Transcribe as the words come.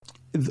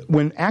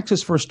when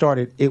Axis first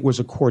started, it was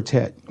a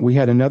quartet. We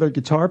had another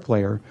guitar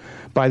player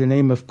by the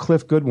name of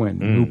Cliff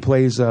Goodwin, who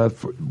plays.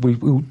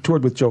 Who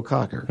toured with Joe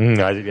Cocker.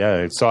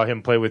 I saw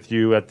him play with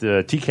you at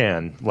the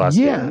TCAN last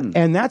year. Yeah,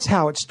 and that's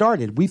how it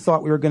started. We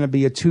thought we were going to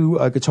be a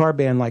guitar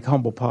band like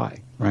Humble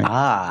Pie,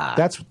 right?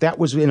 That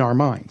was in our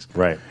minds,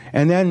 right?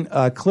 And then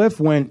Cliff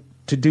went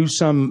to do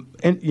some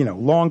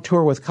long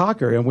tour with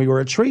Cocker, and we were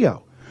a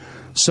trio.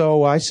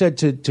 So I said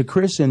to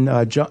Chris and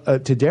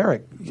to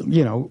Derek,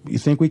 you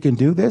think we can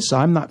do this?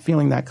 I'm not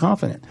feeling that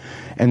confident.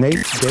 And they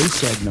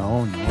said,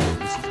 no.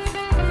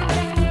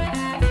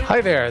 Hi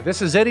there,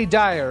 this is Eddie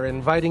Dyer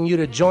inviting you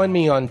to join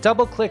me on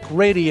Double Click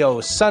Radio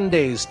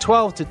Sundays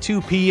 12 to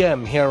 2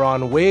 p.m. here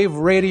on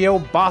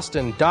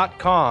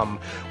waveradioboston.com,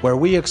 where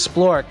we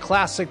explore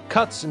classic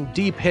cuts and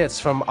deep hits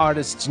from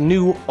artists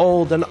new,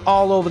 old, and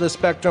all over the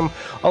spectrum,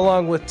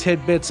 along with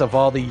tidbits of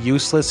all the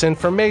useless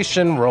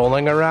information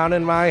rolling around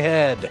in my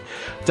head.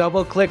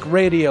 Double Click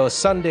Radio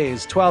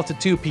Sundays 12 to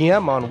 2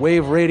 p.m. on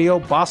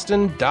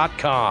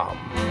waveradioboston.com.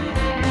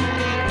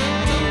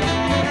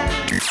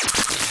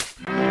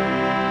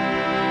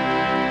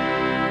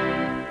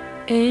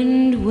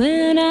 And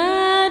when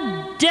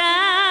I die,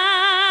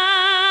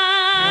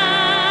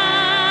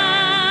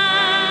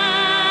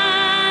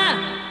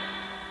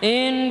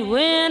 and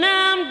when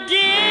I'm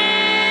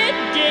dead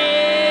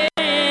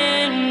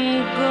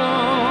and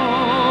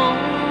gone,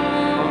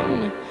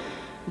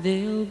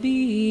 there'll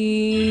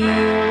be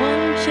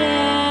one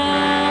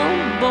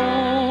child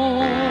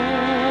born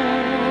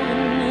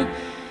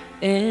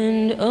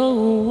and a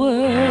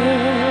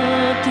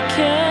world to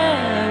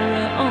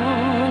carry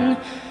on,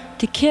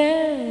 to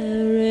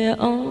carry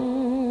on.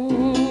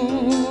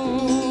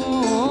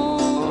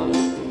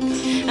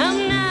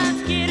 I'm not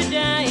scared of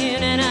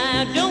dying, and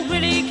I don't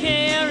really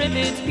care if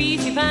it's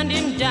peace you find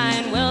him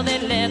dying. Well,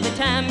 then let the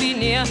time be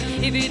near.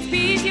 If it's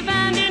peace you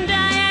find him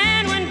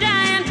dying, when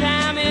dying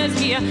time is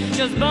here,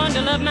 just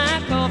bundle up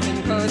my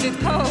coffin, 'cause it's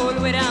cold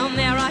way down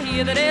there. I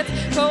hear that it's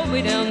cold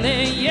way down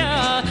there,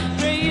 yeah,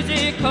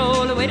 crazy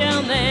cold way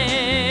down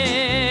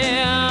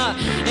there.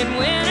 And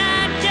when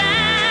I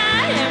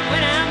die, and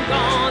when I'm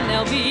gone,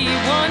 there'll be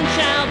one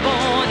child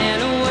born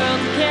and a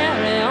world to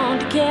carry on,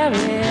 to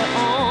carry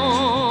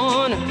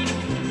on.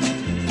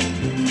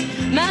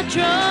 My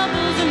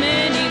troubles are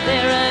many,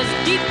 they're as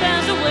deep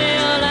as a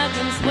well. I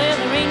can swear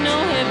there ain't no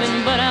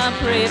heaven, but I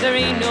pray there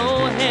ain't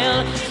no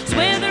hell.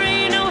 Swear there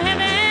ain't no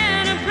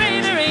heaven, I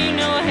pray there ain't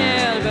no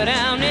hell. But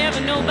I'll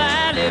never know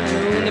by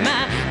living, only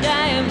my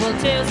dying will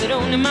tell. Said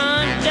only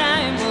my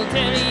dying will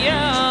tell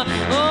ya,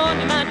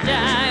 only my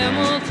dying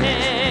will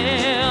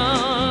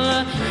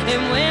tell.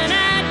 And when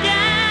I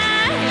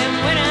die, and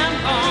when I'm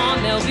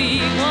gone, there'll be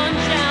one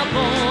child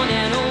born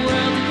and a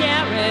world to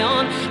carry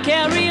on,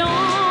 carry on.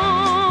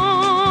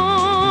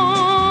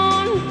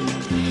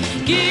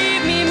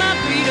 Give me my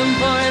freedom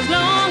for as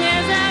long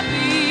as I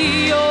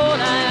be. All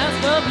I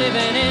ask of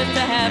living is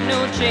to have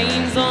no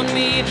chains on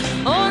me.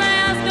 All I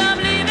ask of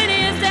living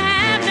is to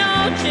have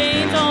no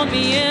chains on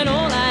me. And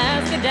all I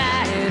ask of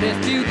dying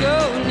is to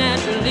go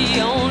naturally.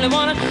 I only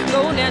wanna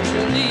go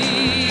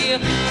naturally.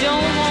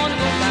 Don't wanna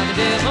go by the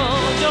devil,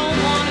 don't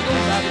wanna go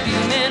by the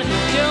demon,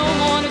 don't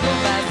wanna go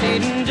by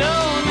Satan,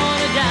 don't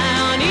wanna die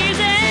on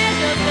easy,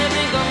 just let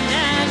me go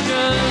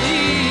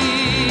naturally.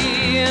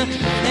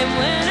 And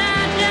when I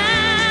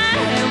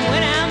die, and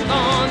when I'm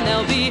gone,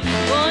 there'll be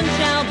one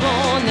child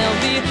born,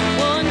 there'll be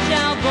one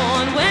child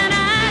born. When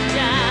I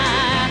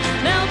die,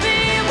 there'll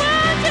be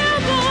one child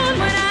born.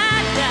 When I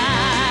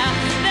die,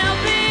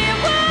 there'll be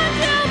one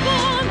child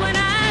born. When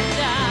I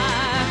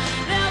die,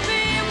 there'll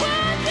be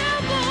one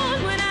child born.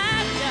 When I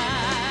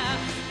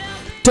die.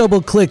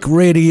 Double Click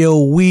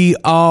Radio, we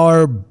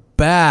are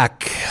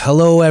back.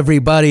 Hello,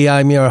 everybody.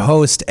 I'm your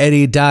host,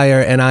 Eddie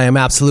Dyer, and I am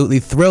absolutely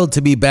thrilled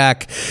to be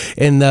back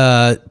in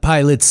the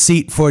pilot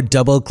seat for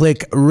Double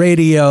Click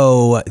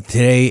Radio.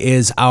 Today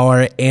is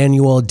our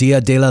annual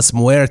Dia de los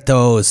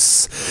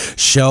Muertos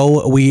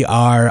show. We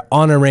are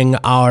honoring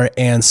our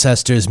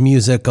ancestors,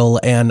 musical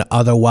and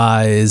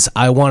otherwise.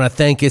 I want to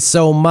thank you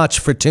so much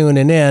for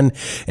tuning in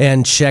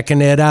and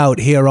checking it out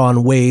here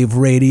on Wave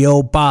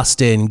Radio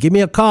Boston. Give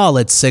me a call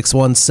at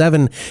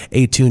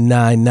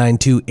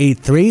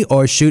 617-829-9283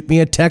 or shoot me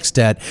a text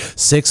at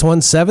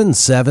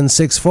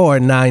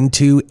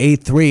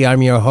 617-764-9283.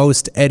 I'm your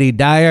host, Eddie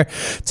Dyer.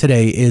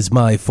 Today is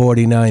my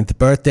 49th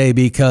birthday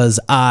because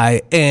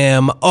I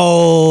am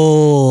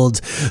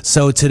old.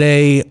 So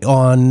today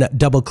on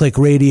Double Click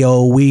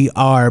Radio, we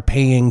are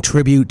paying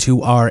tribute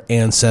to our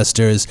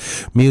ancestors,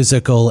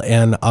 musical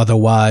and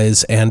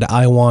otherwise, and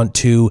I want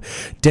to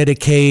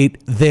dedicate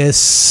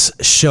this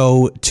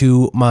show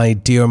to my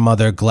dear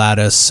mother,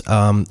 Gladys,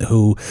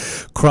 who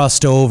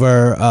crossed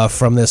over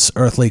from this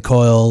earthly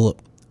coil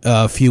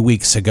a few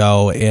weeks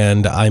ago,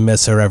 and I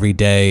miss her every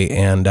day,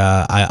 and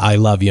I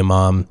love you,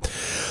 Mom.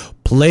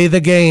 Play the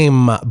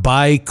Game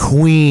by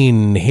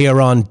Queen here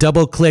on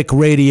Double Click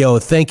Radio.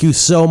 Thank you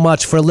so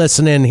much for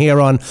listening here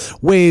on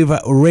Wave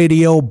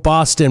Radio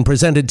Boston,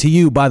 presented to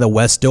you by the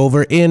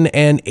Westover Inn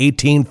and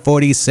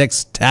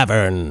 1846 Tavern. Give me my freedom for as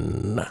long as I be. All I ask of living is to have no chains on me. All I ask of living is to have no chains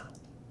on me. And all I ask of dying is to go naturally. I only wanna go by the devil, don't wanna go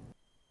by the demon, don't wanna go by Satan, don't wanna die on easy, just let me go naturally. And when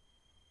I die, and when I'm gone, there'll be one child born and a world to carry on, to carry on. Double Click Radio, we are back.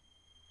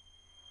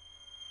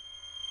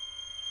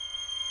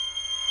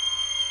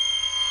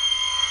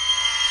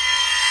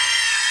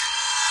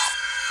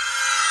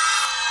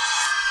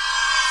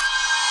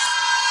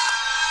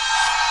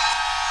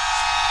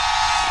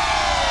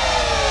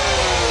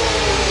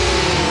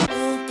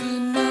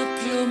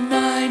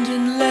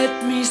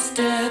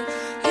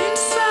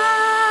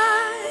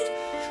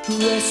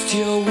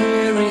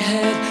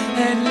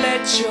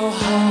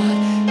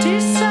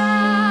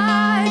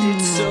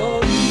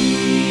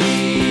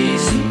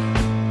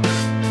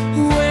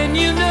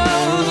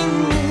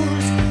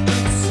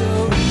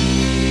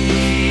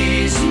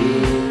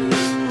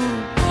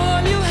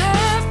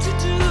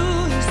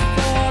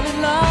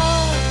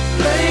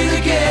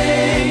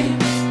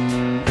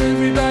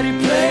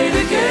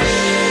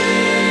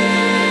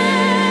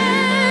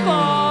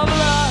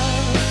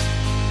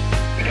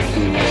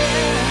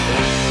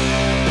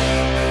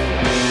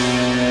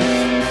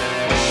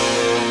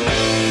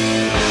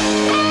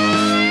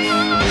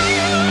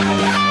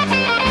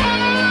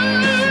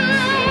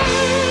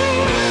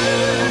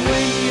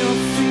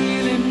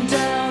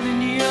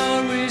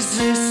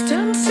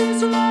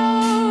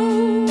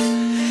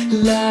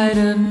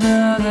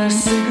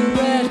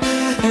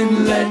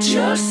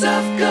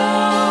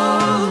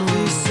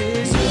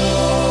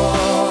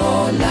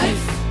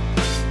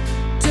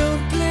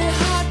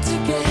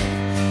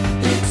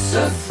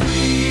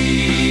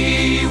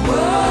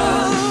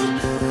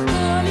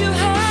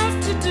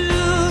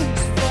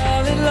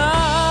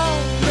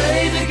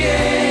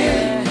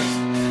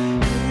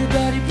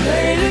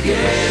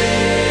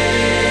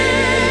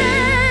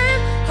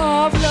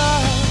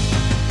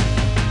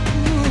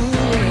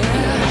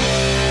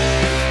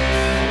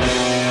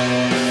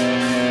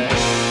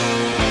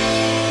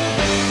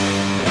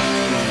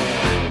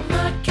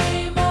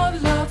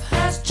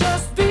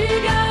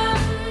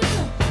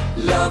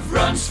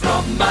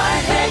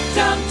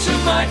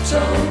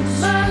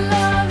 tones. My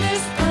love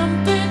is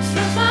pumping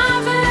through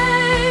my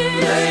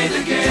veins. Play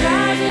the game.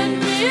 Driving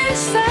me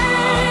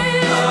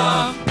insane.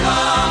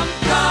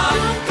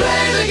 Come,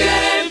 play the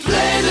game,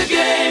 play the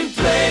game,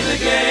 play the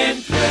game,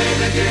 play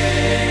the game.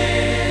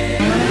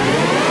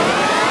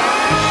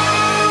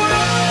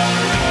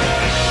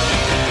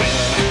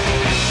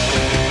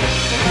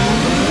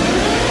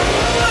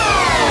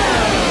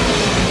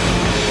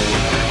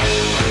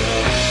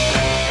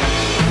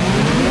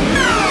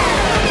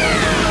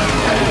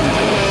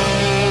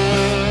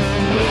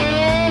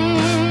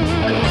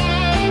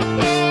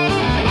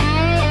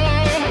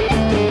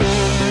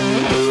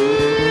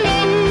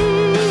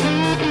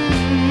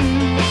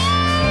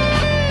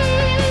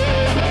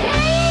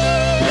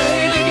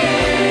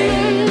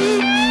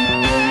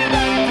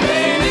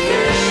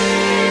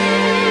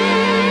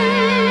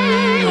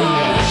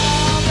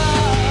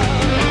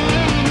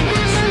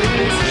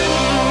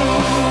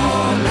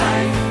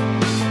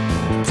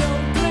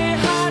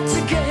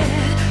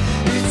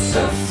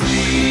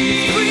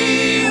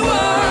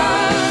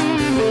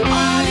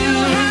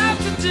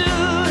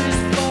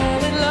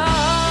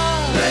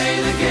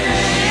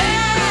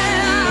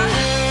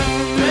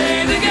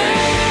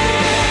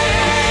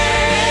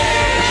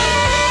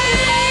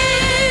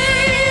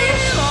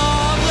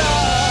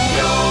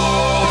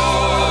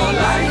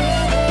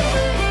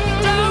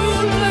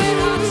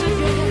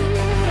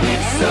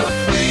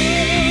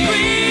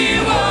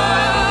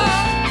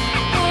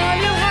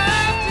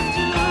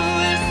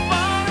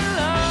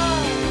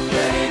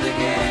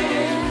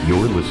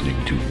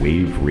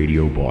 Wave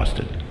Radio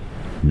Boston.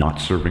 Not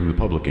serving the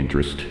public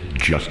interest,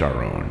 just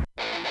our own.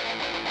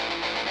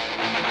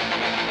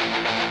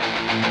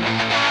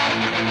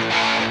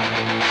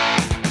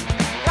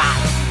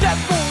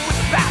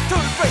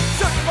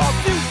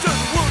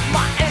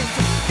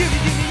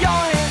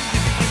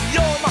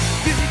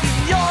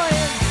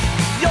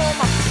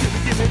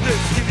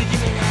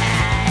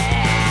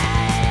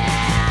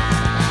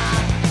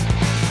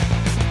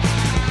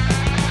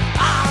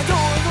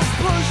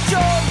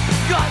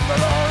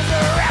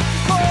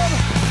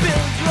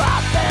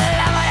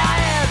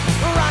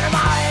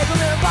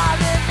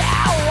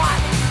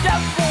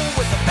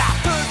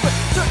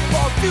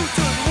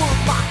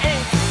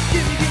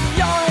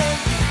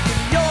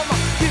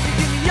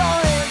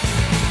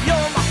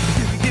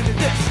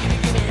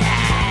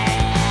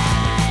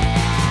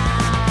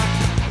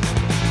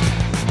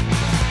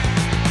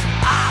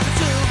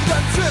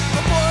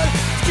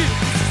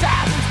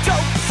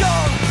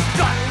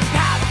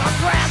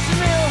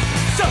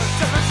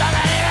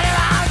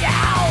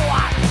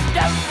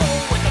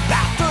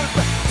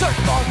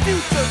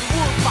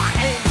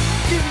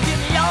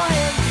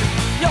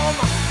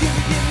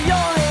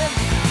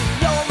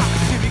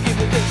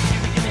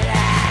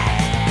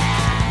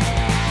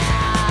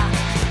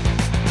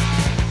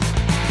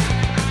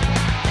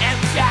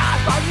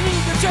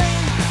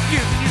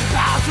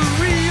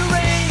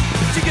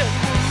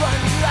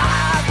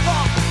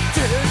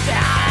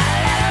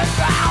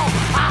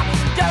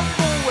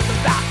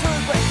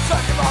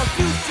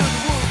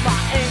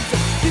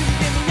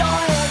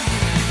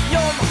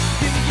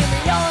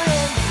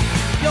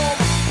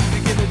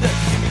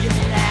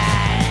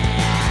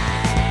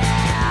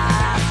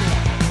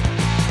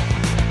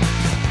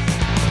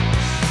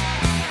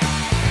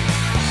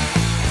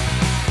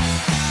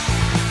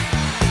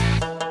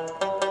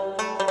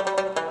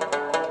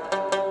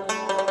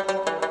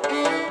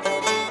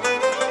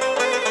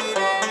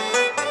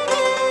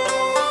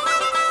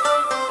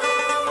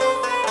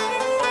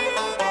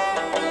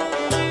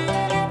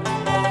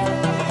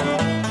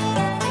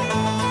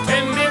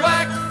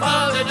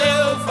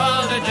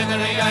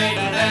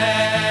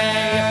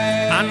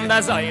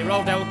 As I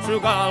rode out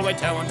through Galway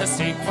town to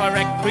seek for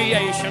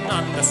recreation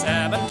on the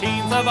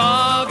 17th of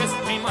August,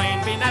 me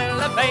mind being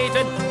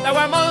elevated, there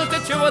were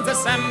multitudes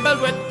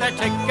assembled with their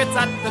tickets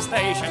at the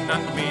station,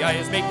 and me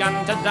eyes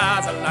began to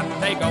dazzle,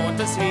 and they going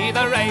to see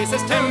the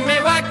races. Timmy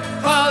Wack,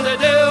 fall the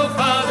dew,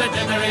 fall the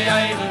dinnery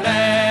idle.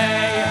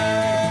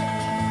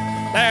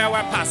 There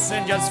were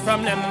passengers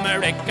from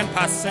Limerick and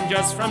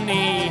passengers from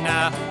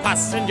Neenah,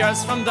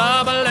 passengers from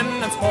Dublin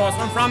and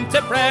sportsmen from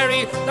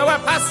Tipperary. There were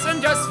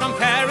passengers from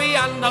Kerry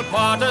and all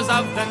quarters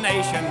of the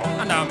nation,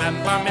 and our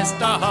member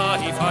Mr.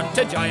 Hawley for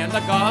to join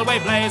the Galway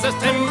Blazers.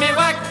 Timmy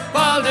Wack,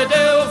 fall the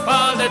dew,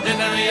 fall the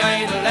dinnery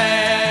idle.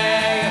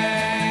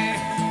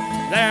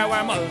 There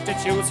were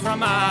multitudes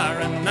from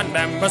Arran and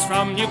members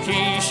from New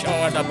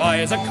Keyshore, the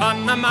boys of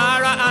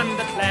Connemara and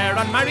the Clare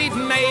unmarried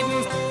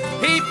maidens.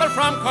 People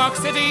from Cork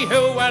City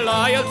who were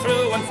loyal,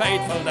 true and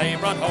faithful, they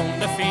brought home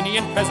the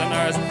Fenian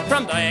prisoners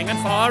from dying in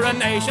foreign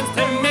nations.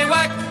 Timmy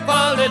Wack,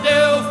 fall the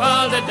dew,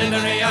 fall the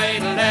dinnery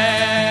idle.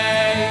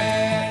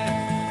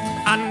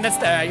 And it's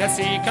there you'll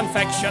see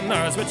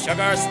confectioners with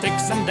sugar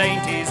sticks and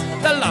dainties,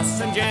 the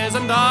lozenges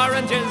and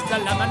oranges, the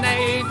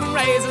lemonade and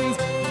raisins,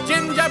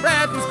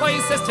 gingerbread and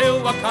spices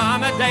to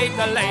accommodate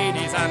the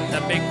ladies, and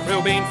the big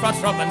crew bean for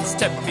thrubbins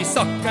to be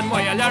sucking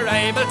while you're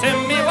able.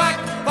 Timmy Wack,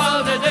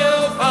 fall the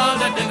dew, fall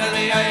the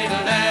dinnery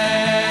idle.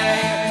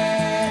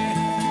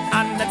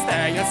 And it's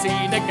there you'll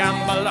see the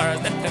gamblers,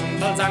 the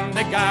thimbles and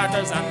the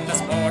garters, and the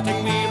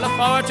sporting wheel of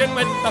fortune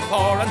with the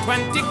 4 and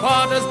 20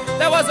 quarters.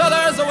 There was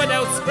others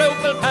without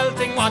scruple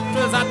pelting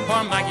wattles at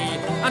poor Maggie,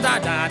 and our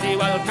daddy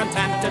well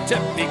contented to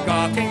be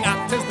gawking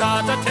at his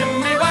daughter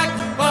Timmy Whack.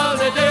 Fall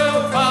the do,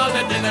 fall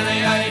the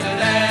diddly idle.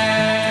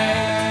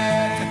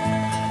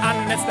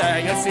 And it's there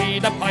you'll see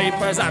the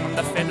pipers and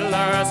the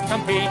fiddlers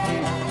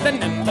competing, the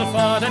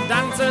nimble-footed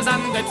dancers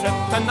and the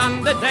tripping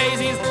on the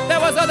daisies. There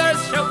was others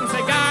shouting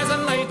cigars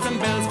and lights and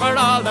bills for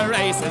all the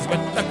races,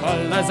 with the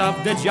colours of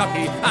the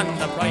jockey and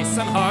the price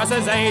and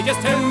horses' ages.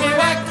 Timmy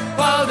Whack,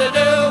 fall the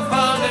do,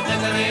 fall the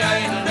diddly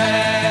idle.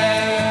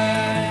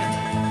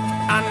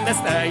 And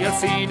it's there you'll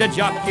see the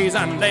jockeys,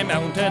 and they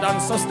mounted on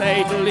so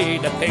stately,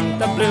 the pink,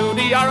 the blue,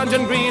 the orange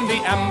and green,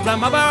 the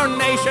emblem of our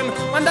nation.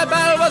 When the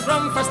bell was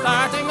rung for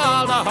starting,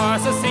 all the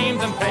horses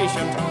seemed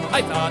impatient.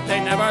 I thought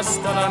they never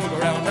stood on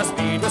ground, the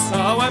speed was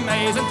so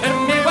amazing.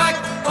 Timmy Whack,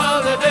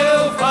 fall the do,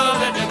 fall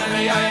the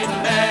diddly idle.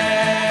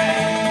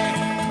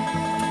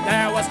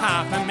 There was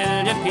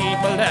 500,000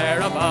 people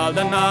there of all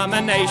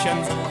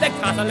denominations, the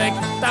Catholic,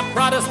 the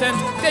Protestant,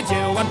 the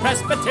Jew and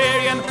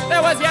Presbyterian.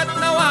 There was yet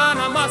no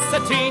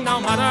animosity, no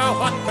matter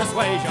what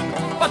persuasion,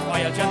 but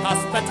voyaging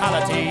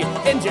hospitality,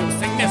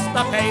 inducing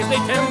Mr. Paisley.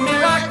 Timmy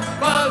Whack,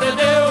 fall the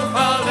do,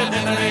 fall the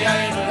diddly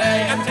idle.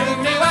 And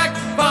Timmy Whack,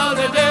 fall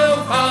the do,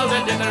 fall the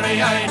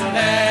diddly idle.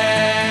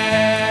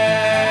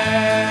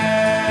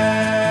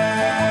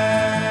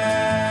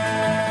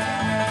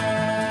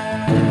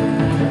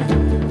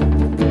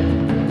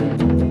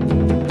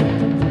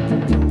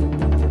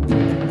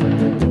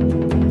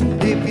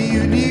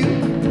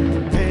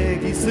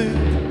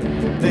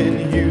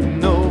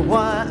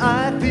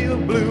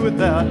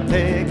 Without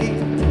Peggy,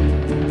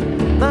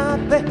 my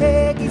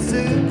Peggy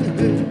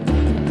Sue.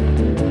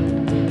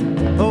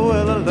 Oh,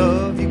 well, I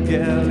love you,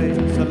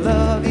 galleys, I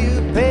love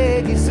you,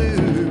 Peggy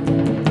Sue.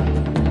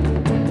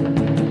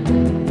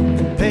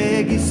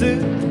 Peggy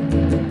Sue,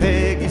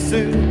 Peggy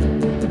Sue.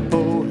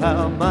 Oh,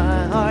 how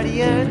my heart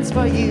yearns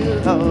for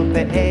you, oh,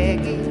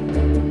 Peggy,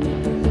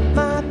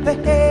 my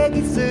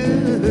Peggy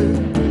Sue.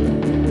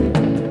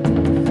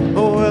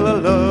 Oh, well, I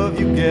love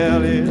you,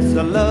 galleys,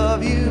 I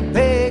love you,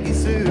 Peggy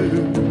Sue.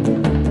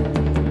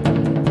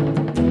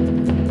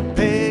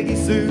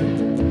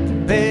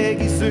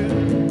 Peggy Sue,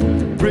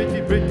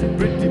 pretty, pretty,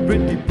 pretty,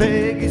 pretty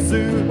Peggy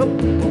Sue. Oh,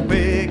 oh,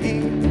 Peggy,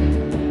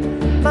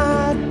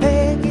 my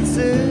Peggy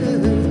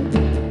Sue.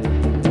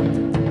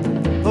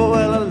 Oh,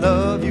 well, I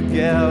love you,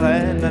 gal,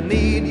 and I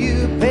need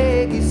you,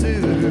 Peggy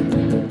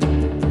Sue.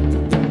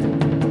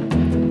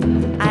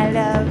 I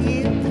love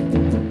you,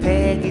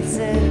 Peggy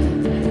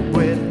Sue,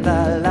 with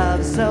a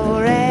love so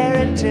rare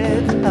and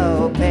true.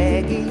 Oh,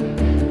 Peggy,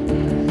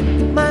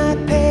 my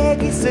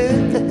Peggy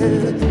Sue.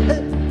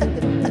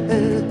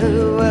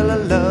 Well, I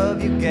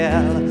love you,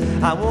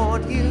 gal, I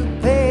want you,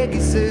 Peggy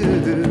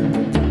Sue.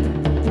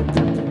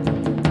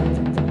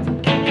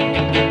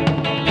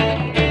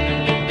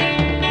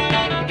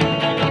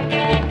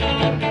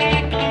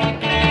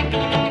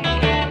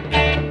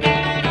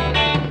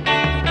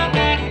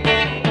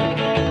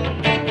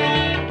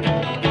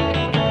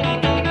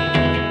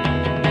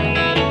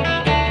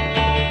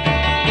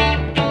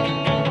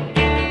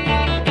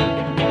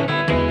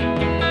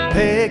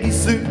 Peggy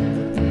Sue,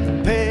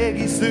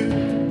 Peggy Sue.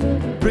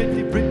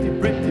 Pretty, pretty,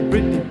 pretty,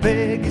 pretty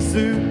Peggy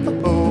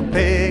Sue. Oh,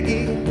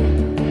 Peggy,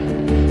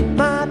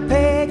 my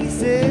Peggy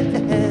Sue.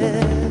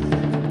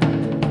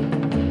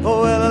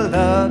 Oh, well, I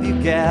love you,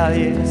 gal,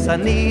 yes, I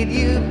need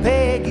you,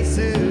 Peggy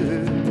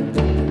Sue.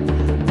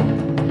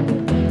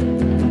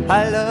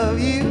 I love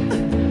you,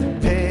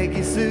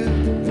 Peggy Sue,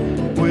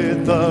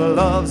 with a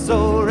love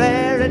so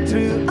rare and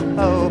true.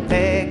 Oh,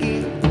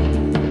 Peggy,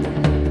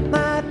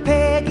 my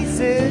Peggy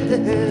Sue.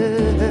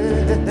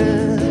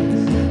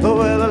 Oh,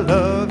 well, I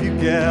love you,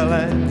 gal,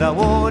 and I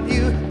want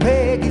you,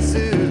 Peggy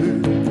Sue.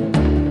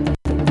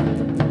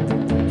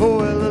 Oh,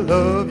 well, I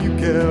love you,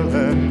 gal,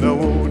 and I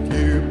want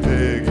you,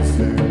 Peggy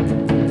Sue.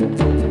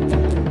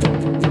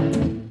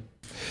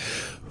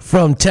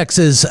 From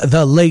Texas,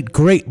 the late,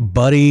 great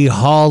Buddy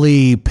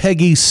Holly,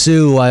 Peggy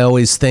Sue. I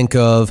always think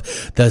of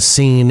the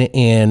scene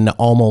in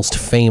Almost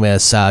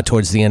Famous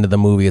towards the end of the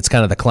movie. It's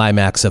kind of the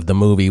climax of the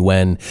movie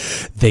when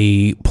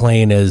the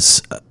plane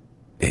is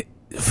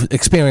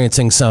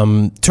experiencing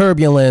some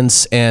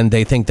turbulence and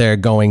they think they're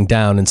going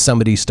down, and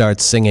somebody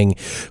starts singing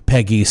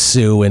Peggy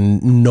Sue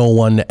and no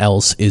one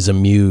else is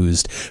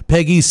amused.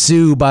 Peggy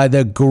Sue by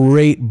the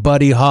great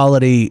Buddy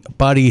Holly.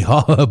 Buddy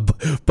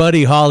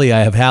Holly. I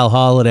have Hal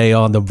Holiday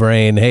on the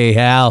brain. Hey,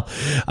 Hal.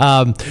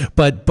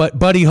 But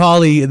Buddy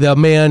Holly, the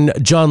man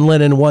John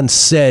Lennon once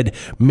said,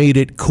 made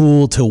it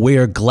cool to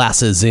wear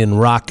glasses in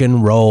rock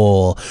and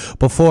roll.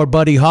 Before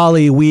Buddy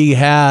Holly, we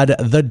had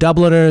the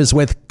Dubliners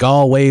with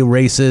Galway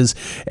Races,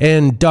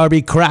 and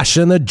Darby Crash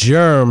and the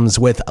Germs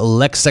with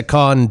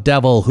Lexicon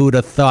Devil. Who'd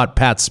have thought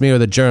Pat Smear,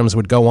 the Germs,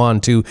 would go on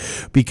to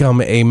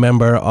become a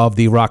member of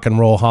the Rock and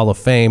Roll Hall of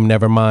Fame?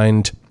 Never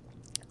mind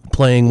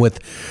playing with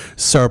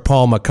Sir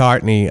Paul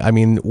McCartney. I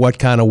mean, what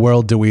kind of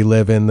world do we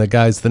live in? The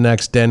guy's the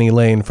next Denny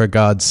Lane, for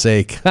God's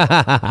sake.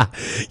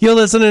 You're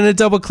listening to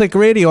Double Click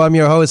Radio. I'm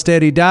your host,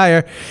 Eddie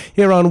Dyer,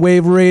 here on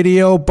Wave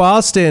Radio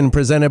Boston,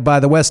 presented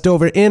by the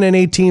Westover Inn and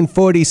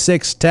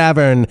 1846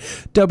 Tavern,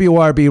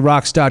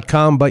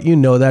 WRBRocks.com, but you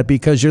know that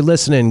because you're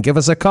listening. Give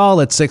us a call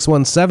at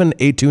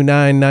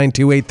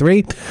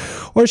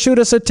 617-829-9283 or shoot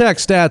us a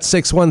text at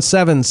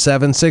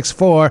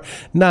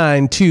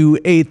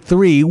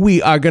 617-764-9283.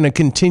 We are going to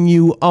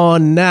continue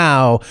on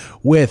now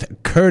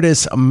with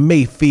Curtis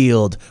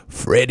Mayfield.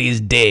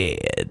 Freddie's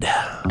Dead.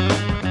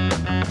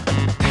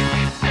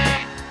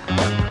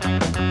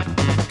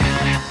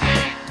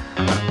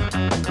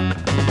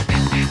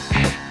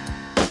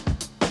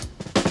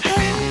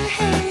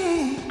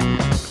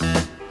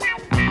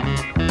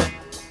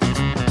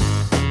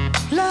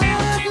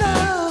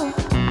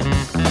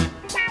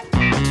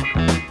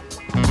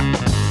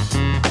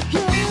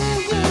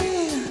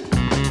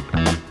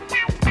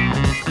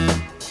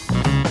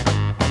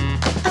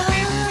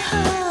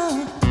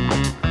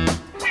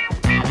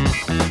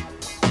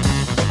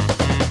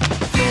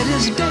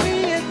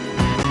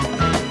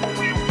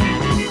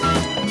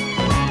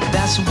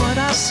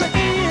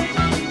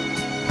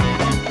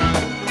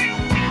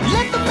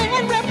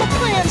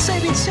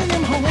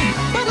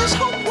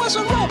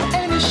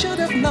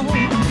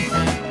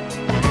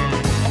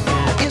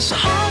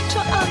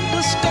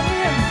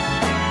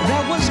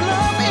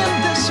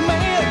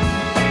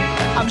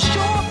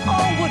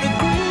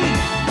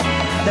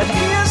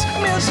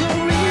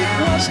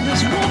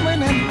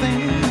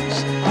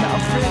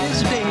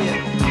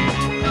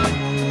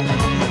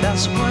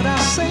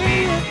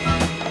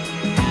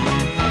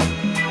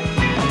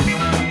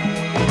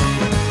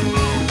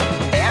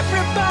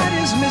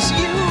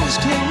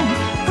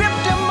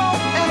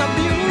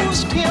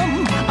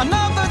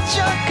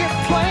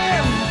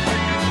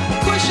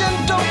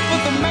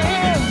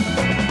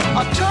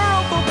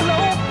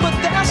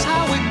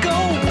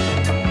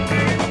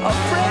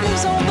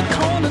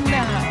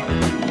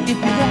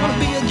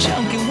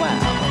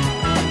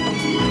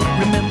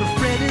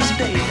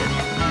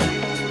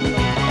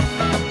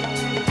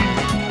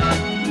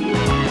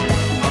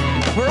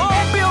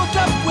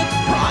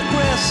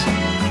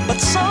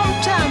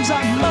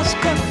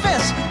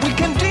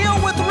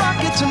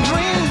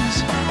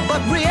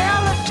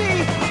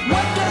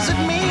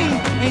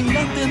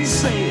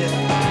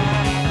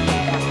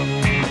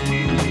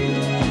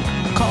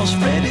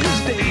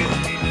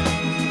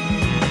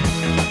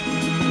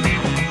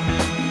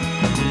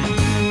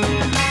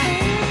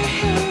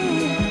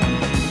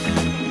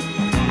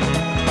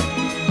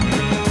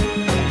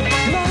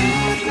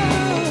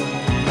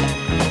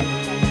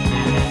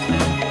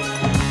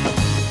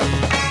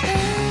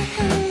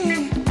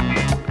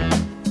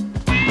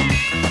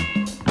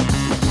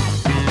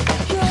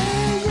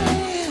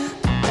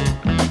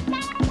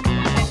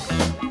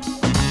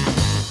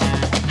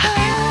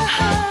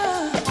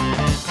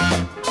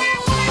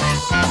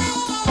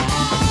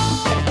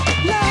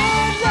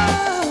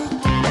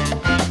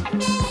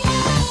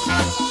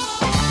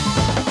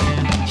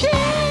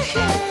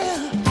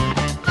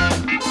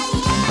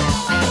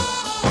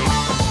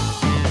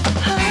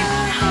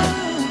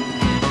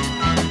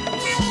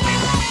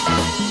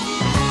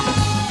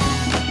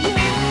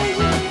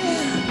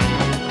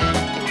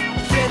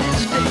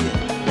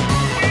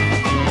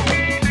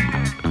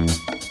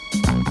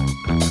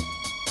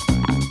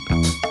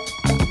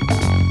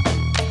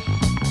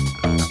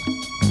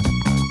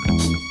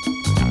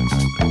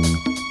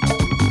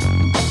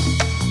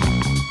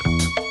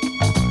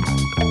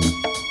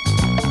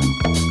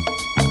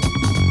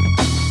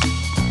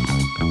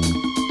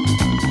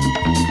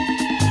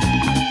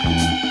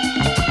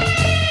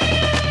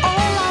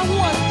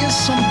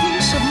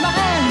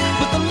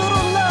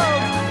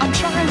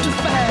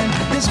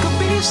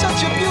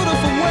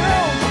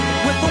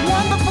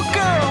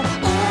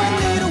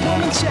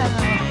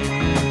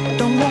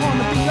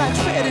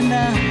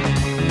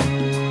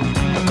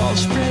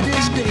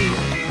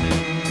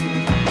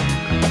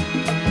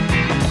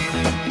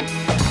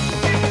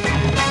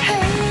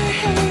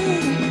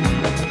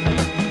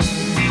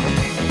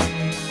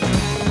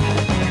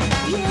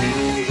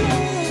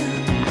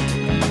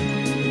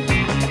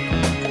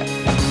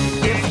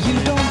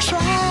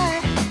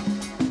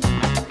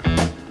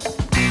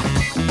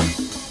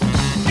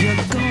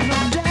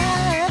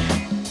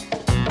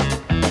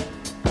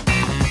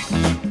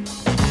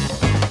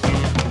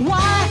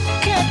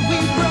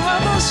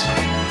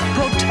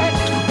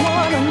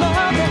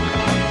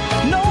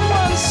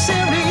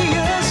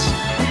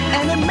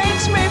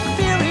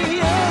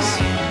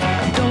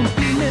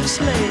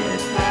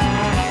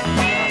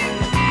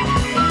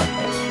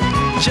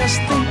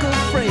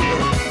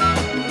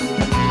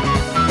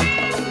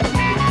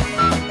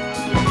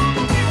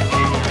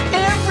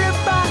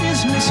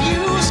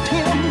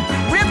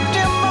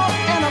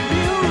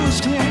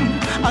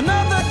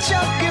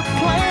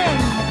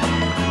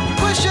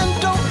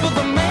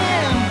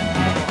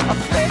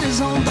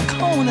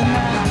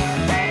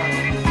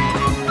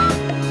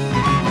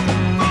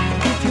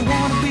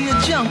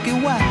 Junkie,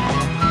 wow.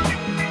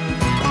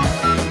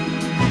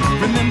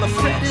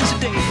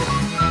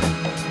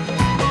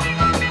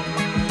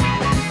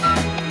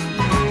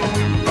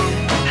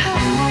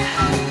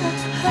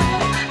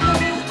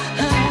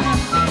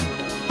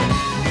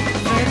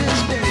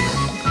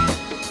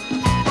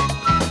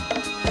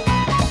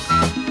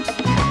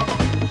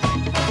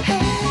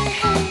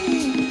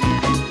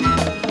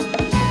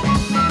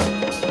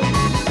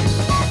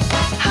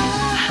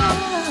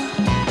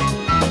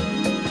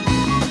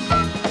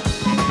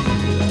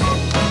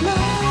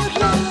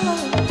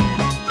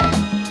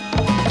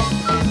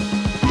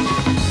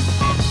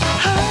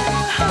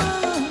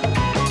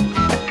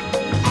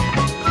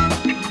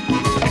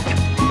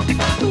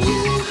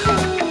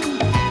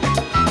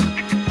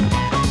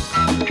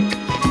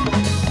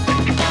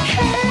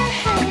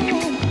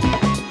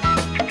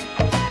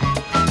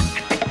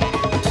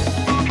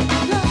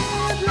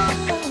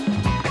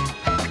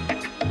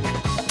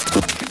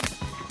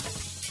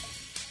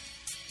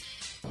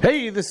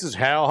 Hey, this is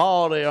Hal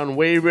Holiday on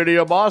Wave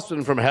Radio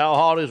Boston from Hal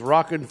Holiday's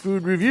Rockin'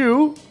 Food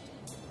Review.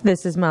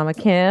 This is Mama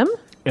Kim.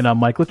 And I'm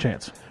Mike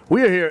LaChance.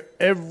 We are here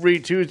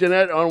every Tuesday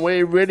night on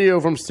Wave Radio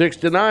from 6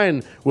 to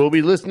 9. We'll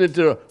be listening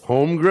to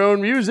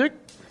homegrown music,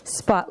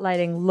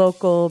 Spotlighting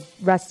local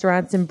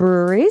restaurants and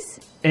breweries.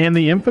 And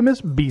the infamous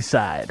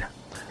B-side.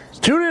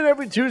 Tune in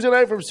every Tuesday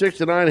night from 6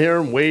 to 9 here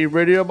on Wave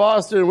Radio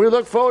Boston. We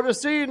look forward to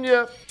seeing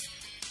you.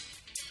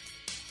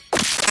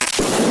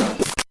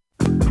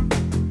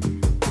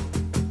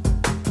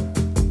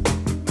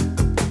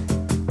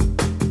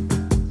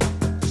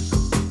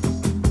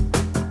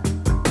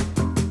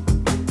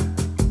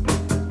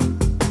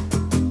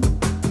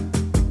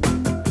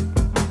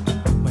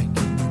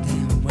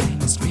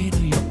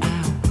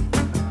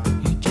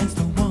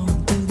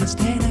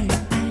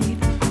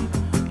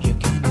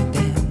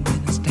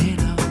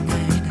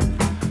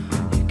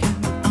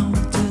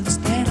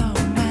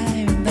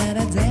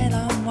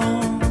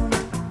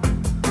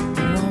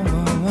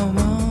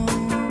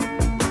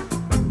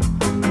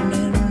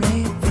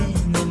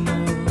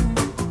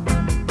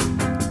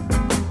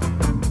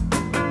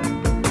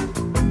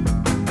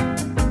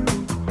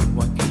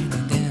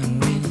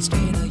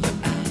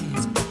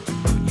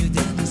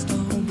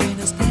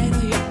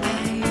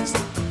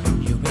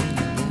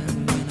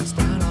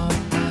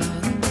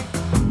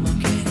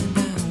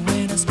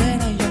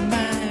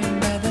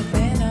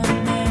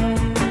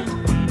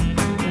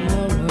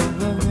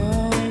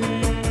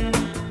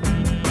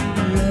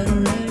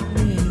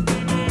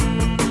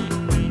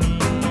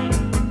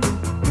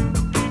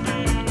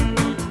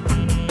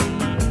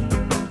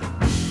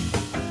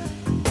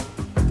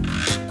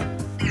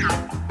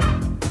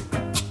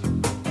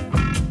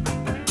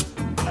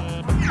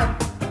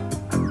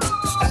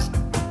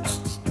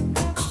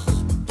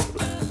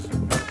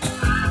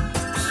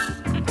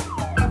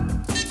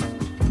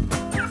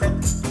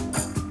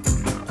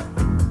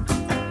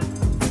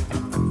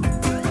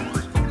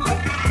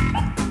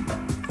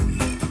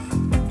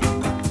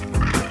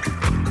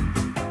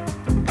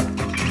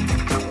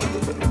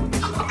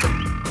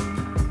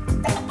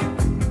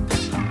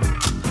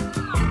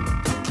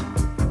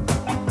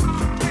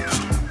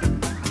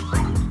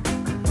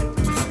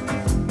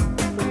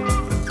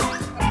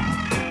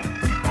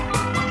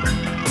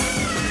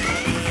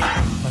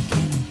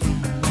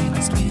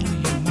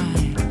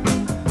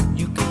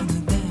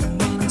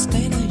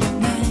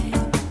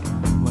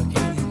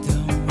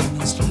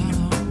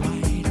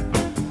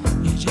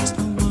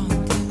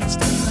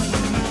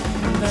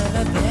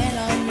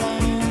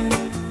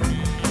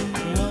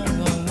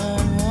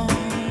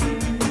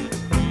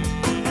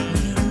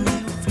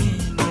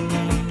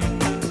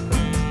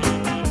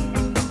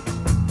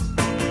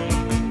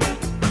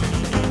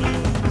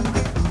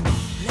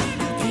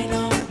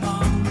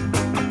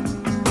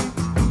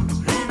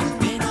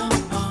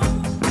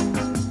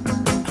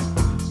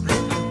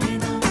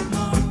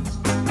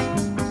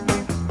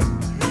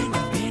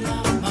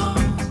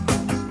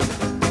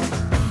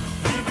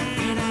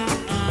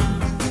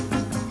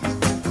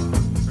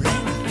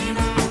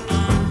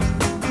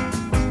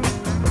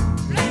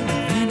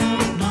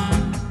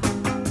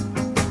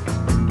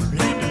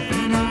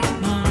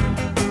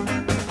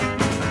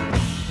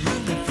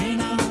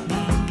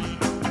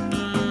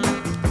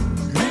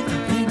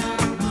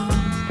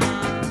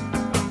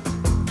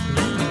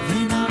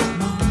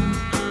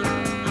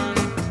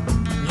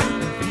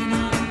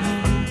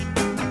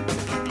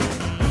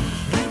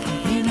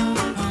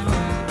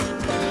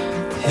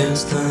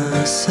 Here's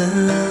the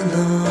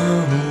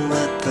silhouette,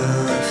 the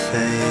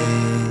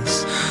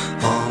face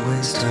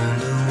always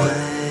turned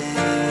away.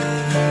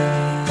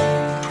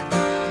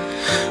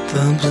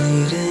 The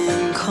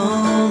bleeding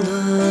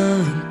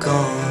color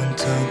gone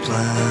to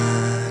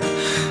black,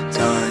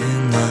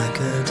 dying like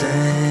a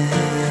day.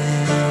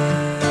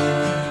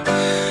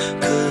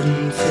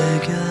 Couldn't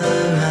figure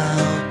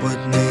out what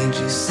made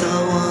you so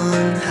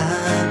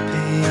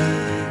unhappy.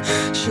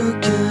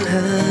 Shook your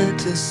head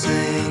to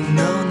say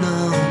no,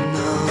 no,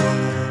 no,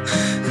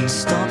 and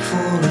stopped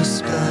for a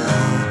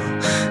spell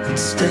and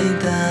stayed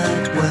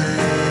that way.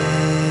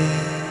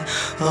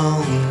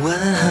 Oh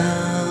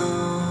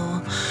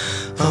well,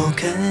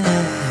 okay.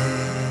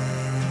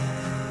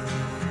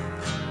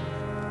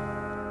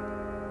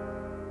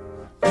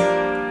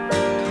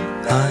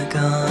 I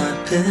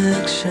got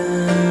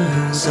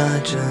pictures, I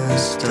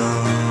just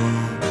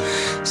don't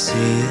see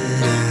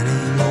it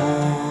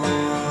anymore.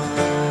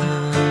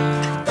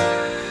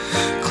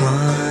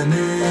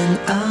 Climbing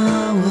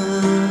hour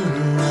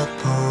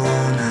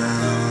upon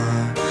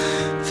hour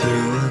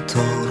through a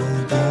total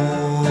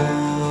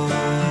bore,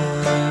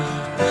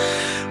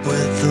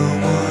 with the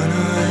one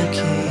I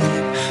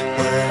keep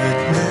where it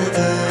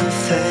never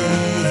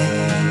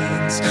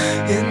fades,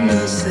 in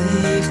the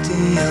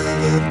safety of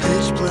a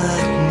pitch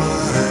black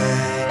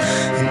mind,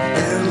 an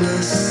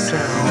airless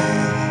cell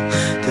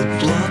that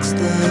blocks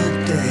the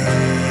day.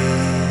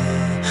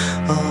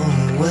 Oh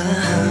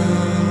well,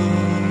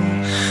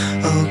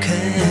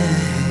 okay.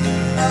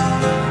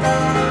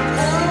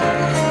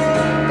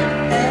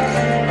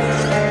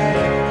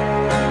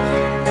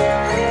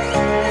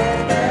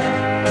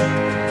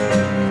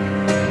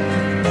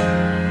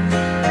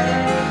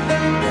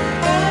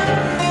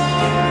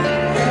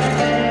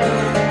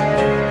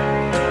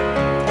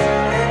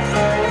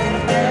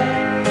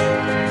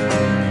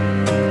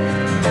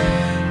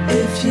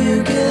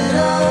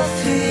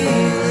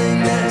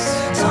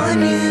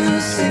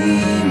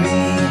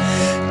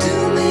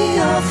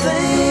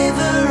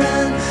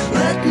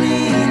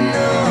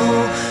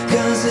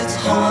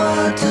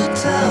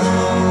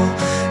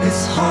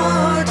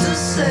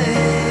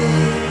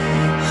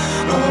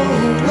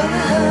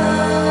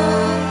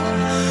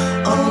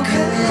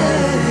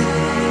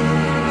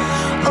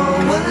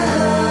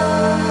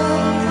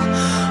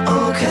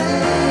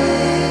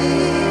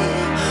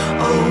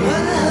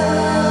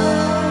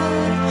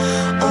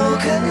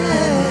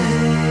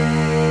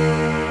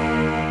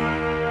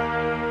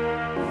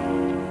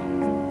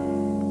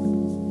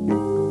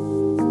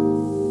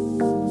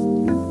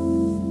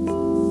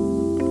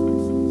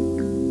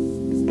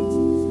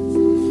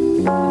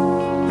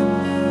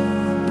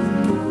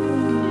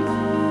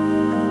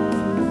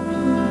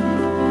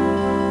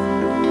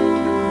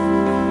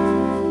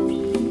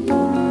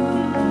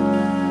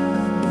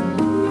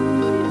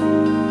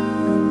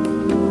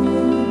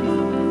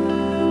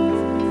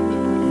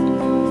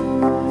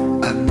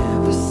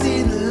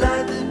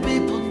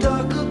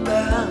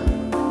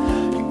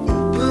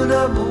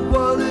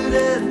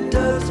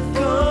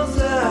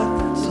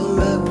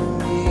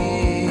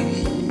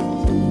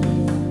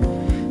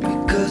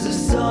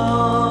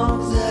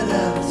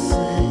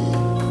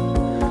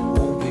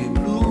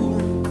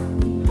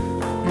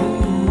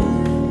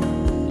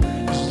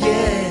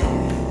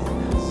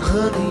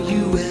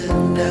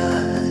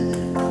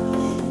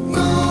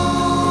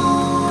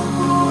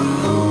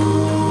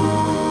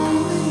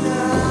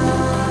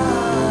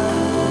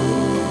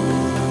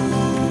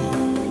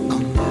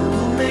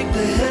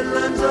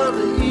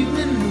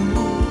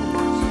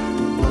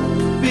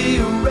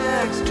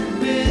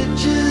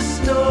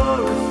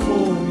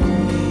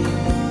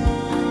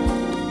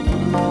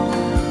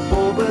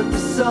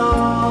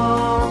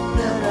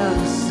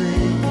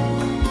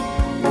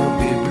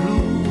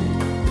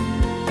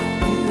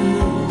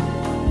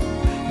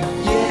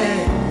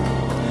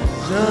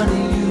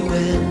 honey, you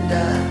and I.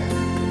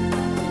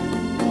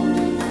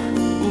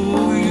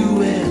 Ooh,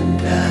 you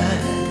and I.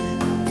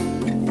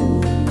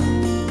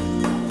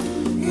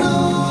 No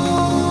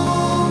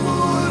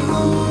more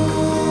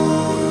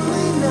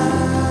lonely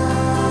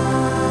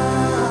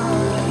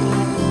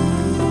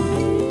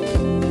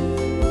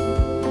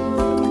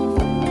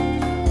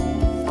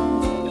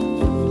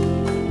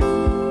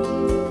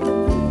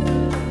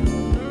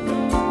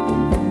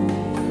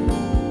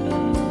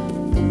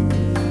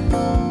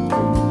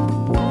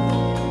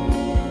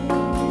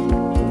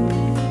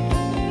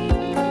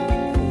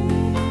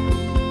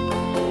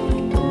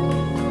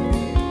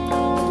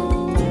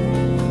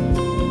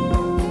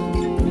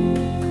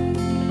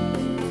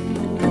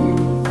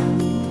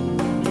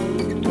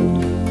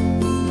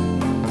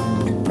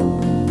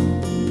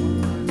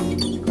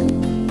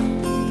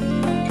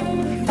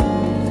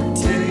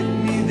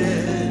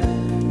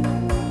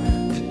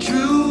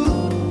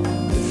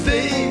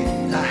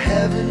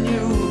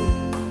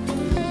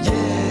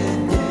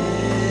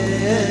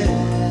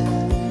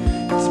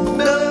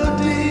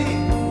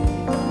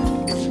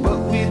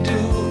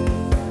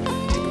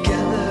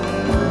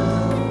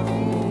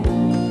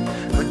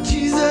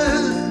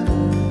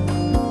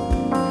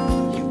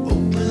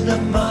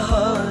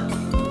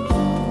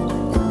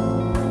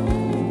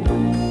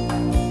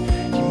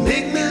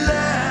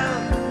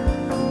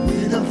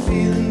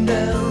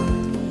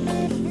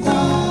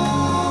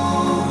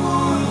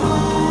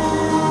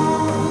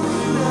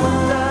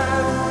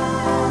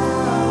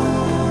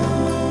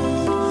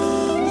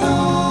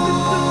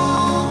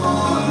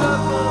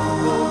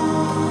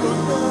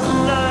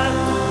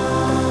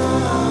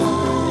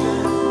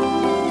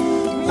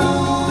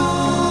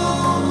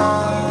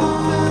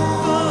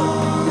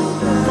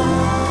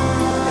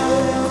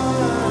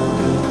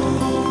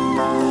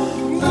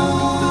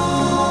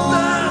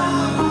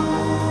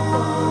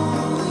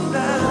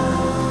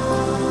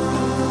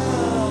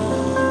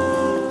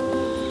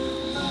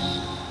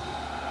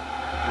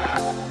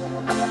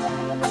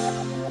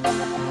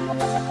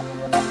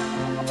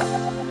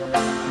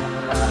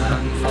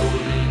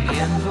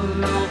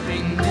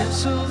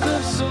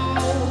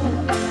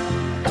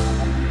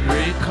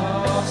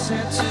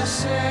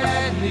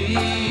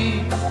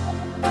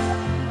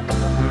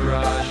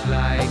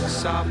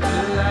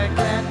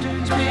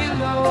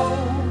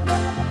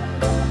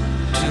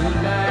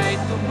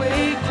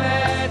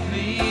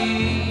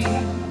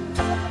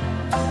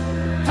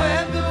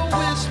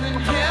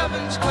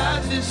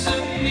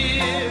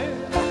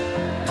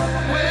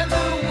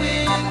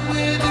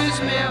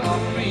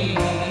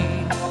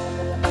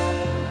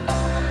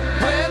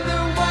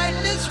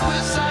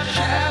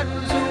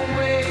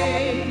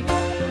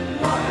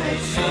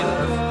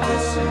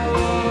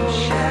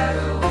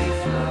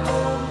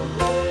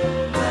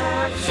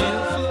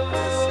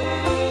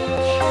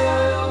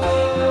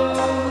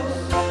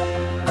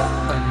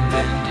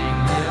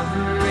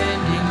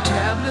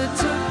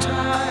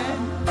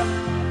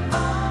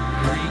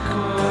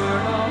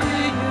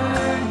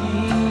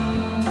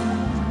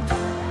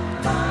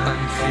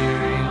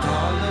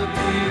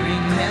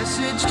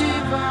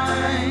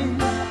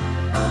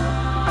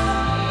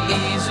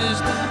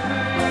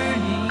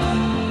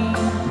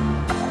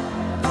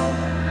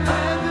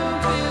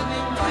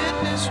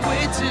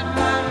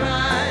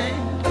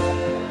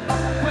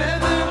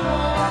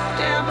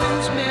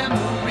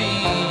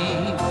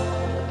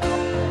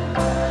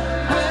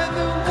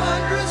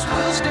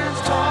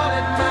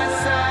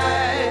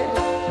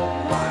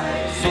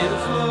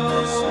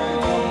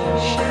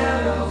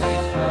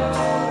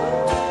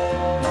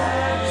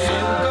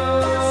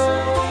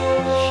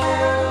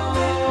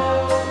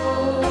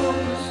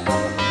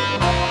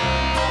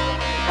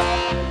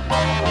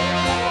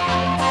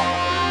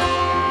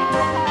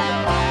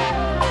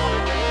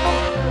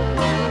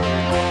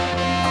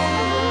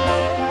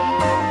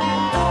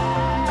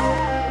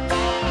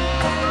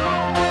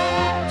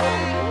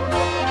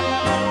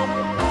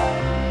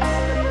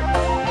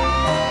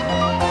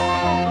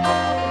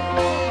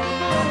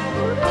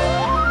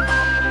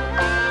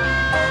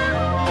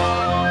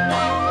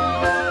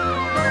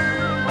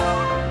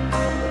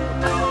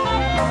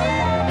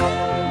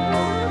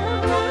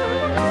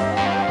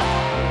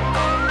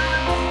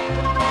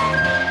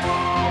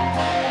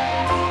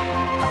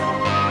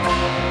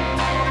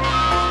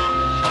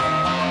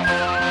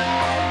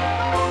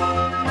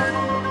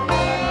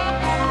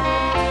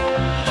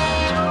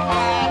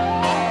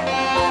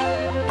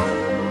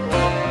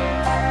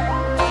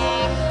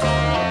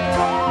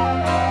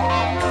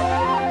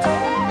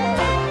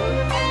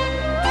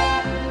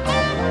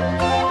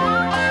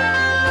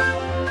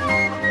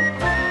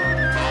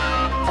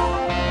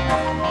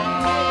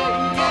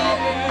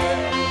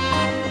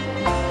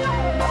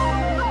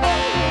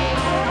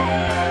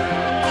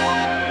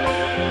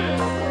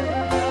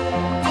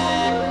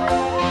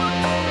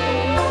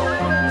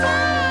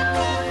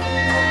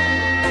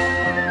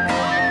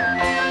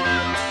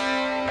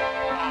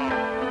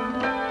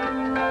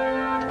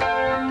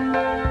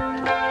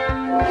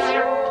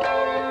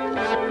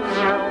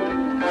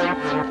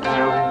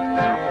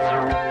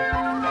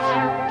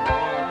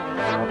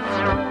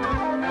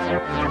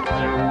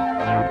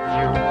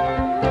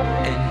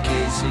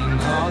Encasing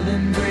all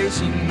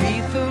embracing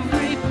wreath of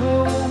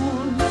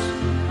repose,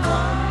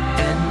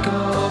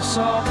 engulfs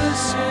all the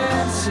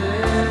senses,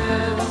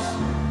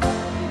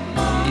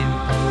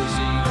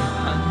 imposing,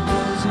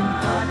 unposing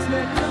parts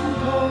that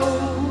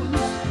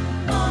compose,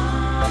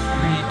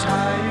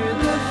 retire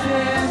the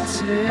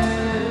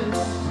fences.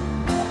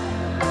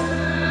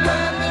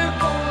 When their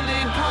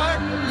holy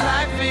heart and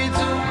life fades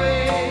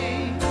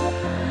away,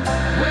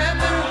 when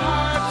their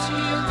hearts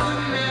heal the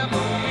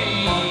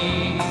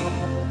memory,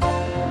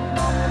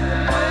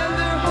 when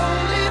their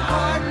holy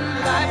heart and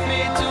life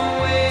fades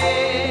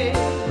away,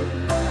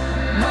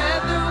 when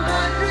their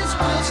wondrous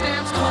will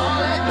stands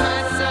tall at my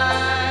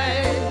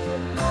side,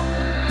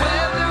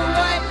 when their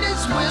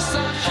whiteness whisks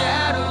our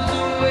shadows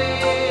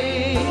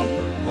away,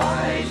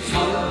 white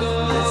feel the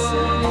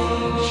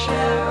listening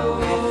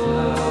shadowy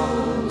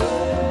flow,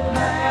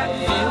 that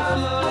feel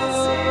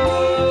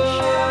listening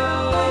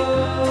shadowy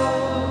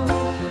flow,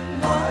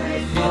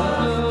 white feel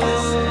the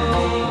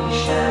listening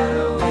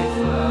shadowy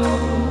flow,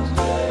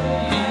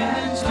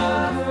 feelings to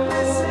the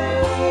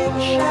listening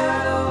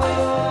shadowy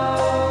flow.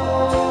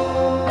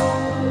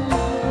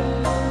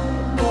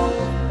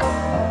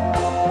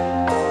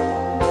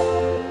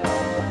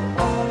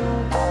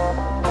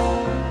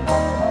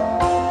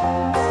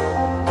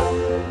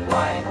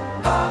 White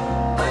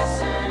pop,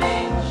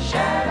 listening,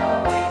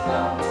 shadowy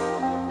glow.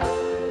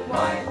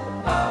 White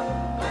pop,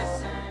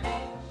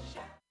 listening.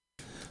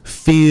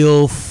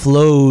 Feel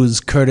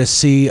Flows,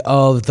 courtesy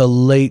of the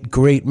late,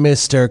 great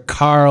Mr.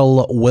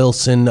 Carl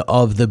Wilson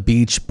of the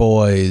Beach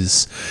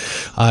Boys.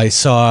 I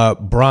saw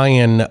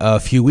Brian a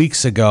few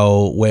weeks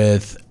ago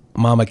with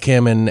Mama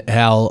Kim and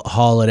Hal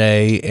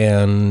Holiday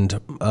and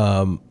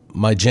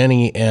my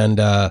Jenny and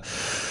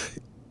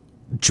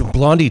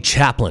Blondie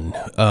Chaplin,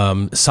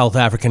 South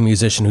African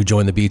musician who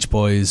joined the Beach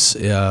Boys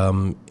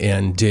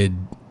and did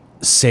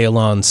Sail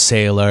On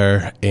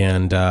Sailor,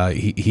 and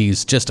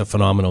he's just a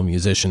phenomenal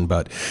musician,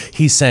 but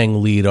he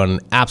sang lead on an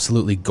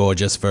absolutely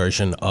gorgeous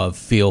version of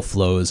Feel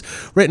Flows,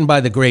 written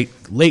by the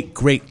late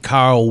great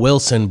Carl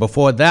Wilson.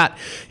 Before that,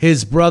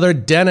 his brother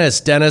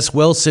Dennis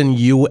Wilson,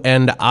 You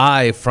and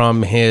I,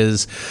 from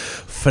his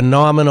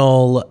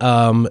phenomenal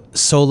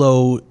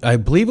solo, I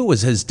believe it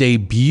was his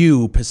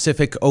debut,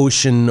 Pacific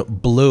Ocean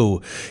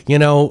Blue. You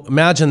know,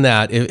 imagine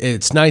that.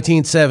 It's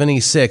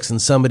 1976 and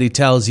somebody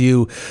tells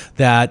you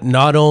that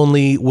not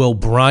only will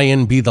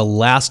Brian be the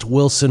last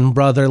Wilson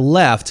brother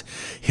left,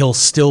 he'll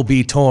still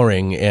be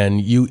touring,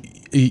 and you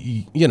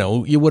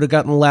know, you would have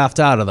gotten laughed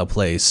out of the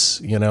place,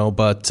 you know,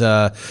 but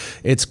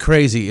it's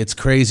crazy. It's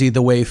crazy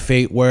the way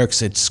fate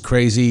works. It's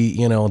crazy,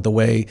 you know, the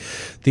way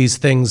these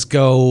things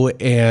go,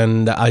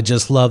 and I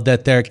just love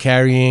that they're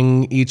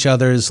carrying each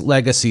other's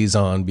legacies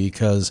on,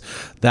 because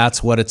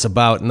that's what it's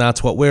about, and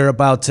that's what we're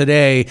about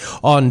today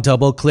on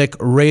Double Click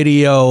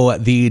Radio,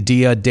 the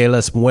Dia de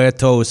los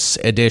Muertos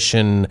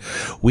edition.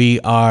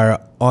 We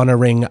are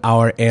honoring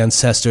our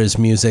ancestors'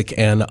 music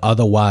and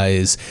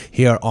otherwise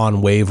here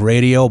on Wave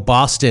Radio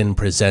Boston,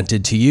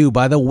 presented to you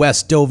by the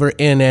Westover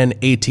Inn and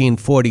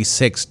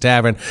 1846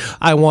 Tavern.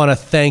 I want to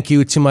thank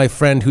you to my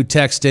friend who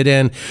texted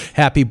in,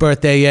 happy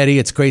birthday, Eddie.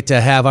 It's great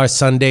to have our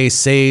Sunday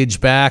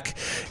Sage back,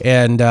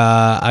 and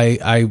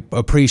I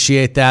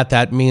appreciate that.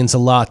 That means a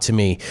lot to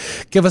me.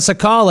 Give us a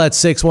call at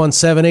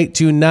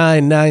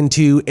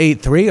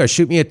 617-829-9283 or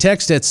shoot me a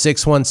text at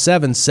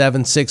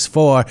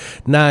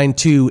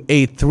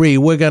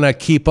 617-764-9283. We're going to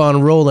keep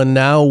on rolling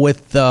now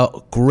with the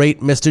great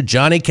Mr.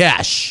 Johnny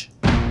Cash.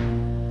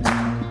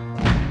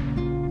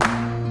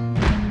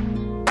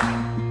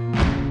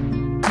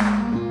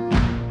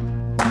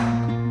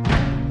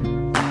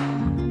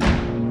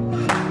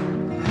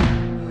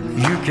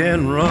 You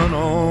can run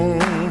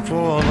on for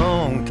a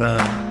long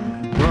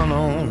time, run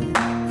on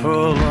for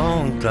a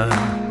long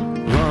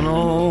time, run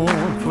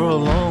on for a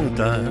long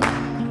time.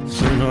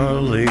 Sooner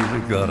or later,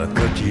 gotta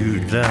cut you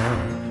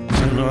down.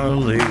 Sooner or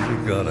later,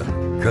 gotta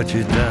cut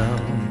you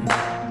down.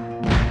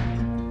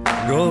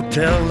 Go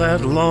tell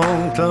that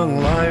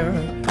long-tongued liar,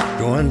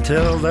 go and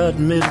tell that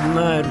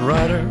midnight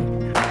rider,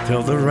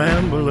 tell the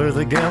rambler,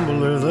 the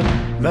gambler, the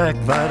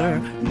backbiter,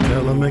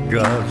 tell him that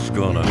God's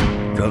gonna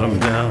cut him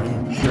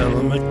down, tell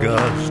him that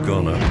God's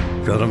gonna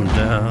cut him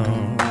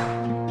down.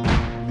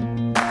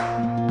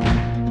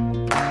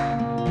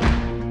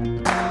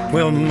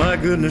 Well, my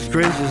goodness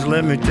gracious,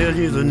 let me tell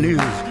you the news.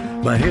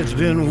 My head's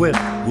been wet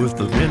with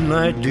the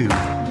midnight dew.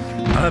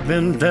 I've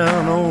been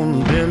down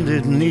on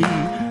bended knee,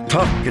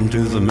 talking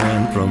to the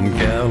man from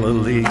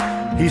Galilee.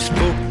 He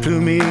spoke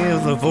to me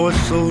with a voice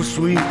so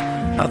sweet,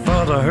 I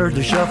thought I heard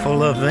the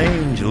shuffle of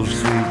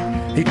angels sweet.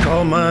 He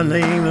called my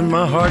name and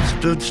my heart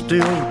stood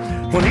still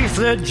when he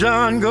said,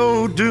 John,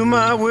 go do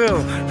my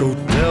will. Go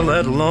tell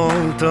that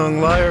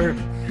long-tongued liar,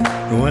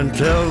 go and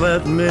tell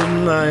that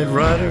midnight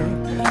rider,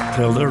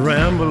 tell the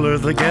rambler,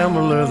 the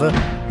gambler, the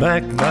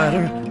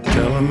backbiter,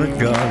 tell him that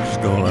God's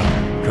gonna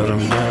cut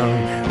him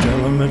down.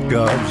 Tell him that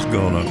God's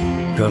gonna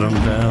cut him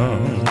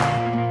down.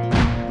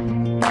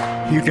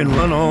 You can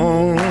run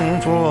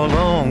on for a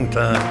long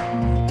time,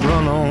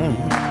 run on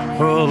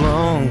for a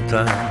long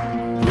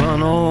time.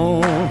 Run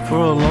on for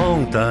a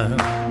long time.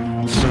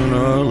 Sooner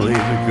or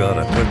later,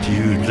 gotta cut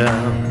you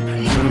down.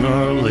 Sooner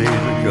or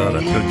later,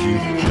 gotta cut you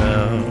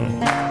down.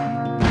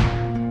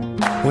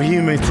 Well,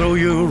 you may throw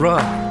your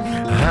rock,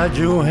 hide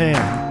your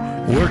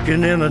hand,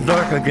 working in the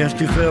dark against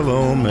your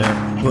fellow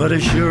man. But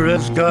as sure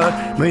as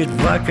God made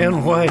black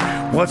and white,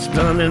 what's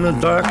done in the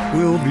dark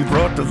will be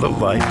brought to the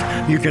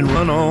light. You can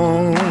run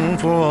on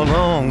for a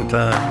long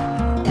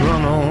time.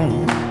 Run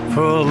on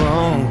for a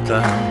long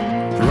time.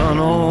 Run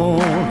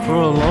on for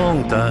a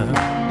long time.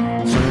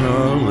 Sooner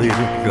or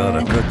later,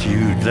 gotta cut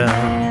you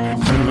down.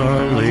 Sooner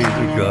or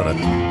later, gotta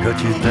cut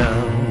you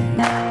down.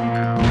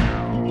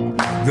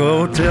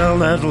 Go tell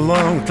that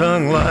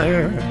long-tongued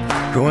liar.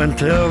 Go and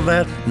tell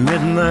that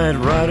midnight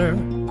rider.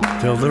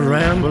 Tell the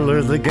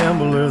rambler, the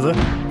gambler, the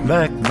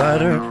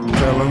backbiter.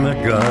 Tell him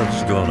that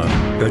God's gonna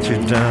cut you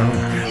down.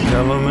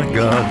 Tell him that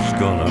God's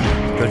gonna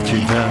cut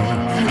you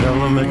down. Tell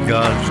him that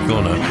God's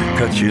gonna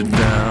cut you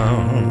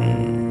down.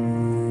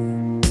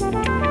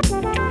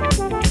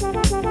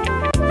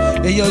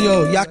 Hey, yo,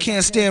 y'all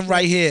can't stand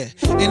right here.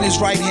 In his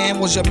right hand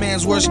was your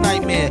man's worst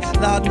nightmare.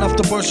 Loud enough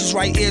to burst his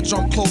right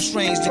eardrum close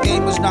range. The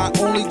game is not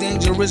only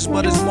dangerous,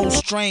 but it's most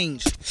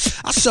strange.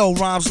 I sell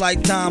rhymes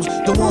like dimes.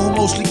 The one who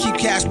mostly keep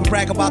cash but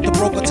brag about the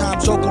broker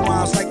times. Joker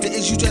rhymes like the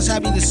is you just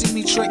happy to see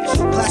me trick.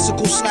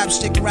 Classical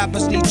slapstick,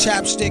 rappers need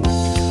chapstick.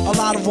 A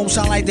lot of them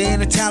sound like they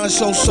in a talent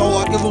show, so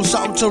I give them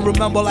something to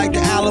remember like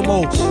the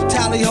Alamo.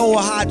 Tally ho,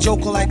 a hot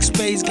joker like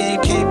Space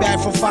Game. Came back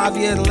from 5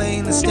 years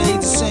lane and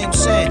stayed the same.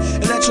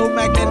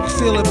 Electromagnetic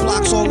field, it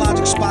blocks all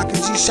logic. Spock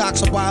and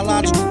G-Shock's a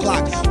biological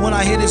clock. When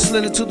I hit it,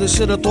 slid it to the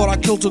shit, I thought I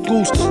killed a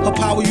goose. Her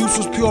power use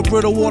was pure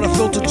brittle water,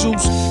 filter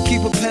juice.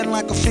 Keep a pen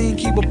like a fiend,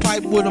 keep a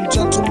pipe with him.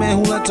 Gentleman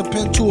who lent a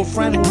pen to a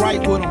friend who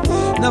write with him.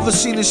 Never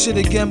seen this shit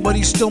again, but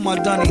he's still my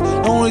dunny.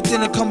 The only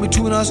thing that come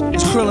between us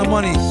is krill and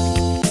money.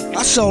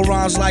 I sell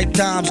rhymes like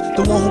dimes.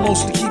 The one who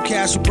mostly keep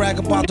cash and brag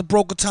about the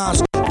broker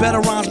times. Better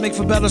rhymes make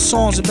for better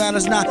songs. It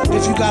matters not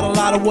if you got a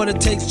lot of what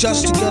it takes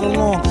just to get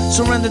along.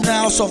 Surrender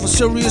now, so for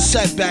serious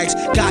setbacks.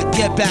 Got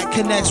get back,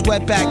 connects,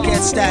 wet back,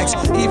 get stacks.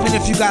 Even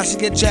if you got to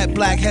get jet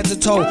black, head to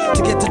toe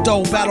to get the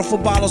dough. Battle for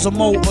bottles of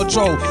Mo or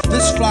Joe.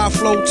 This fly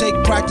flow take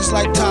practice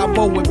like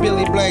Tybo with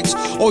Billy Blanks.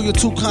 Oh, you're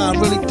too kind,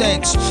 really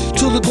thanks.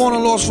 To the corner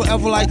lost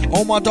forever like,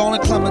 oh my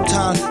darling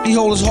Clementine. He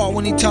hold his heart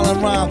when he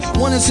tellin' rhyme.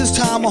 When it's his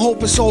time, I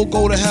hope his soul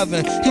go to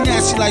heaven. He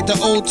nasty like the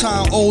old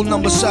time, old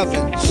number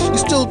 7. You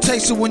still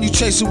taste it when you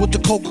chase it with the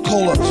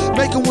Coca-Cola.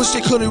 Make them wish they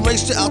could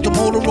erase it out the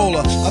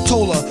Motorola. I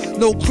told her,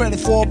 no credit,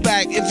 fall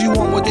back. If you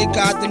want what they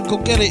got, then go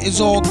get it, it's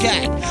all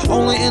gag.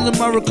 Only in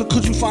America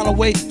could you find a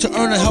way to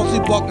earn a healthy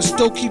buck and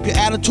still keep your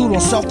attitude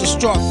on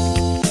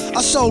self-destruct.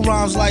 I sell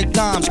rhymes like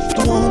dimes.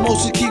 The one who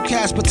mostly keep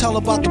cash but tell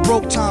about the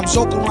broke times.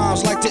 Joker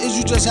rhymes like the is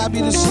you just happy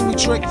to see me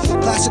trick.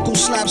 Classical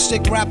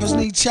slapstick, rappers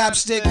need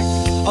chapstick.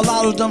 A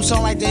lot of them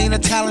sound like they ain't a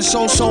talent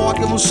show, so I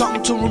give them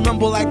something to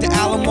remember like the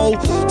Alamo.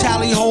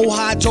 Tally ho,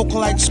 high joker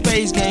like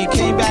Space Game.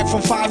 Came back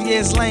from 5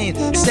 years lane,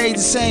 stayed the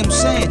same.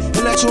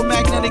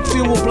 Electromagnetic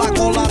field will block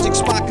all logic.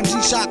 Spock and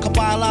G-Shock, a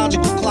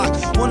biological clock.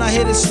 When I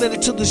hit it, slid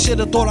it to the shit,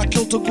 I thought I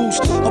killed a goose.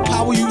 Her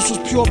power use was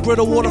pure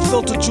brittle water,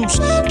 filter juice.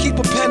 Keep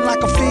a pen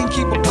like a fiend,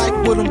 keep a pipe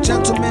with him.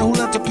 Gentleman who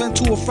lent a pen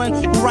to a friend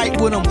who write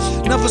with him.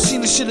 Never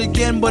seen this shit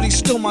again, but he's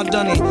still my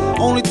dunny.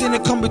 Only thing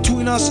that come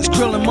between us is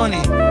krill and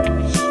money.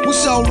 We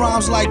sell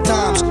rhymes like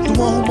dimes. The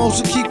one who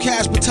mostly keep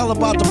cash but tell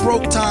about the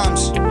broke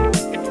times.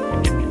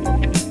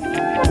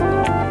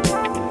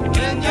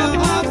 In your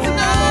arms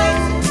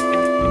tonight,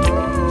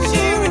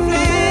 she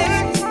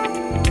reflects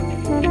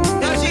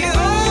that she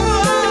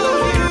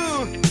owes you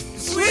the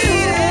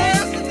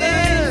sweetest of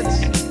debts.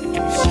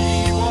 She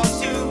wants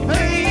to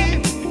pay.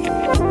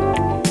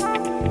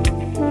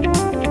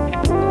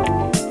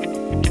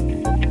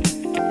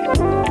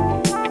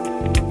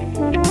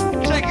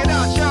 Check it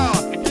out, y'all.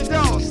 You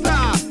don't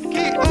stop.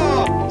 Keep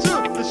on to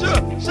the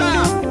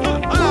shine.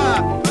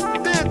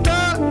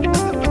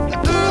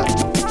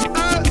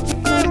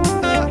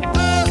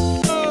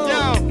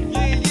 Yo,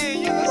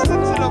 yeah, you listen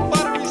to the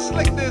buttery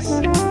slickness,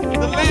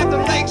 the land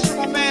of lakes from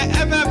my man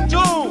MF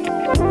Doom.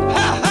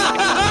 Ha ha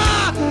ha ha!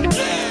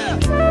 Yeah,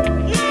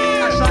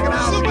 yeah. Shocking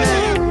house,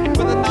 man,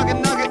 with a nugget.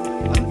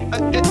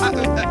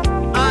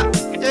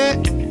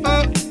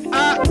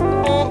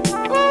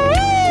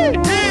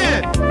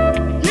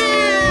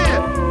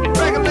 Yeah.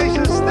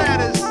 Regulation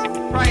status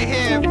right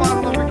here.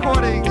 Bottle of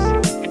recordings,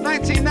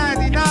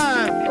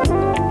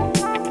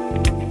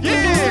 1999.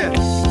 Yeah.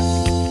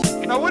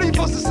 Now what are you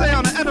supposed to say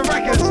on the end of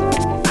records?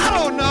 I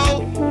don't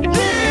know.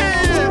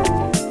 Yeah.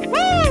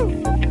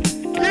 Woo.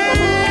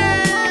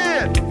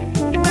 Yeah.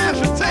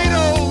 Mashed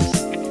potatoes,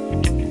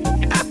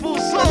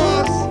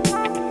 applesauce,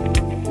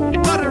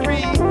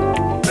 buttery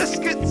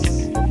biscuits,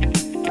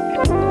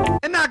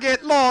 and I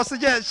get lost. So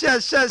yes,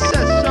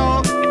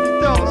 y'all.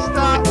 Don't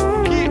stop.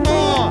 Keep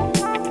on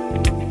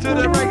to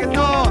the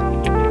reggaeton.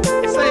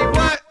 Say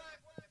what?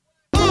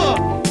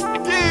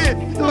 Yeah.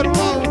 You thought the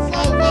song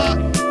was over.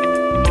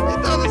 You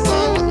thought the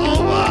song was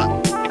over.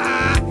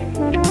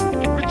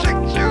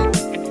 Reject you.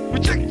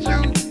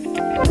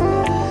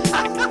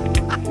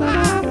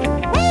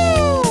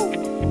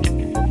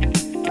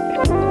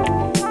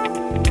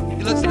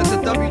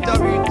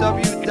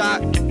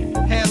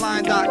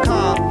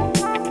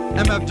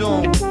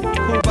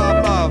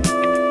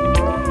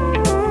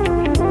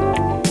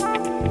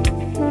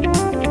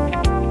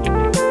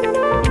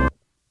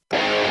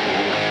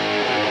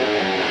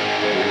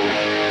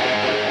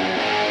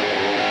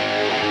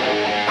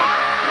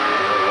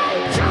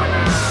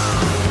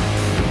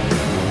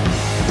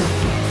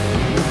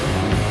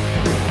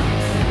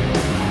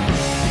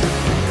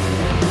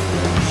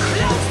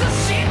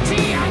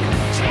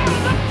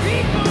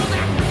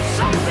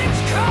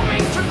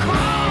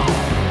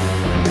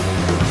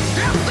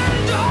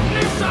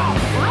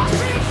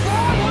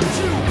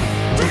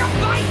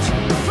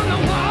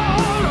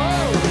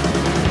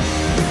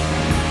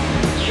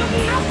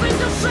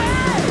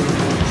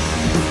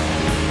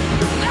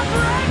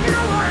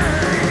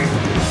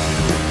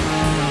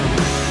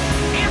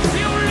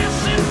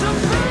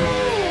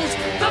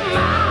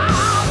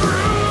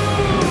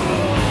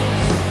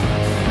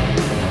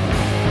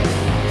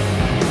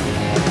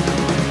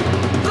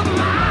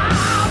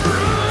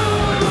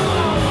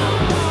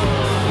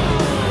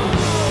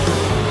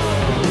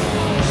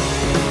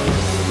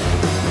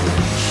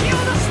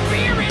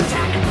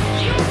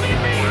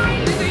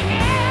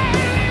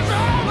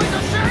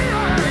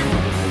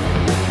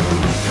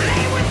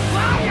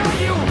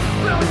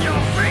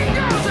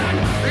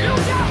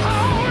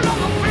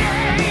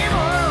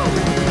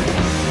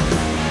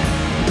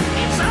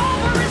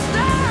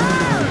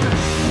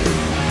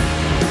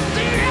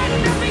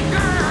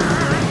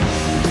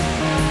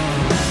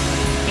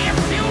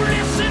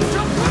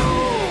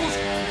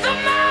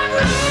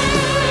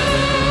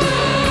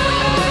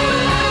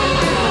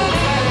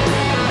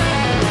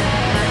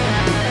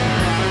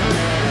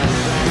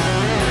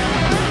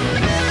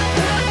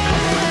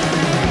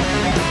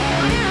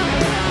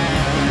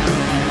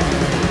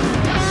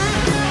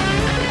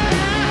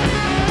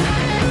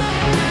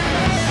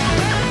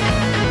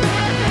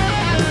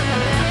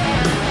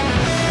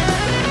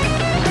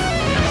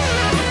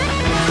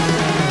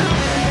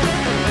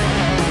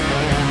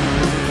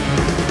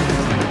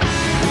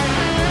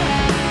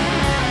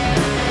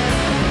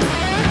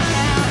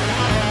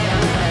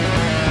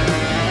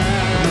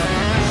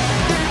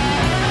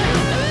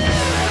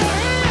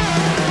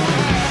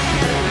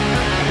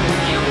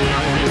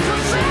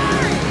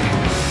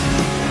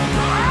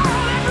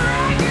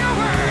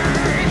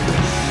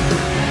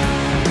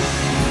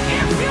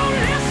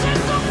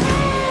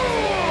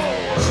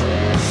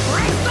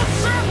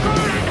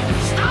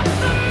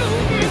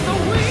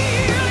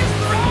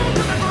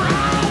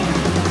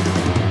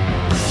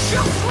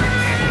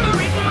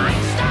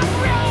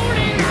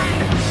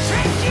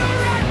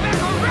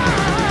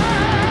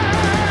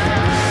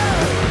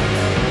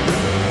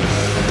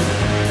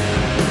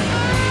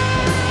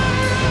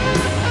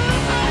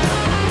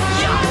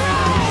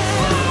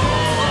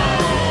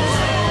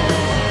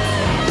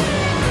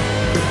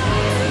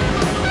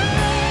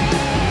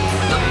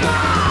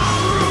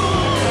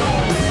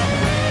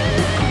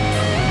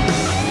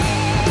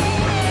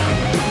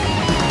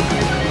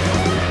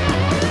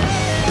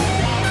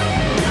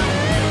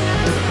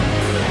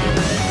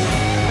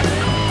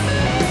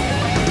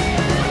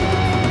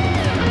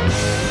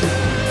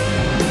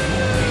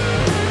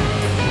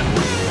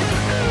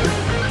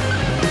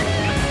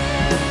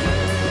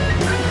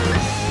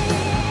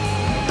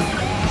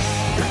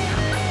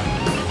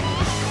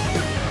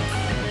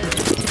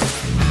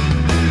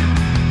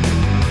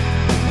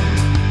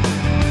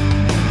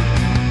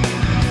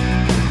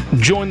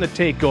 Join the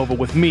takeover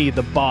with me,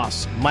 the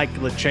boss, Mike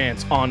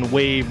LaChance, on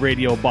Wave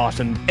Radio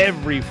Boston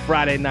every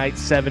Friday night,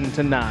 7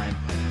 to 9.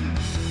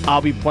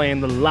 I'll be playing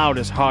the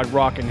loudest hard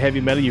rock and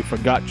heavy metal you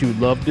forgot you'd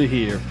love to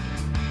hear.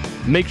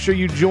 Make sure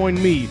you join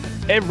me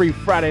every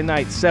Friday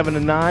night, 7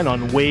 to 9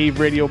 on Wave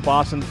Radio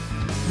Boston,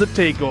 the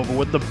takeover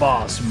with the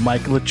boss,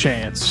 Mike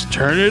LaChance.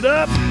 Turn it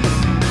up!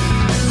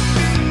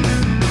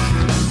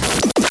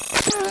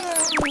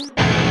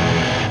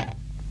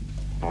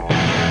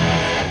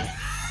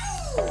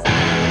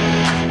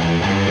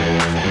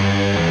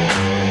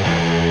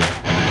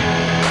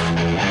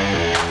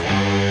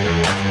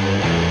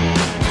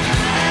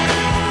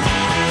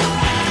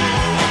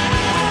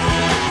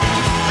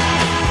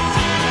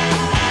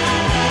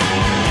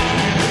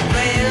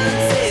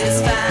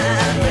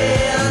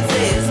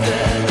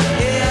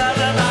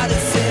 Everybody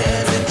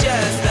says it's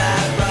just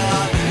like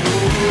rock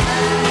and roll.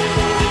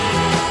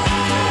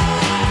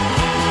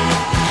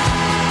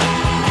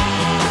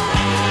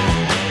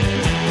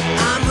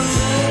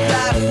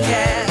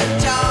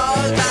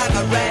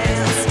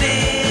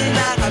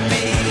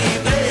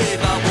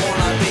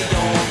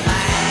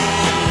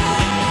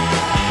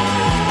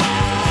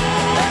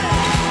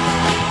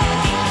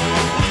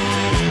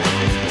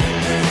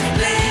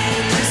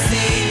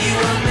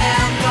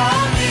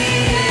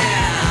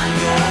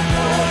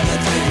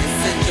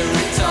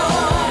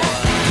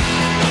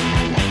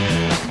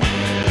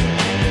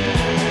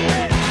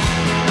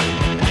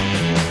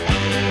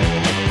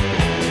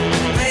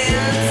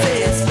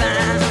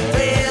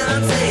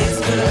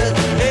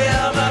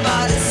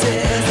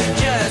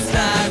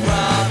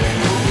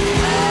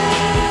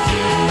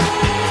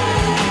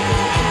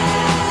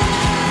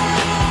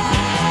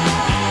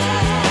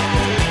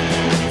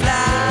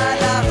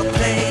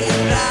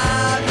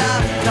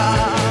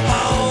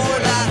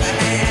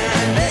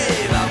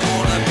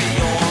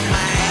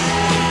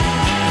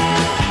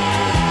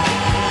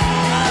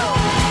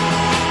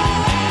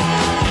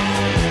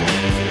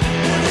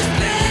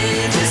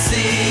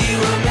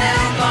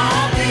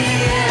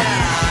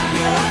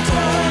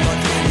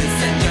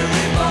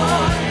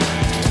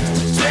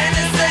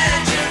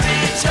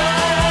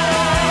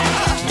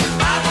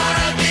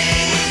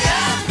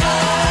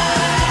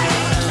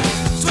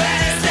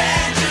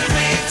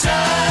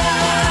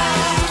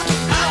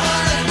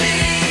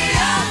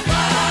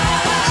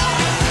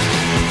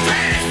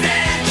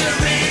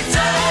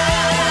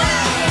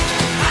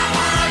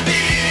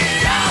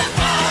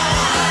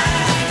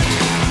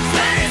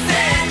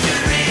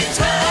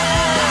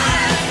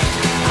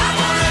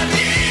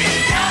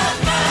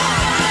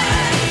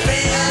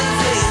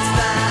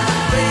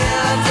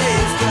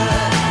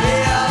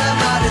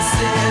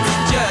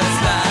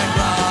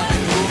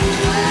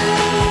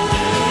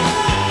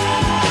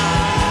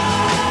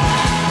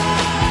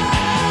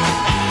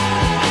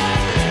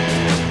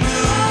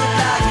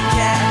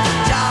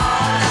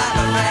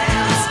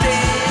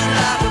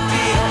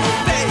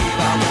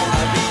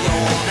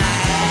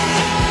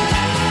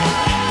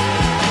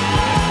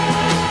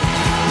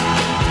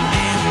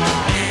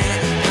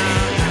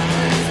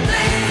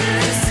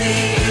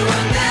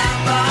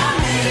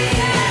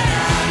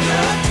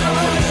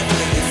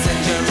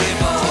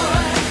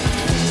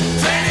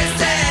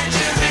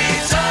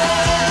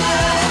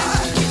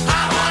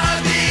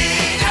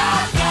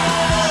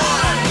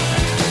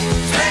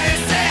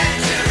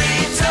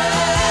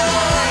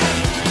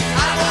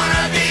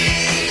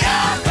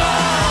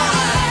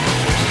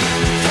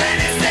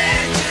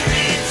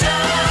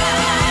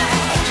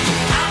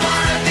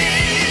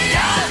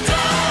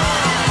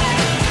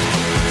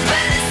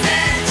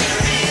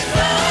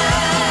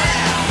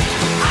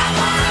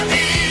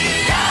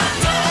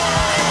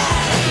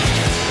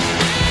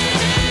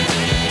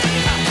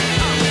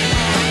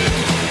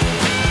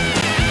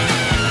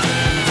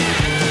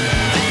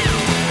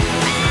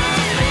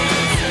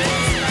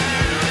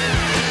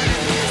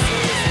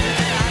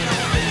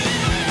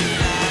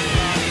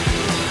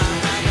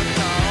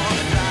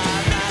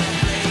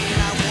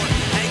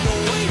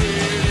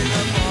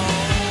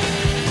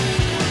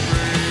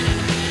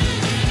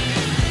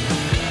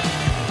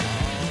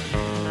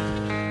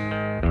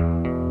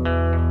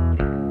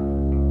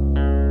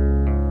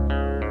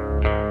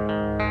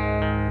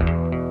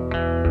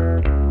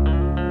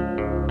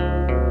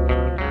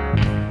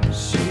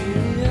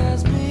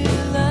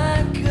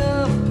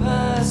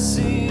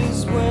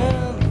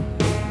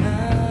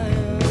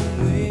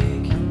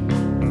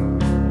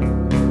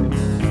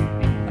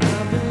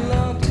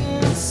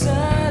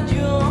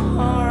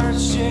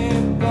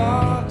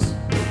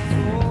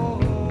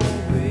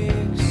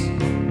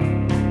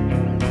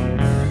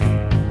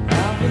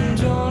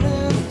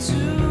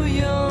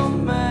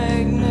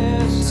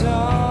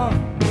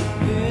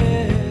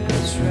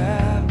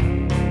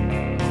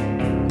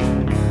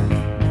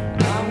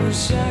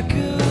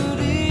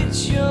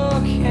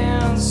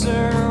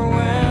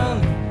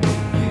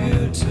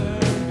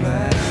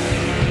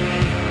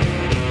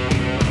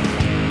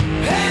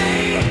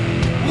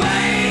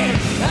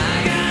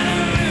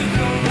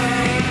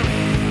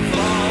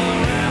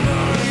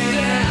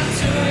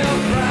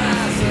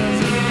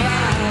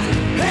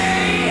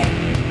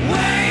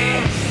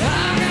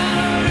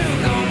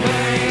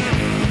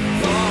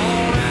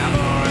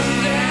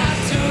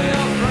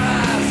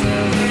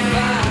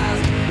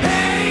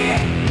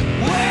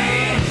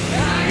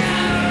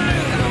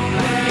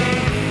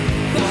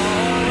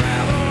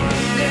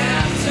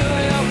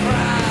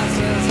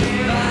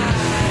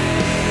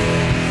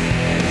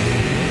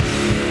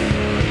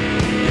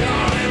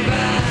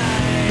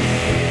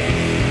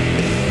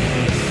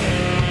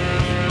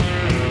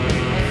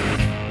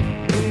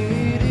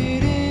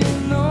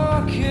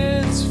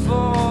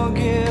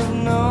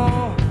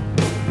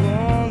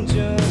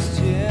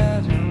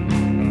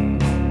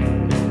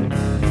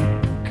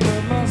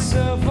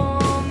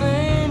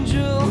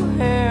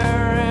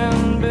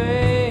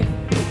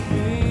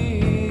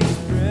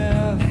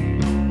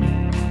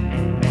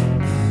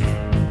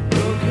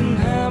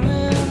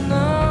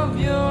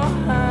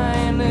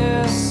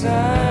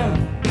 time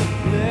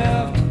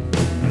left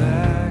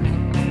back.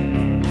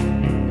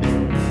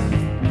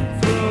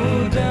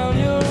 Throw down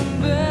your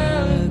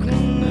umbilical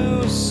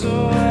noose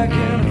so I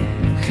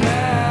can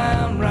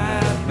climb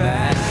right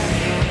back.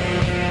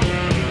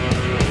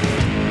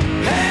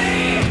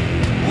 Hey,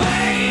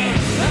 wait,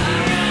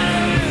 I got a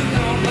new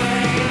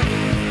complaint.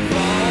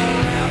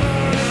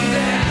 Forever and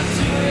death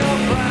to your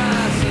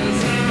prices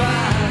and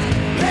buys.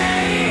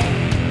 Hey,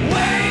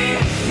 wait,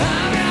 I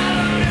got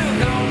a new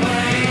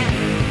complaint.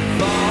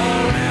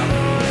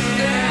 Forever and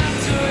death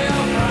to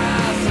your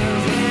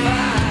prices and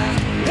buys.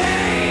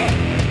 Hey,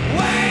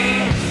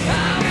 wait, I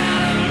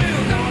got a new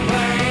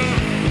complaint.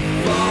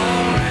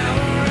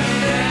 Forever and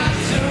death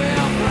to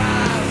your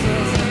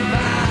prices and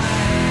buys.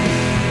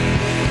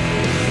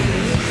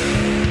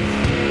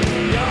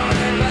 Your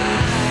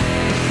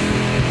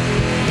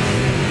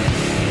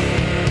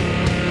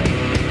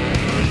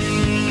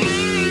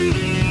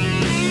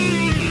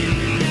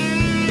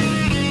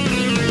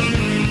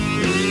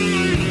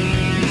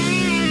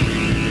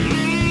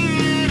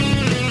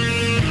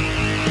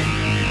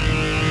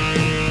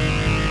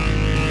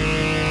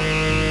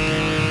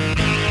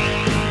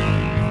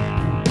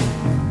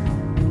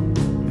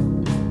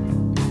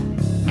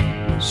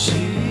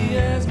She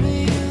has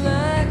me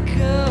like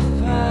a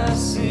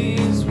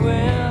Pisces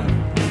when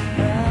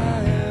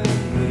I am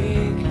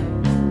weak.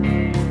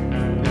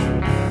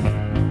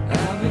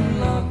 I've been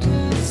locked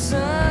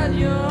inside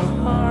your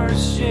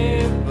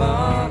heart-shaped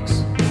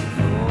box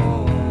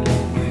for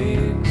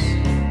weeks.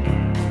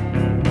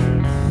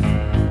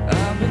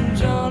 I've been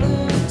drawn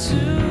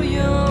into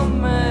your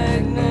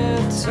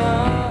magnet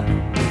trap.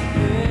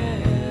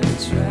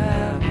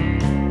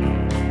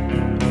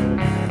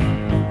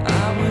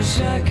 I wish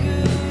I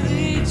could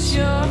eat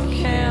your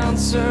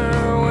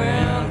cancer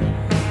when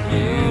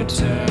you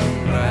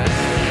turn back.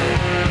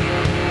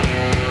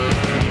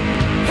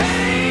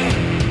 Hey,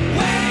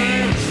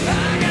 wait,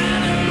 I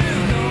got a new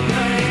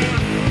complaint.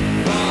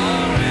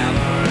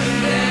 Forever and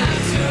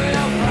death to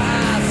your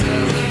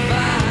prices and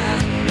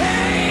buys.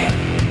 Hey,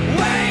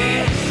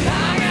 wait, I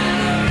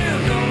got a new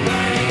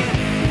complaint.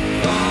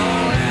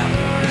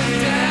 Forever and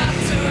death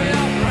to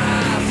your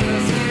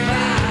prices and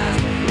buys.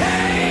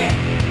 Hey,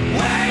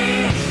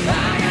 wait, I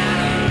got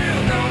a new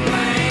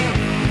complaint.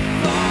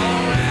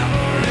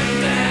 Forever and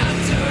death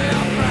to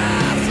your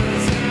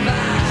prices and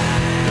buys.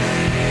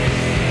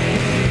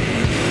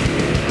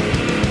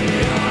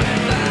 You're in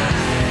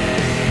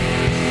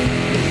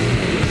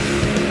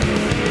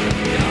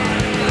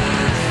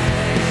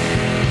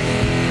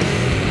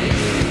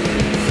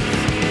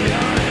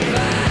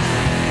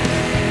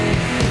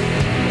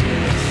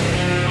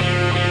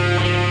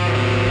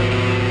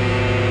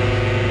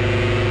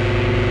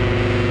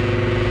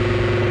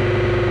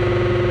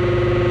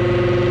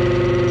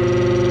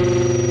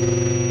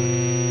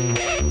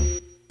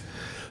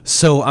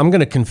So I'm going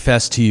to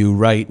confess to you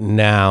right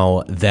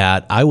now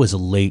that I was a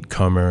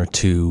latecomer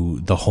to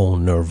the whole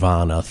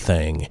Nirvana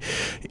thing.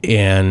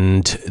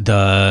 And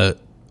the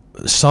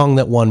song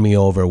that won me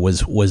over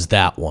was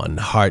that one,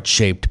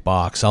 Heart-Shaped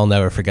Box. I'll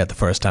never forget the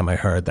first time I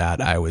heard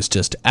that. I was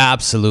just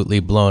absolutely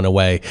blown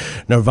away.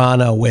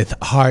 Nirvana with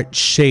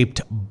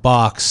Heart-Shaped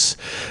Box.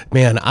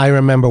 Man, I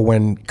remember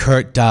when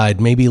Kurt died,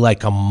 maybe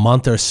like a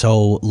month or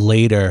so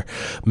later,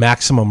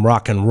 Maximum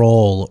Rock and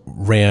Roll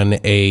ran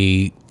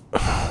a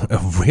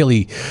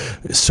really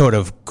sort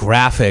of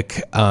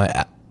graphic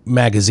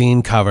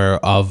magazine cover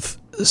of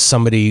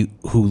somebody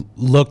who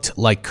looked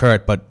like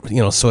Kurt, but,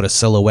 you know, sort of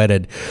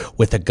silhouetted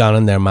with a gun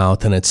in their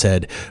mouth, and it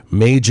said,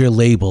 "Major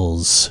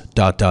labels, ...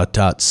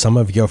 some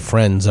of your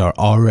friends are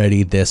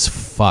already this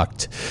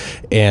fucked."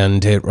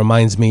 And it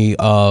reminds me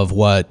of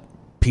what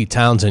Pete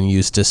Townsend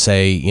used to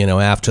say, you know,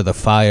 after the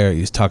fire. He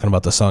was talking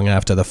about the song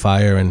After the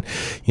Fire, and,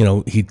 you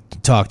know, he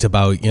talked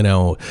about, you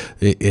know,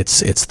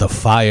 it's the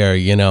fire,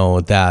 you know,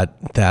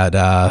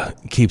 that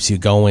keeps you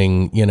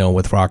going, you know,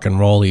 with rock and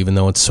roll, even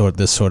though it's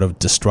this sort of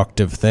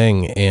destructive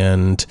thing.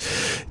 And,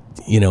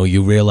 you know,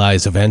 you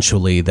realize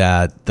eventually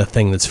that the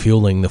thing that's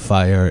fueling the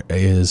fire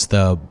is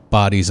the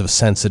bodies of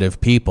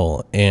sensitive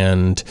people.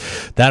 And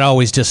that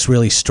always just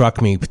really struck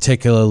me,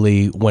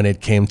 particularly when it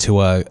came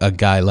to a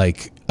guy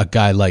like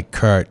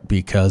Kurt,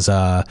 because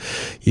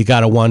you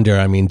got to wonder,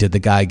 I mean, did the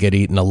guy get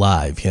eaten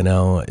alive, you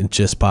know,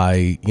 just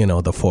by, you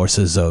know, the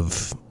forces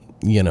of,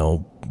 you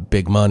know,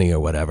 big money or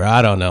whatever.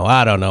 I don't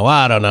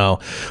know.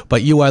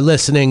 But you are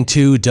listening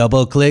to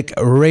Double Click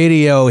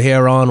Radio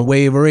here on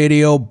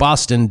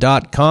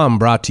WaveRadioBoston.com,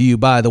 brought to you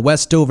by the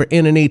Westover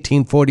Inn and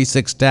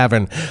 1846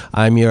 Tavern.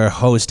 I'm your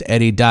host,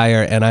 Eddie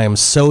Dyer, and I am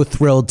so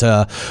thrilled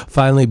to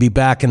finally be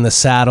back in the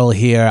saddle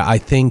here. I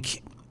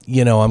think,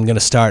 you know, I'm going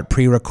to start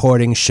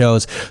pre-recording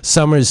shows.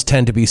 Summers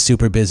tend to be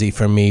super busy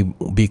for me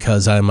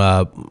because I'm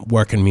a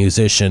working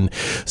musician.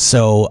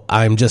 So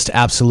I'm just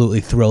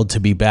absolutely thrilled to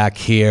be back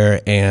here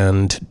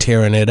and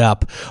tearing it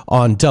up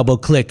on Double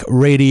Click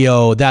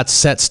Radio. That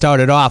set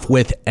started off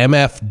with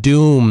MF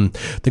Doom.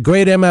 The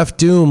great MF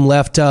Doom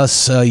left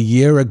us a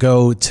year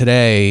ago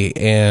today,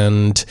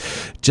 and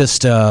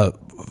just a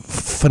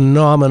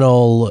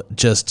phenomenal,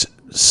 just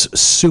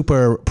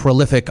super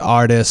prolific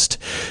artist,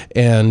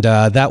 and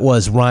that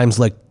was Rhymes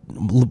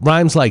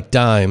Like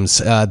Dimes.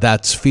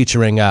 That's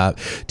featuring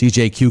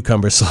DJ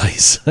Cucumber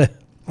Slice.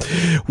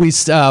 We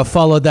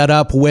followed that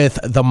up with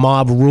The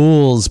Mob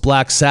Rules,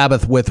 Black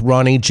Sabbath with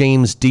Ronnie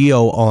James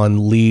Dio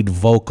on lead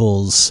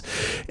vocals.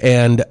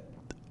 And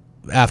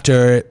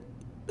after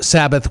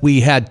Sabbath,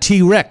 we had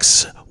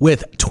T-Rex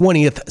with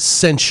 20th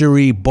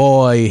Century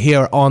Boy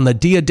here on the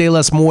Dia de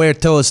los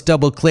Muertos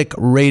Double Click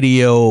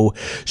Radio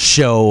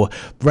Show.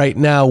 Right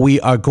now, we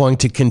are going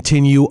to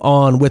continue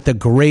on with the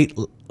great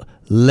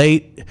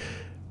late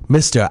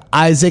Mr.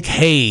 Isaac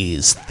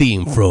Hayes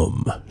theme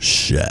from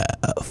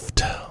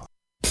Shaft.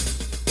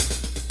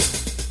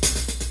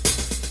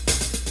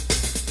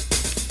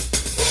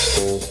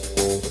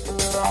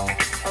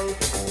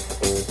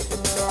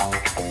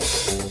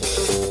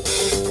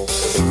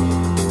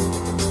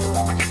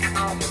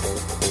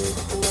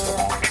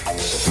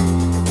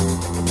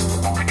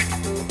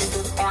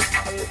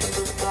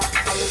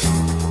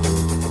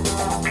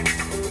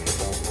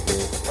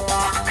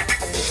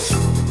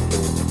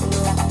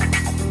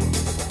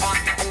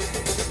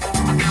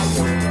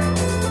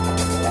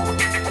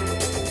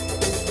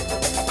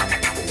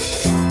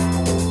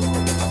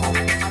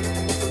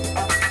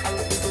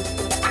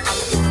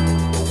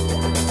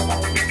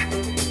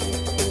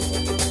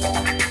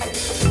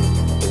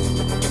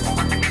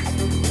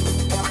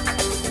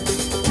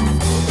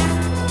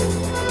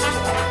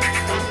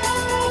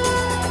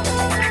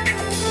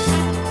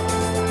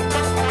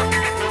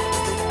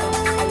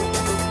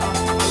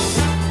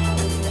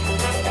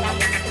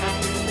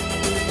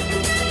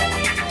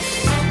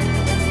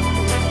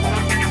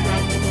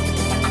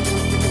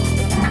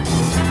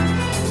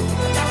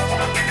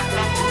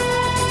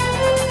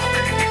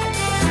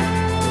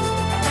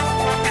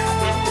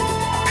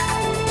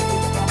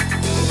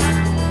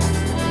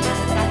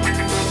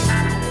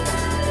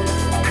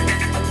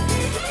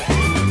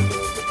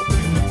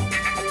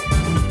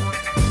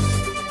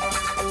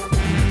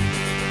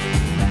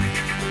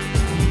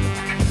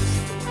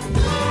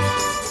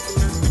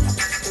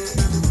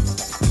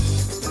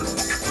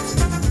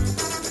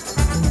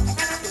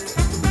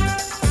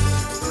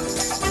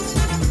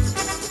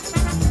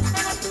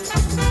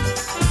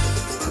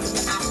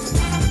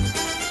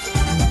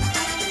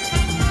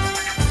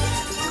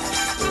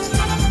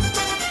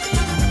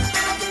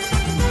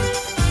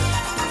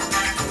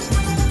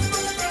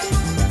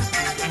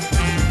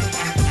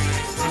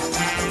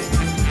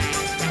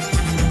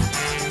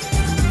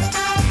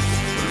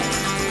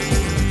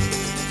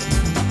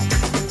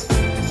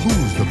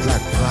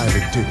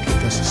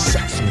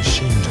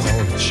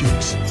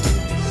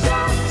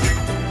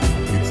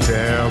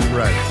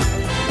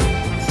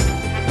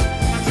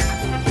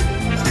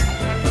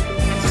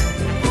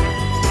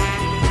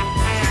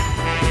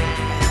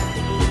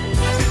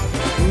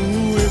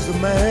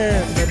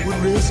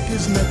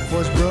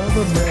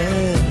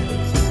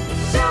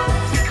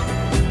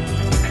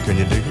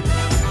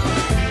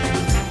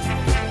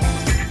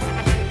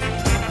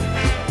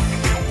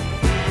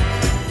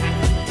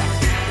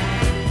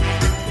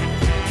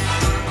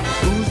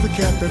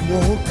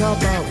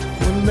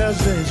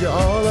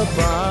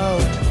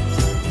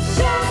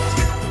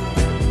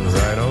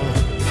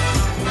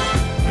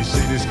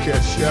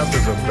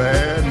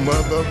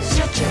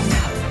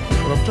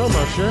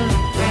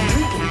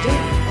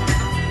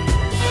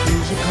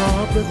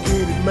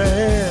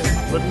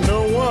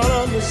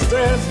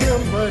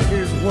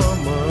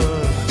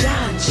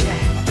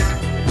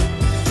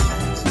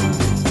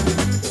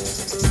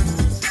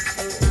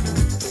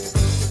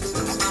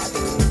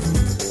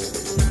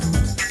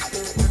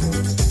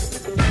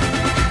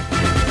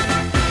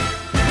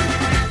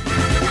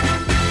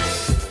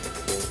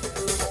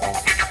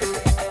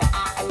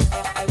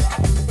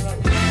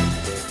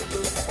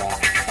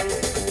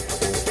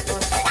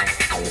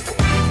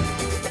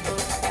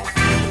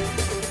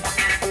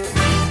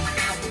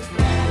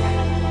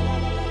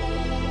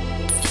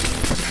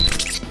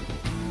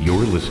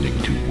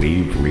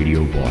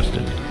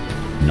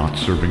 Not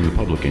serving the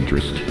public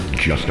interest,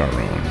 just our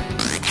own.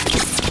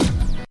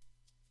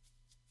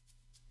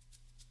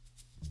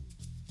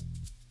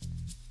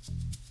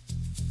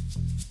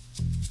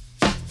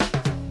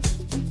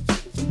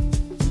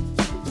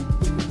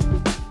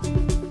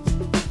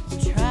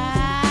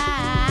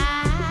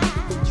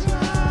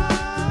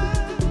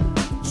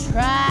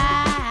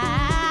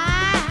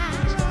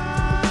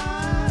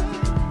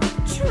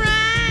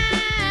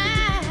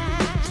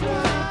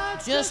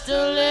 Just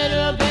a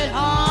little bit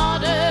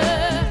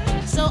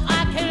harder, so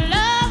I can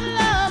love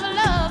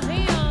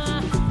him.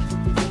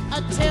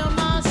 I tell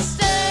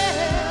myself,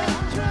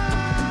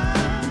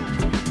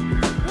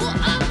 well,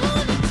 I'm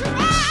gonna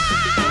try,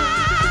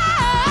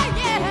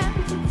 yeah,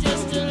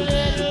 just a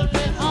little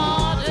bit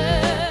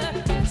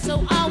harder, so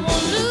I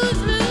won't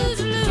lose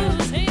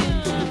him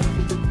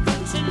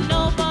to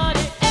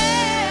nobody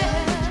else.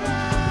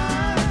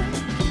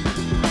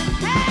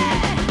 Hey,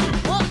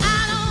 well, I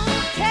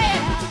don't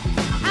care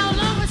how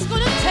long it's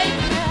gonna take.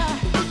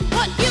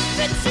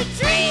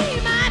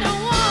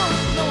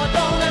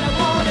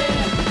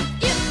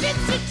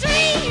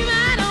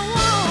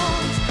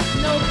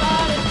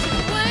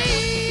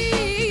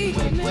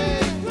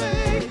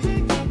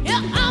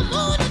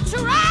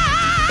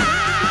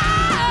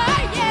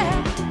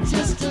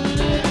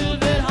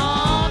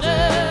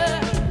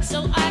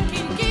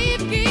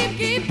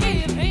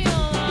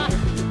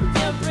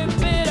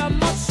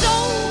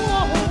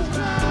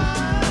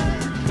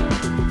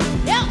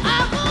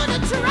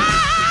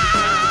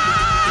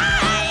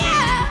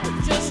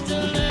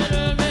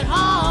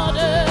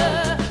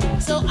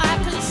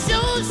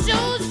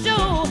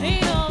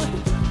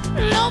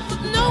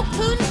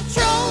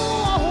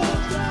 control.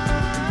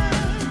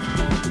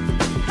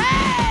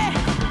 Hey,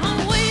 I'm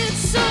waiting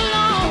so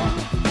long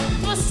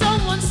for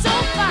someone so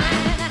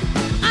fine.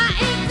 I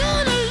ain't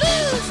gonna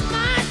lose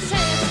my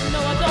chance. No,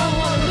 I don't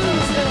wanna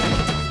lose it.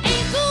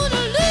 Ain't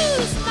gonna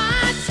lose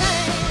my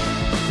chance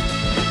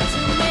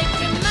to make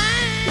you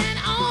mine,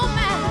 oh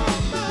mine.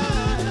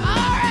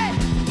 All right,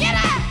 get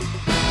out.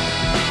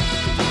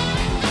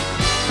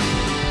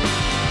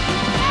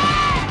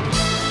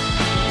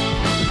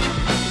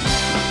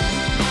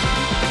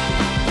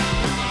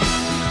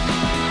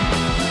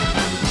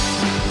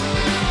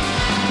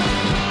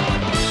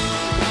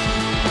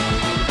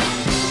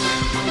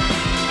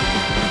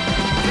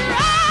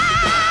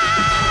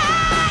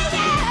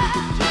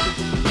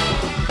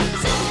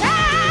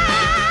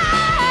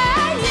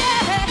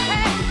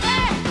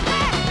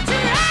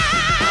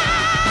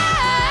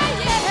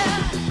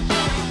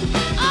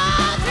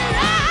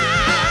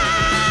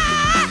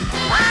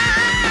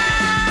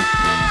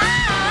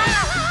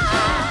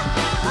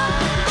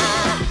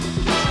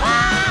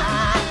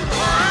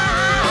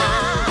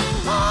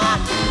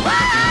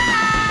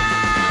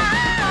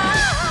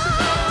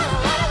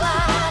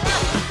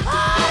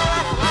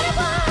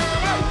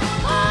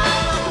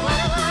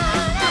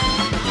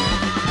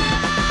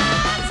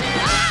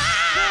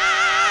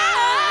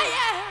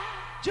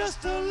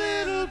 Just a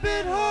little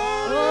bit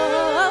harder.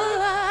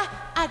 Oh,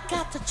 I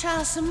got to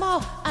try some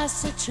more. I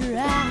said try.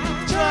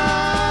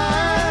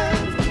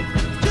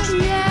 Just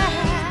Yeah.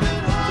 a little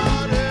bit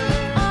harder.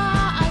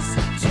 Oh, I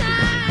said try.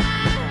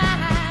 I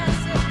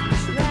said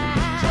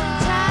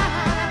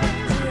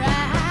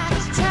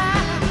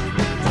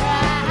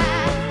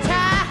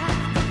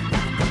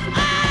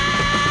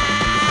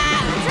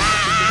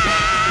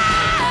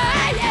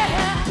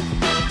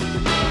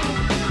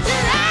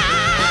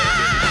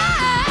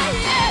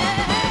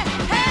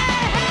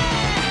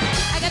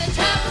I gotta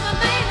try for my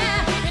man now.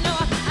 You know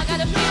I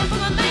gotta feel for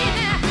my man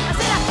now. I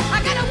said I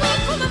gotta work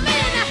for my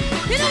man now.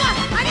 You know what?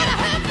 I gotta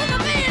hurt for my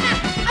man now.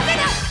 I said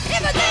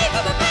if I gave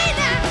for my man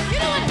now. You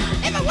know what?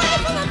 If I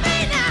waited for my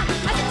man now.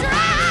 I said try.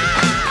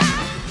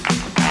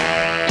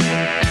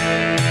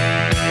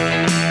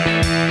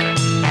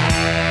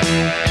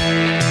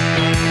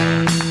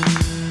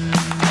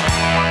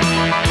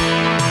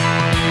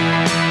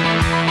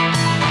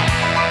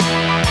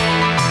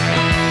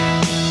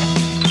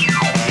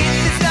 If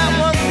it's not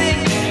one thing,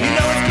 you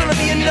know it's gonna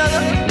be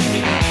another.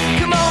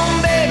 Come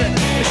on, baby,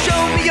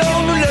 show me your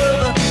new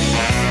lover.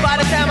 By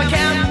the time I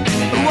count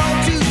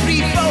 1, 2,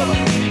 3, 4,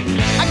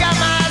 I got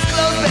my eyes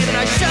closed, baby, and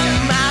I shut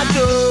my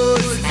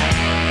doors.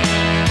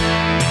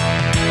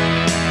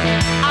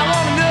 I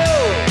wanna know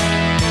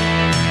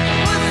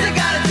what's it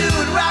gotta do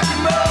with rock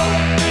and roll.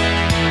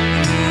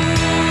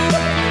 Ooh,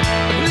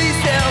 please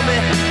tell me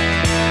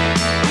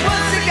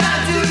what's it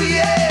gotta do,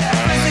 yeah.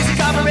 First it's a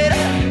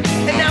carburetor,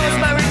 and now it's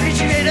my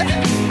refrigerator.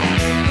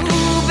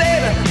 Ooh,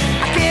 baby,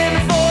 I can't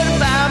afford to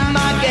buy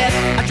my gas.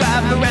 I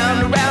drive around,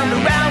 around,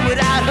 around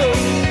without hope.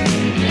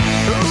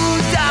 Ooh,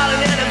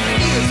 darling, and it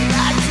feels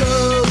like so.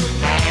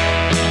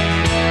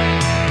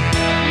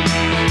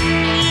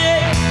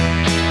 Yeah.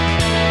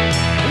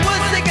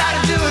 What's it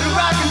gotta do with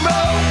rock and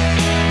roll?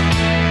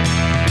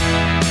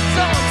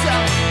 Someone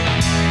tell me.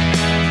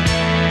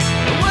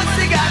 What's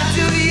it gotta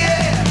do,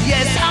 yeah?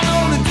 Yes, I'm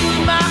gonna do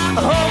my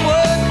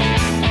homework.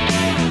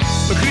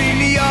 Clean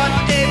the yard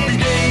every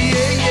day,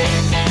 yeah, yeah.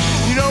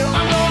 You know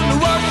I'm gonna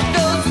wash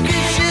those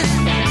dishes.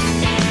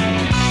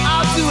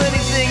 I'll do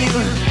anything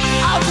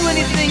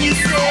you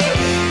say.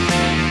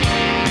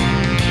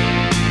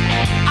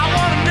 I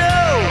wanna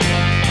know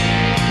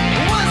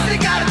what's it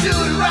gotta do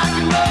with rock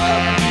and roll.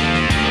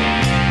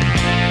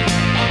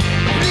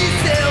 Please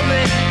tell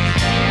me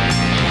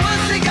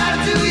what's it gotta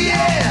do,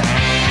 yeah.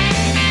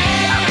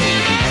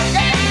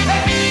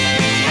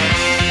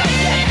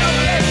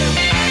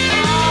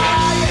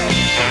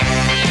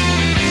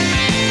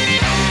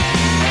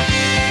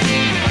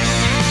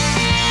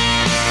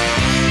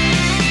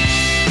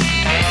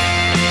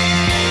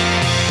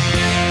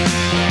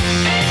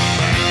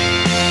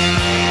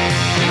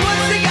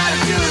 What's it gotta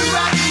do with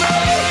rock and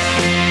roll?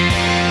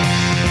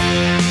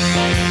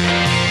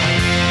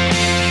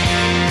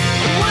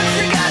 What's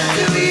it gotta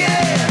do,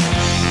 yeah?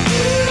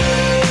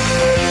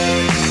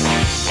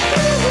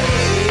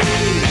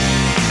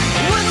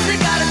 What's it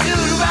gotta do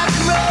with rock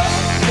and roll?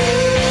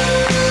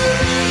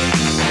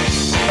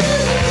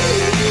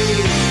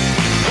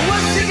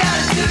 What's it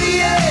gotta do,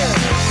 yeah?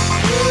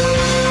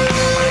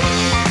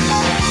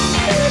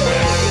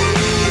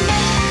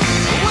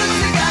 What's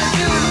it gotta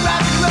do with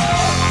rock and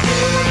roll?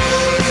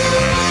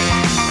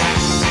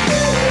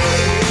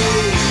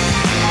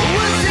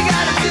 What's it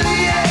gotta do,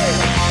 yeah?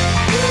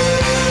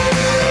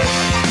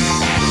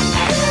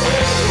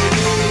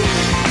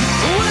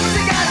 What's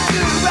it gotta do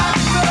with rock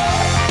and roll?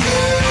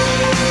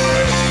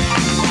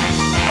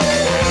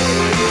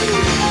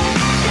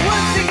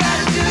 What's it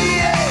gotta do,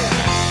 yeah?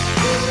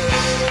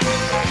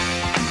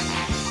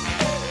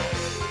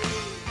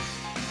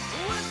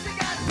 What's it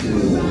gotta do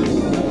with rock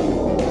and roll?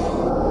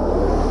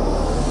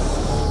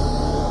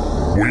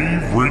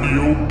 Wave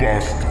Radio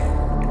Boston.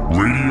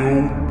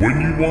 Radio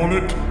when you want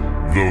it,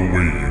 the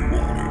way you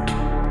want it.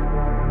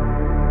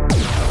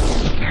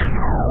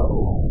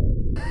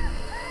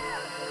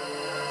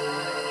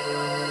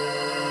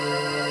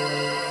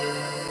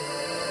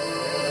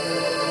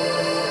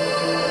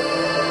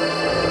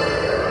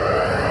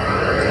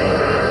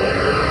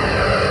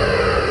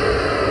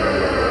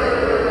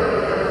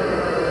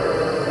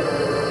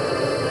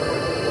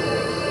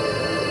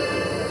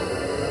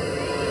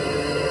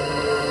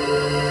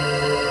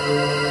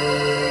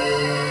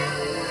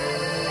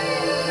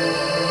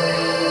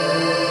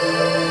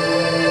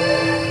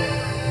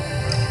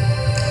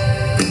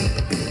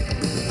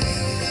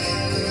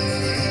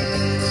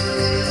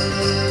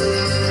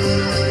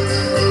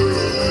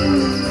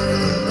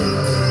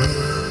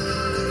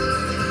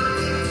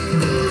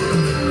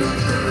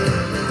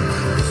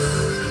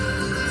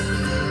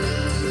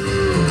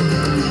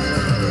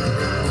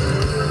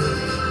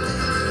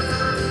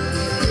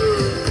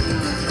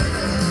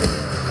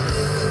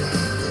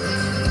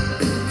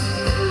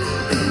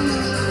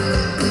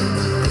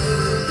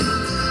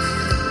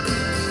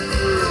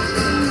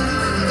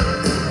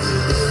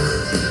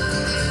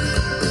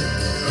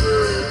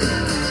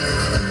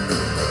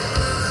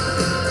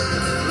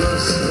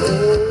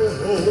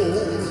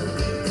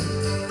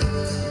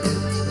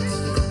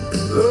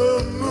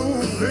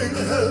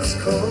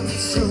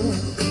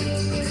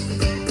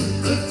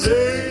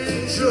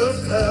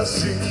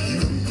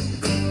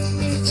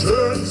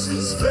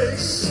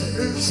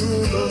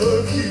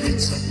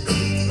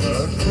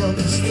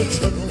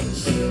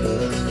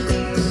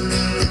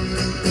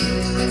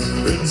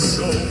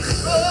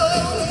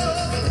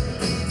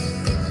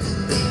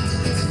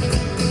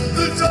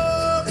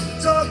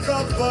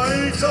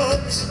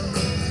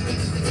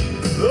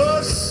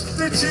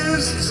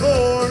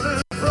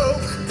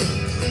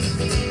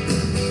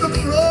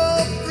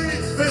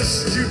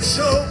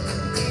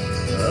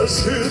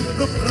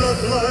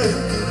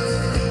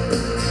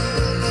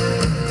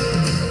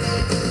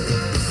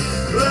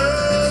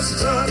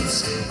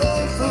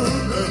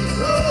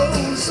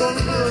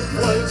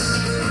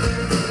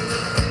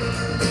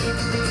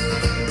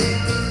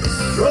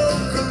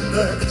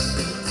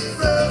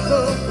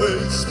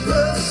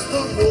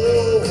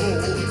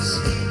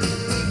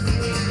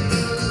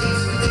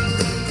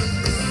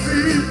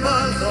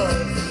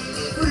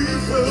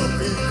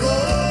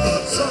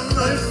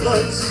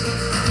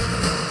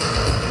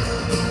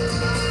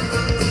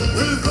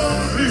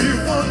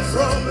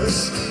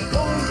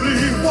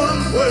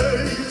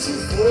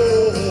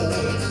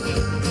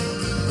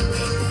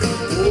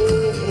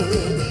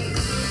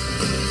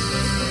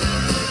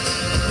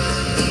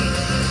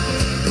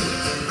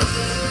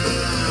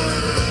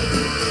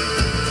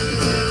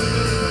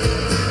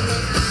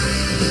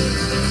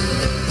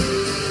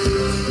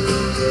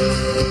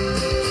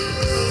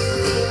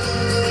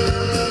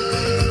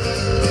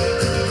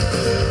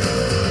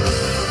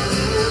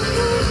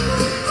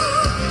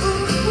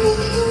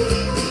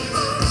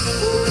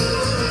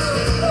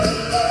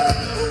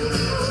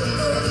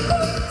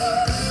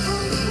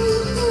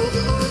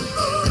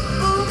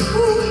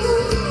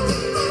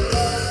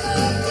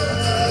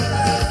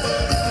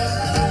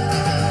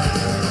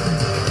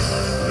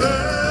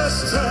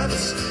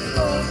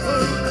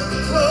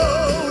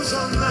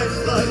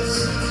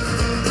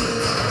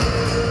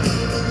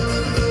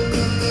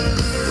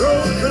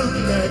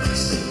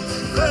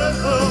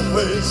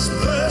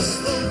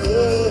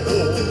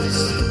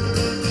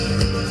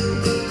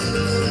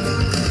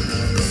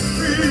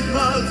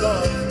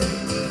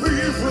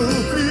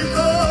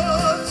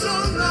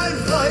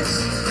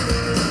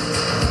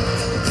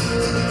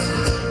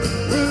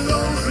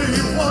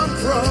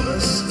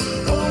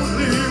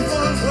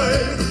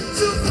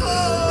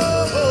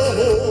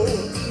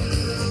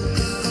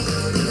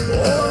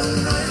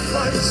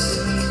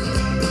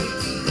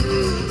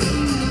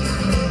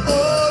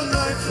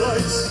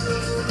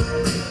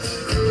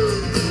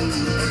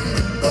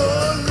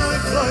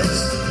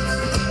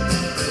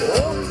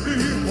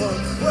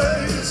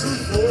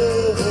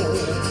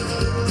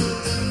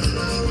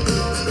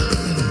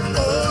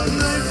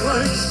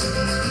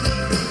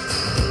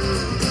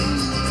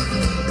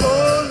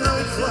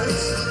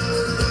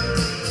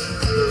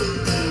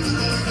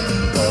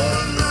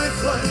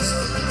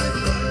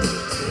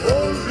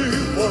 Only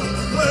one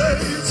way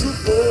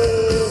to go.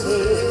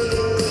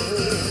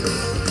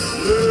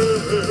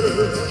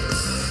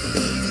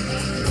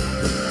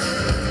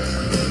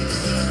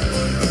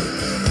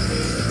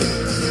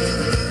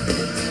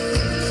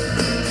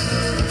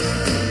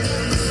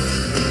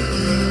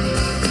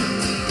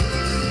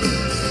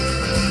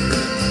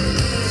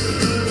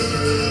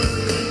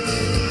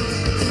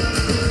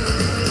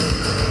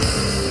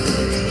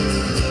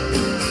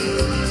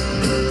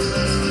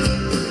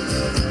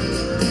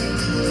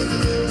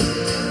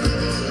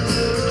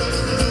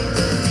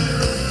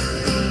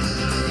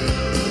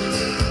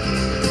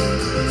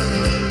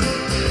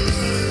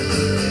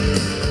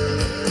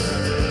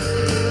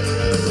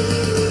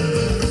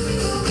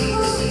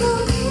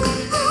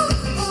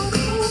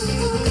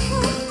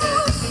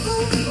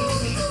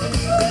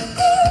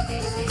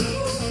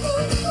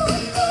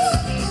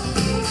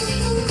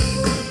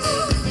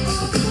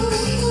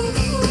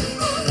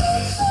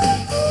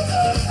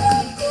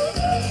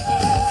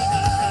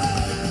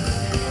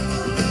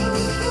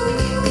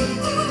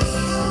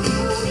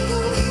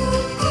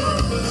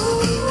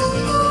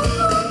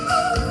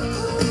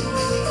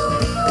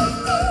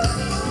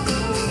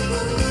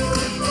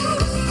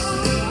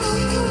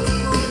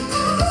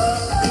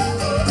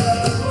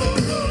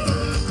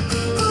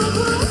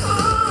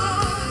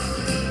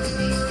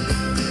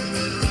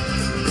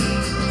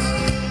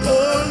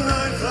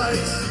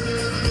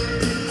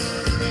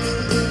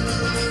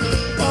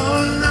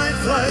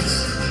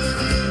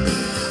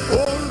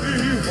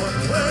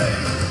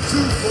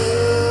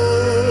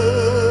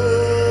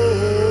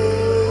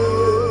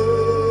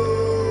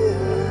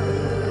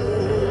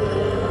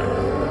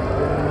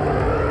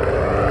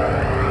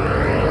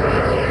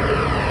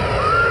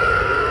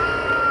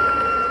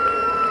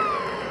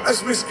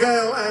 That's Miss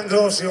Gail Ann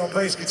Dorsey on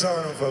bass guitar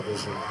and on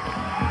vocals.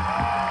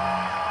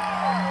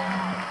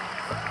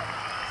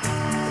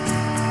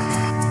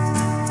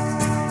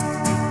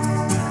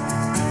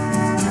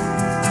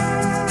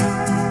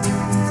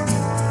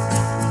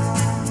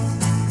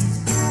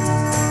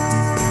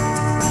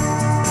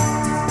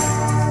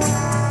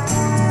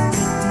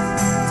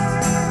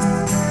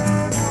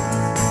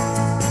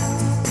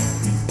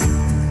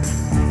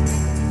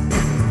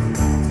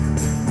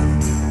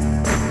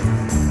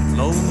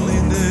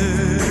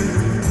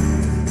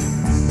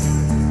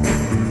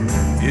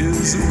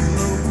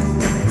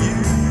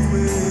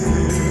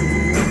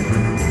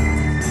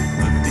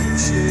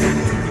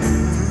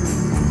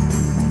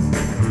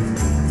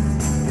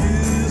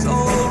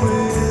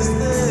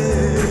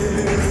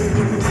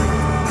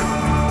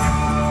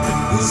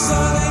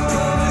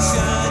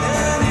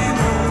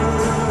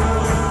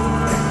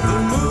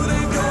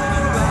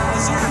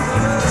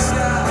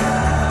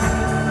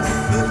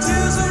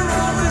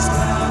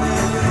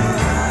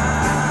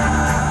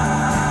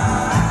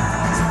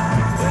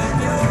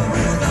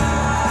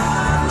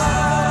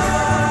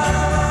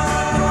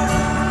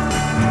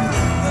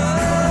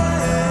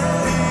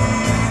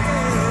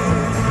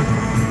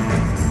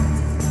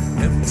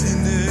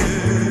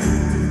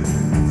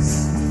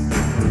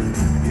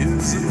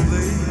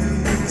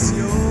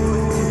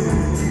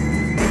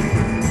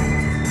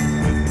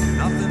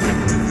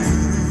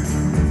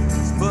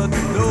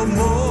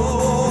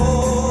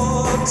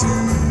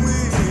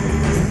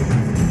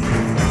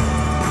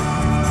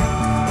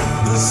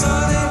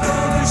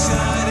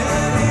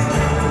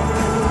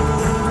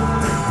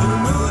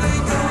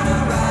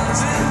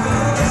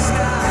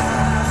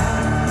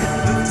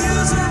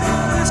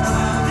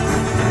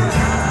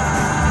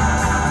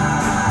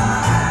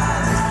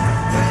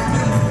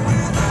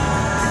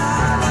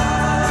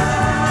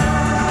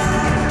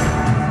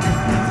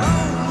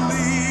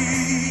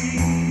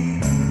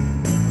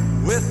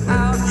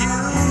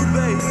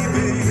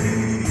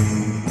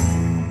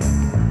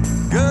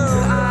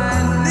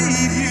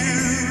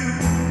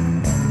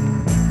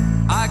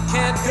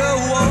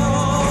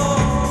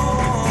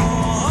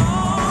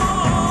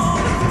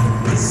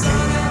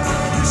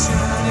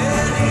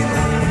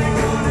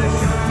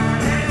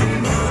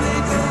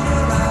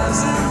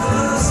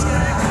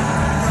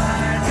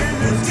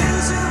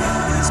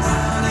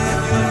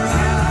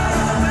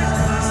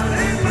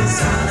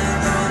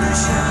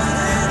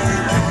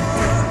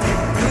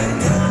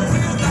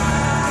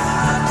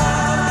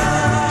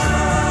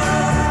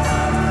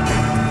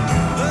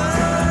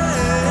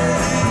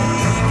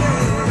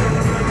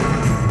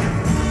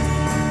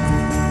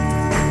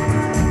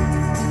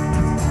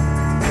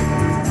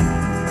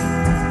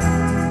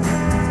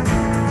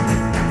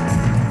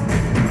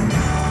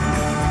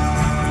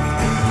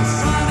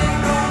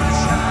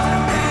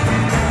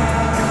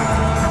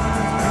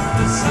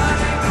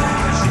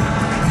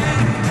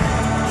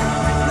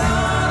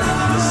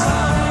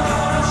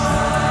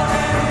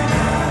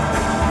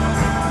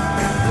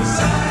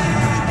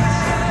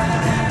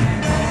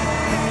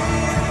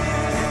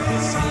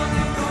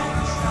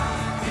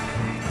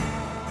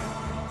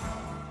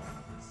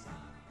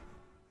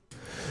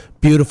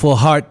 Beautiful,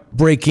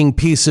 heartbreaking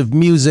piece of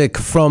music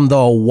from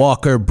the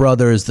Walker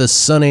Brothers. The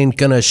sun ain't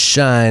gonna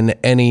shine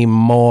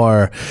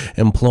anymore.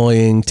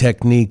 Employing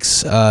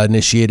techniques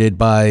initiated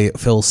by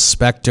Phil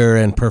Spector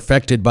and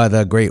perfected by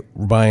the great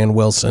Brian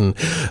Wilson.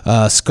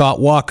 Scott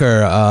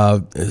Walker,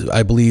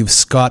 I believe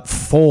Scott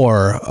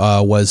 4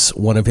 was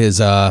one of his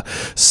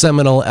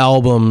seminal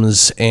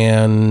albums,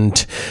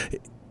 and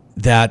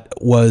that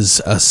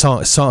was a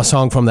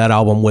song from that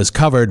album was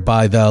covered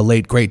by the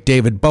late great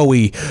David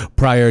Bowie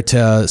prior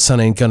to Sun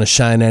Ain't Gonna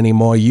Shine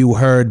Anymore. You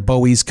heard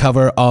Bowie's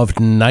cover of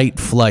Night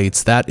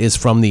Flights. That is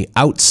from the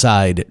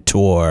Outside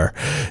tour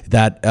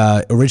that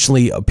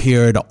originally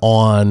appeared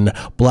on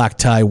Black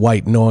Tie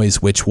White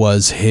Noise, which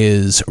was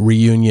his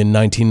reunion,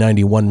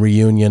 1991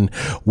 reunion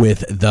with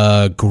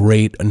the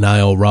great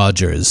Nile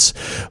Rodgers.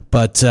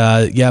 But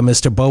yeah,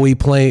 Mr. Bowie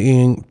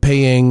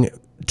paying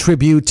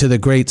tribute to the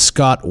great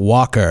Scott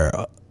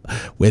Walker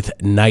with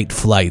Night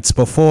Flights.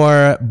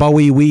 Before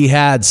Bowie, we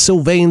had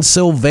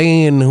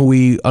Sylvain, who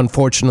we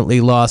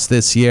unfortunately lost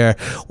this year.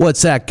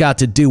 What's that got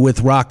to do with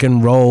rock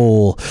and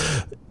roll?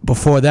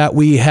 Before that,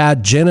 we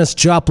had Janis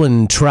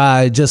Joplin,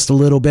 Try Just a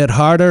Little Bit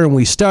Harder, and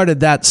we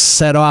started that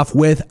set off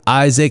with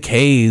Isaac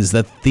Hayes,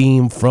 the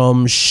theme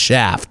from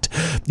Shaft.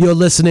 You're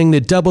listening to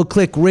Double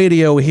Click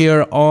Radio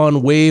here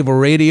on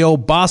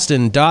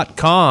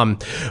WaveRadioBoston.com,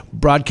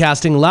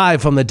 broadcasting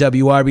live from the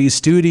WRB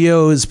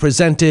studios,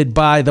 presented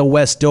by the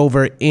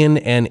Westover Inn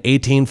and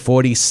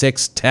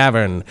 1846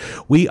 Tavern.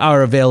 We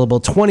are available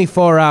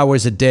 24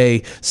 hours a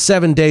day,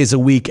 7 days a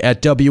week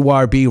at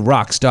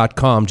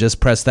WRBRocks.com.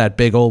 Just press that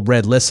big old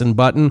red listen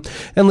button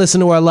and listen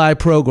to our live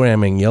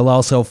programming. You'll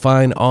also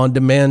find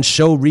on-demand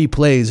show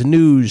replays,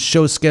 news,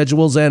 show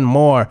schedules, and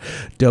more.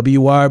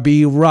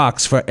 WRB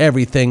Rocks for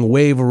everything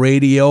Wave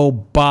Radio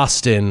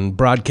Boston,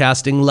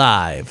 broadcasting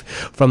live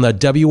from the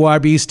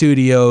WRB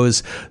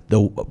studios,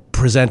 the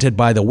presented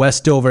by the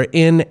Westover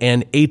Inn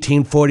and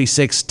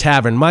 1846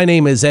 Tavern. My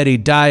name is Eddie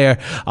Dyer.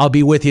 I'll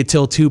be with you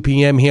till 2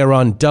 p.m. here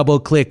on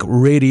Double Click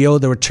Radio,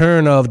 the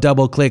return of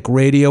Double Click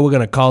Radio. We're going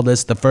to call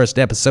this the first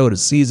episode of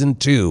Season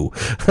 2.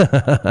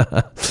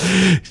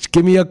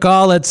 Give me a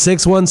call at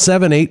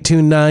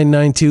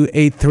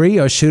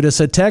 617-829-9283 or shoot us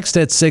a text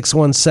at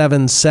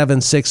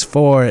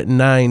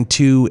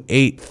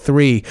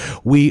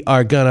 617-764-9283. We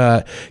are going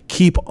to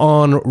keep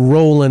on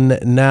rolling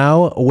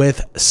now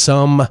with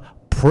some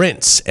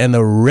Prince and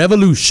the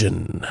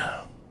Revolution.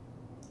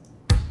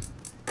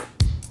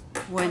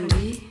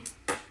 Wendy?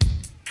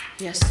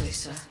 Yes,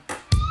 Lisa.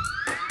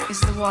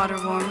 Is the water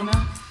warm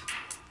enough?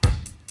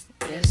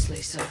 Yes,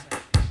 Lisa.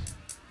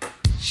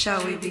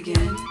 Shall we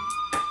begin?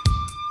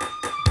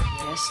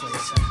 Yes,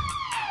 Lisa.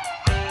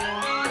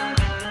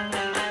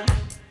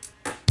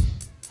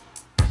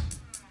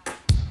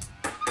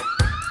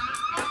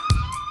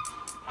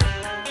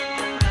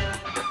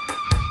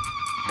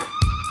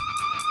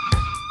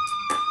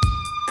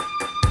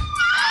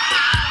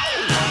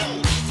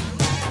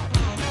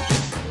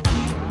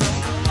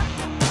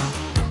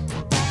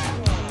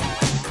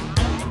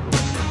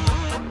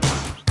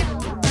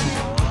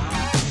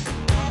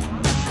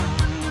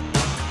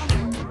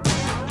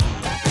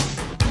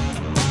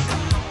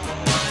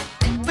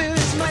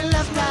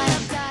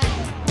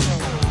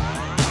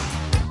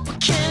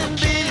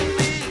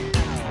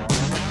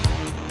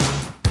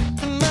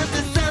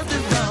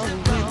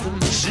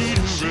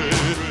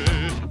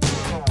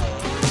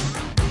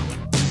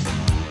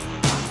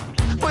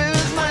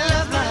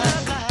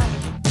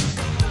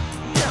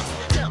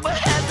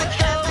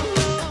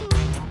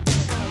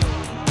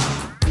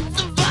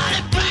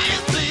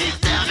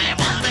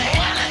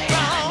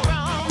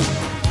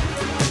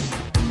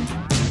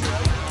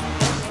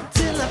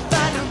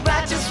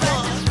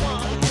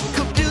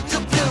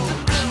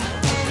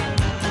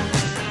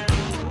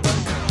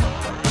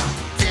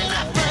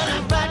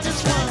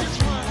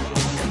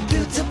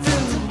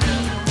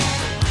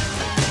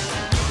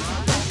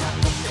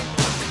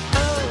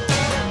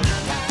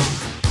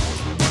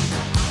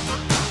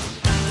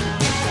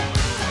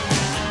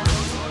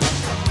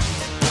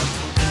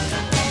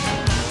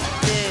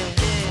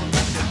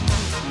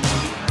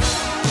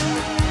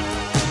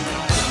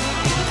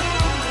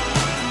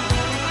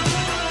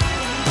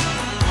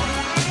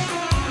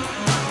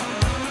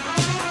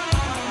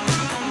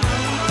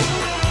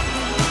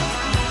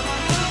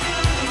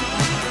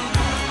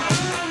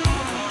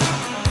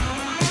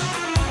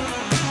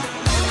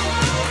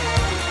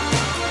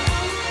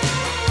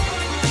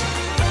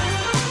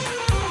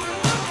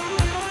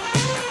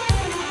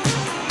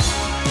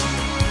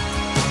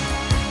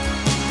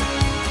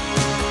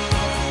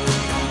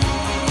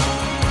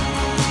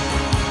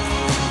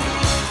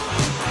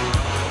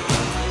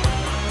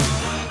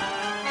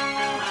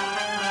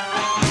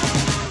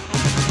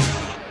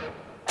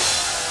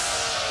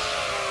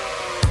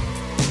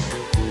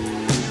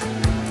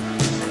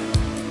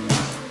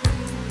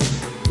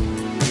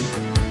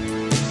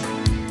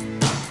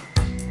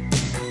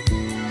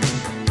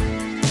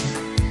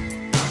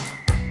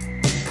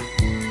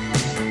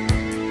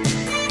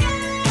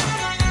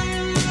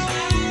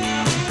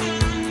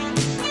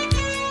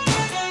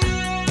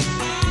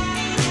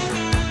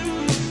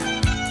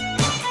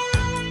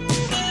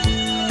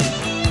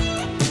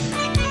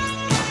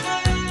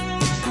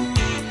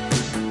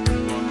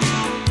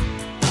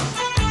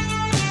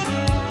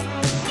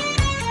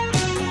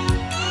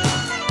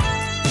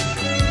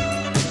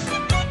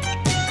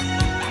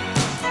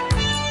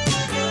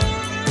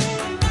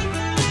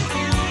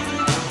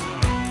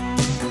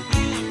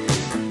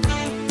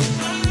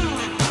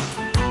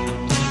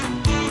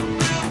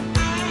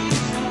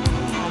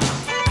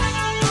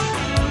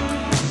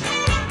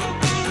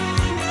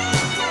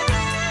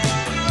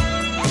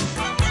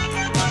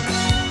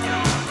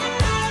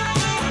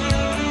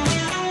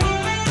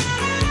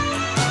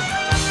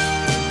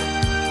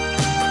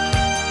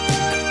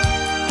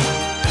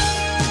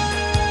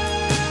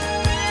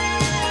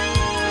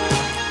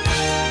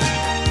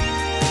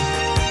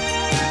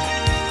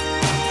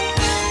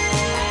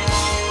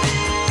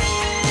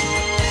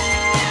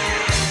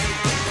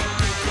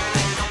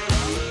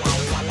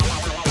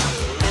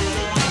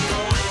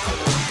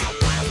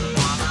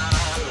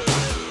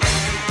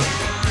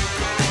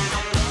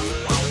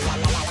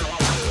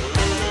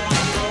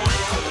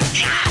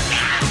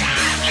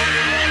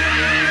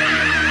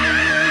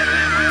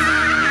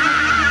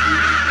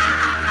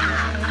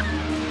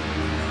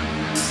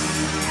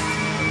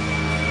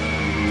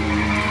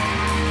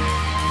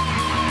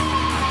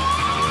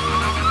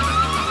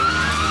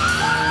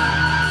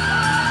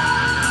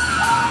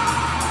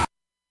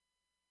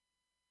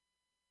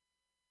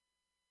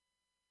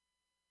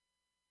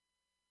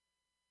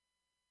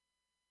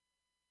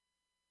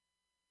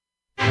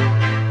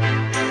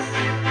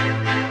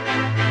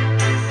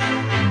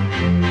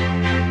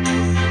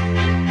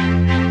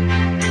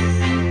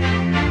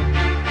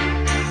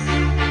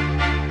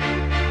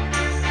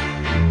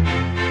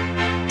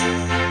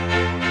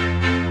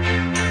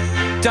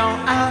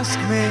 Don't ask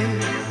me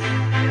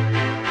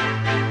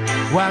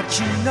What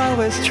you know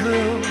is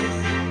true.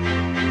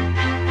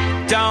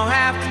 Don't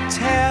have to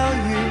tell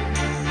you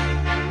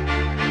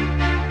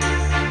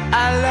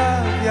I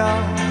love your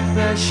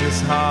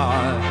precious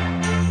heart.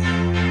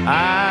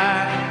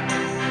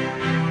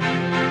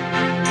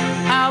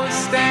 I was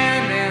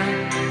standing,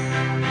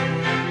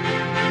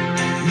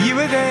 you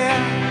were there.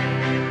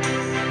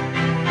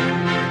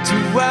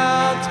 Two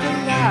worlds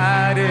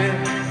collided,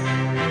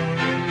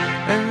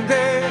 and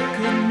they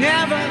could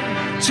never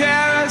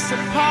tear us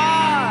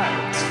apart.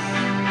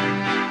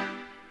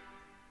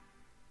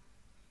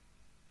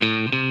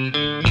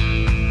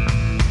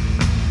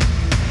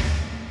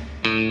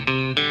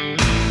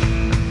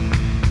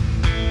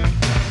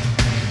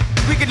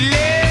 We could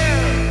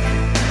live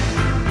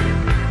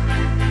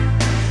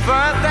for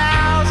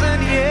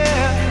 1,000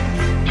 years,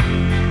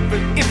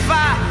 but if I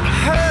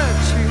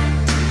hurt you,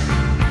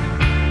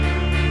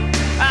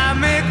 I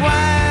make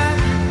wine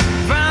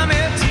from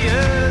your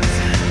tears.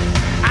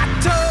 I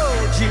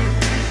told you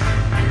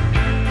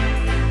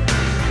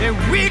that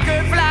we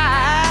could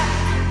fly,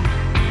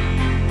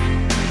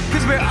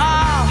 'cause we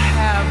all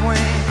have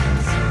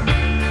wings,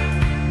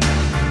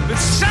 but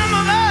some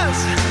of us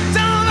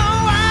don't know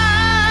why.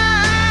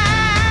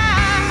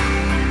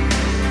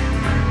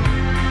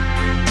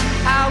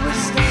 I was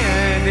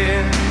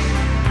standing,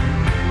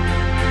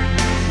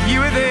 you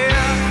were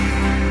there.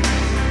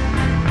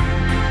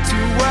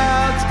 Two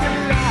worlds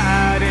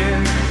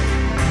collided,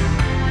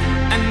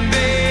 and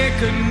they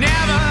could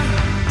never,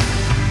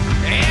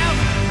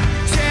 ever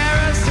tear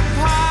us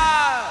apart.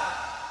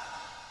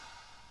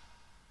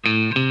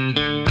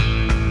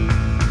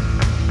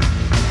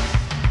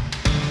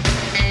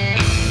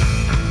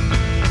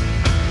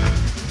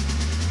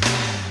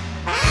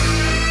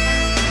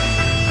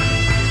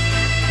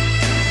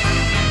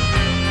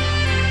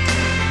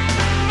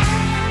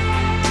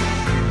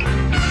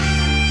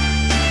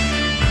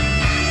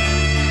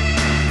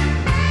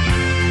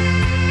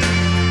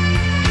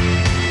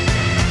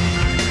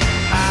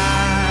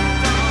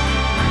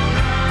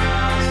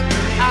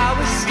 I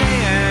was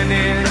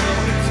standing,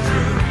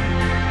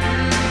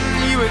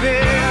 you were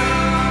there.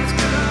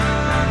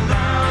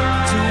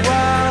 Two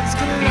worlds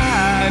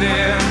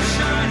collided,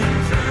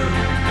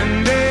 and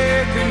they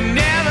could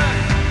never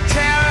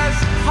tear us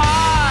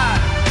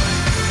apart.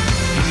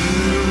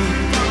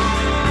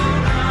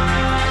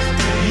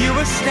 You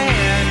were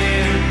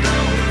standing,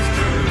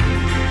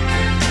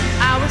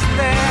 I was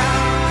there.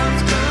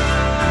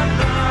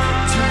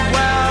 Two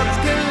worlds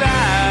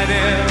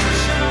collided,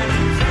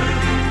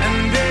 and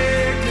they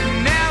could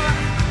never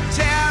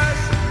tear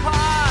us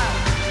apart.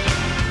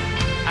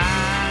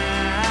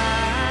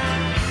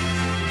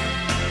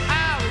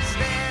 I was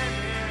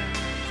standing.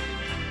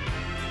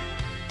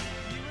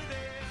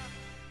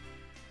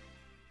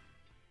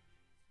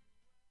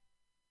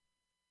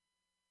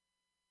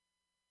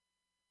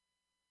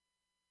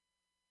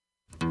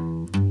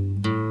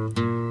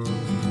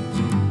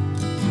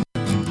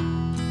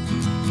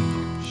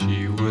 She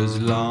was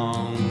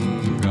long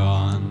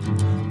gone,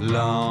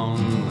 long,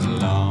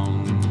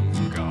 long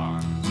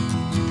gone.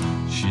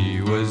 She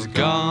was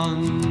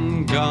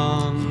gone,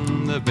 gone.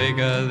 The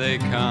bigger they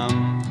come,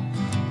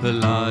 the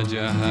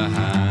larger her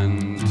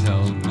hand.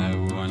 Tell no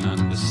one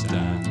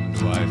understand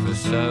why for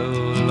so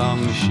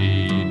long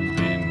she'd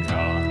been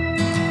gone.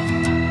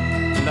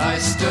 And I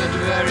stood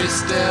very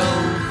still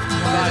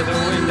by the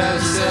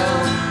windowsill,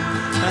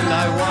 and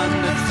I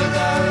wondered for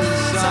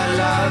those I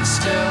love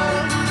still.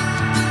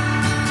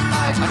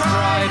 I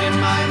cried in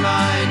my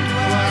mind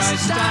where I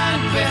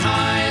stand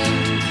behind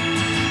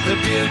the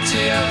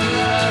beauty of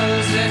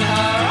those in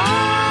her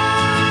eyes.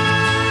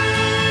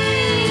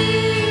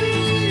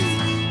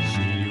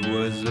 She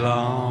was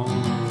long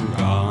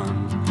gone,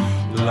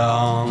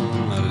 long,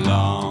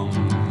 long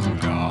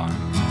gone.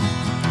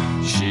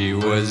 She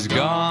was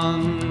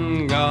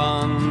gone,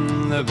 gone.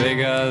 The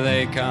bigger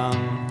they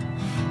come,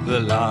 the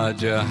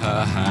larger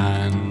her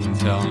hand.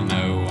 Tell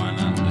no one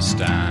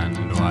understand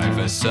why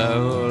for so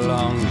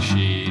long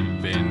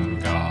she'd been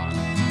gone.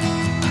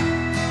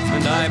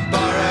 And I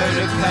borrowed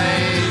a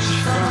page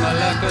from a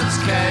leopard's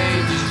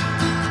cage,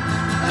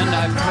 and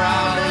I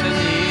prowled in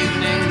the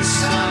evening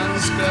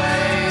sun's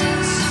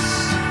blaze.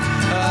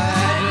 Her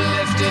head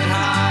lifted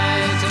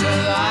high to the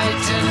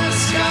light in the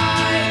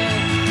sky,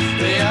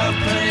 the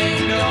opening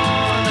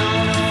dawn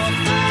on her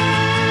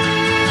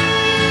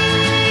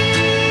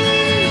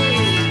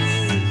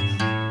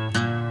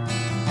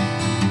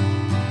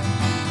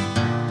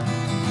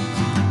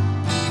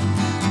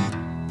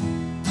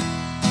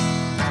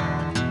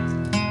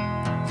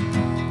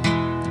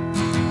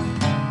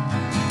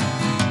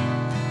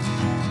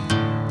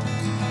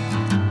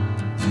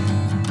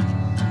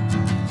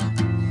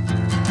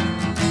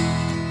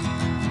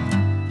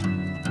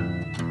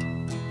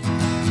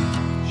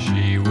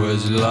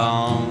was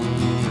long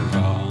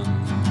gone,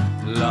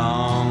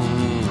 long,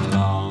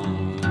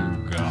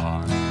 long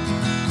gone.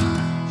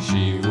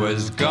 She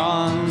was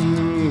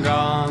gone,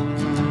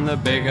 gone. The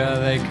bigger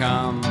they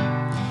come,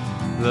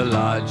 the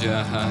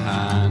larger her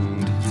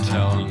hand.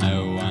 Tell no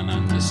one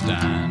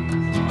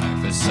understand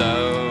why for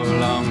so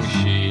long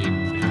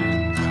she'd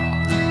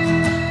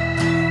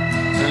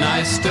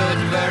I stood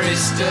very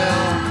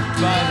still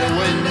by the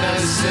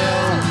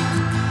windowsill,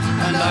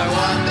 and I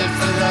wondered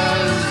for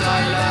those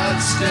I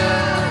loved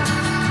still.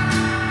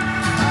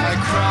 I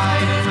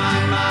cried in my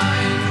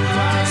mind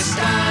where I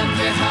stand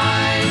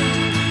behind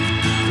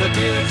the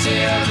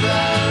beauty of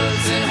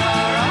those in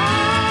her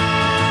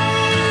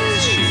eyes.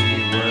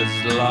 She was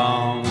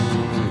long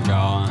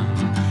gone,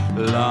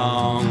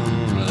 long,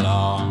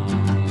 long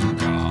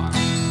gone.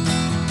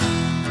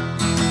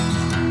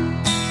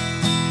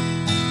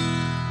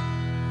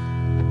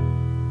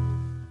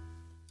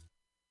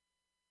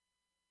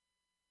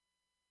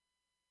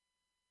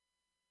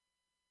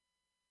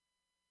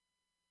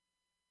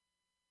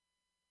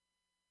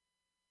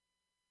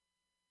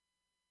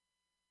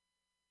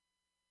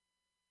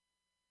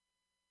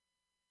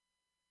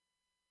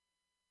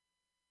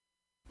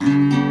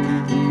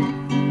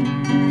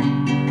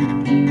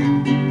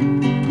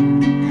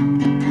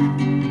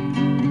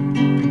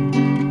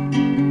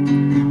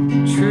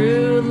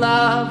 True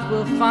love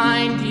will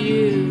find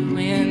you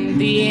in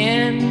the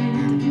end.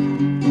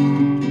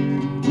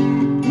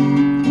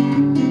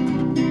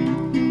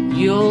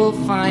 You'll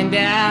find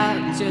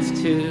out just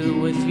who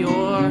was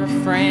your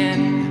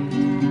friend.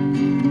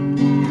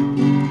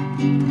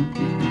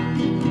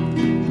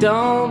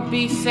 Don't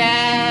be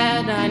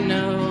sad, I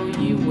know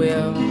you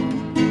will.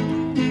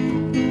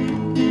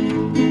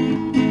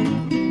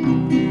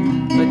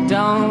 But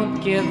don't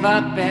give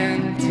up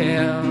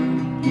until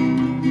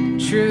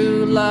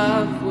true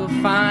love will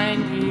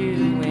find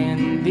you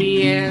in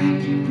the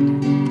end.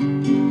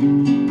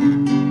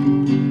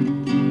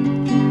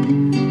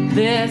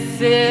 This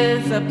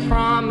is a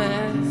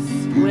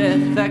promise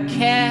with a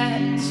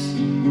catch.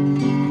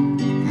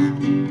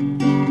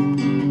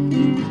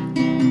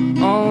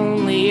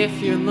 Only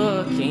if you're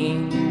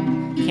looking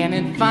can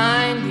it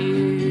find you.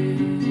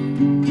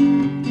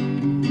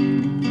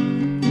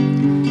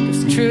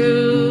 'Cause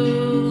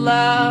true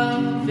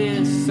love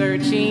is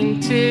searching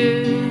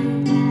too.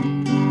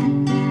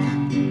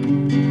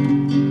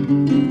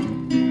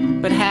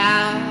 But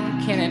how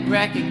can it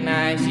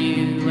recognize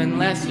you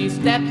unless you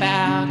step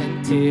out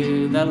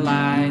into the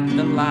light,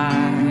 the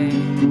light?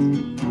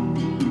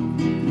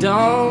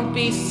 Don't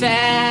be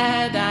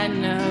sad, I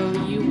know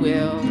you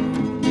will.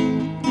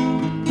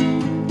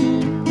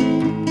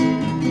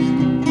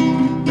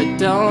 But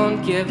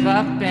don't give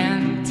up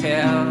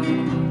until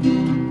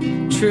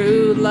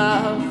true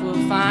love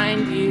will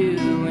find you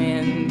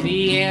in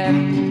the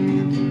end.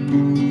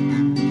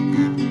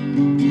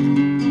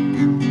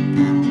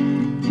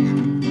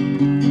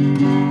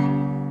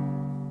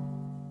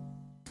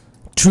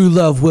 True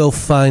love will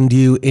find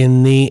you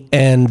in the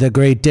end. The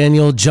great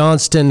Daniel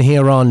Johnston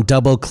here on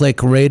Double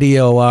Click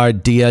Radio, our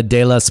Dia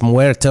de los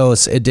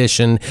Muertos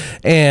edition,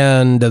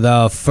 and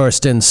the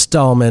first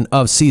installment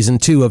of Season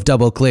 2 of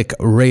Double Click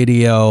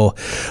Radio.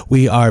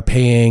 We are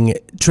paying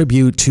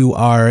tribute to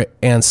our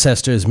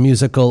ancestors,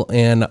 musical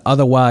and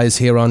otherwise,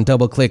 here on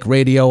Double Click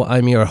Radio.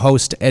 I'm your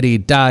host, Eddie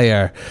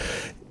Dyer.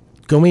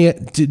 Do me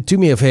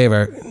a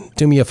favor.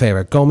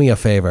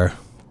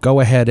 Go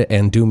ahead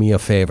and do me a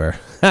favor.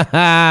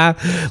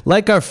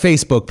 Like our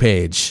Facebook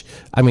page.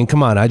 I mean,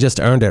 come on, I just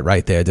earned it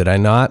right there, did I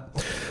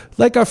not?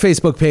 Like our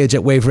Facebook page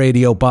at Wave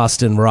Radio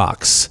Boston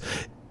Rocks.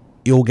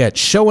 You'll get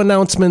show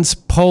announcements,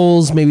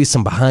 polls, maybe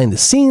some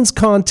behind-the-scenes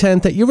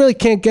content that you really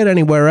can't get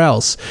anywhere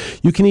else.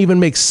 You can even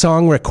make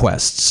song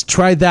requests.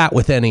 Try that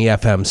with any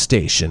FM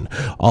station.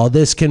 All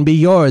this can be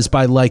yours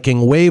by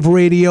liking Wave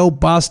Radio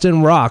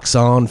Boston Rocks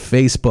on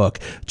Facebook.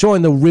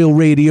 Join the real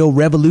radio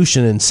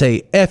revolution and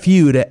say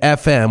FU to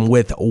FM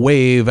with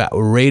Wave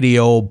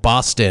Radio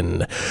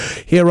Boston.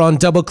 Here on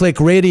Double Click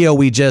Radio,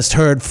 we just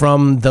heard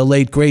from the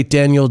late, great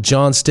Daniel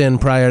Johnston.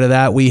 Prior to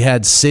that, we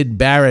had Syd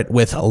Barrett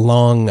with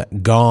Long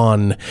Gone.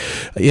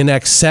 In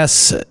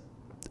excess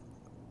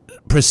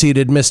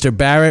preceded Mr.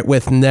 Barrett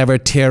with Never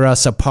Tear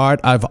Us Apart.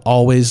 I've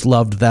always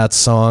loved that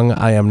song,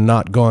 I am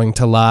not going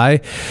to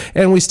lie.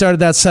 And we started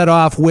that set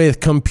off with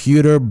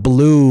Computer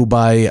Blue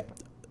by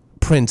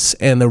Prince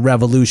and the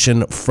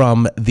Revolution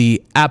from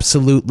the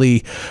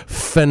absolutely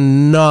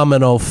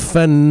phenomenal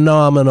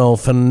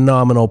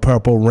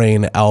Purple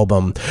Rain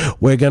album.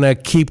 We're going to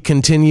keep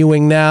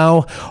continuing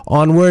now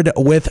onward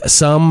with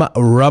some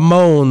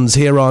Ramones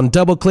here on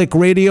Double Click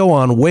Radio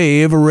on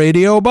Wave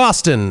Radio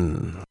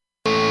Boston.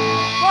 1,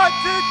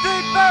 2,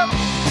 3, 4.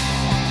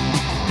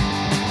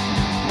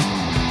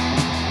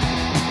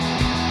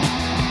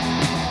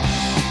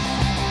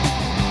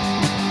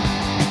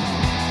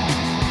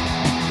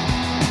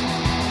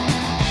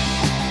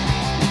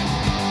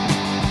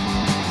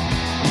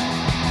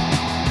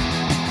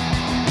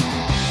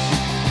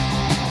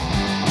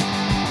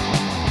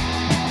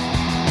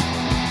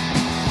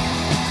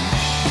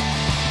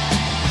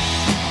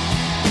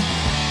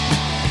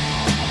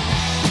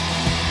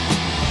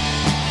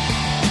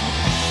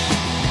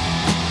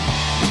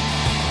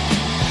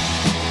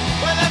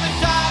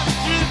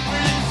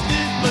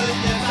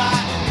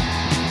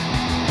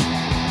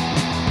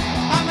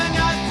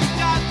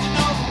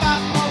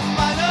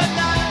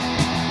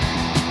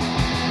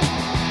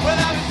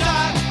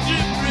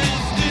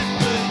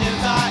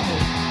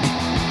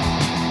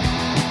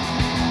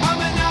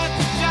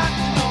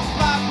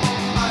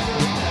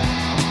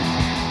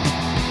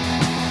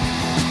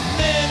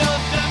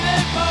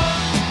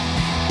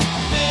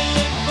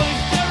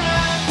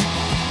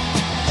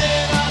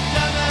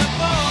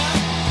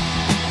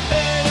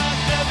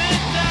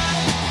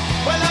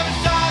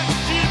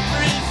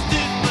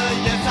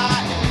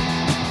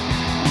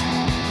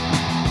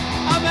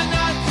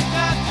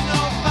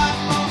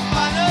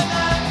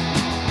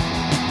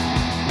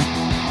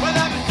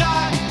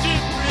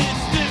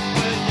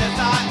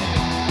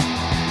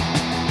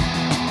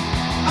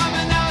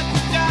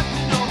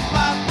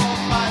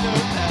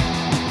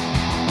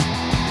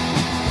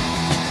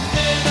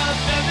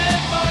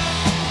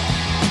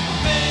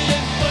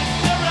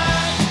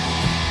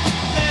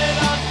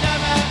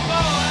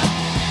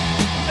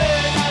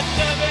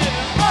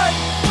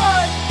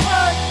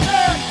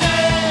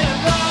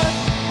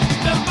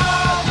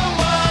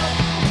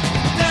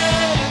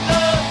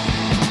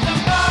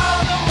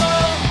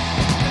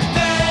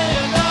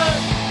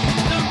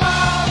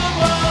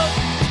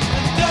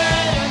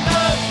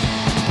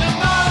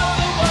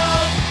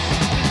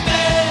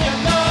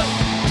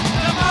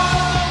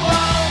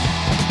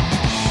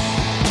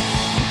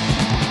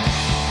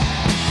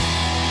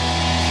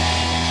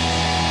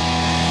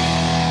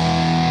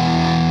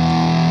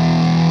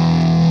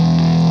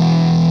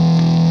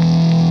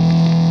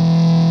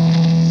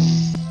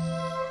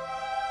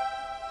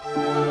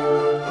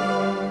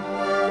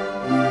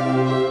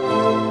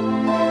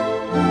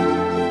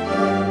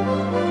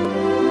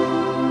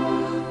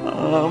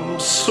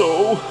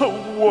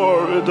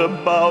 worried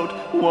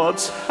about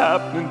what's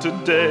happening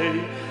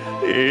today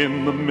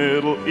in the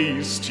Middle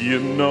East, you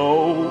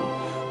know.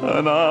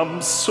 And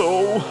I'm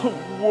so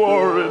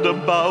worried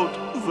about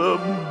the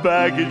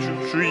baggage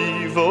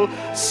retrieval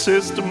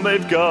system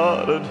they've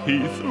got at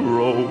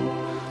Heathrow.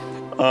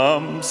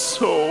 I'm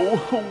so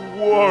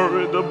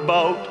worried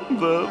about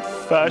the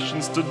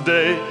fashions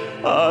today.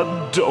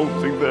 I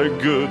don't think they're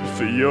good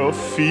for your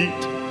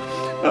feet.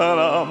 And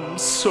I'm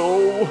so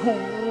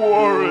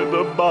worried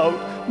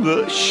about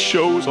the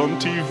shows on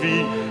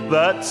TV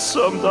that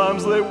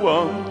sometimes they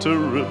want to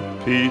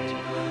repeat.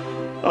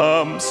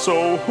 I'm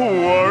so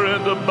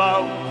worried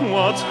about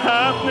what's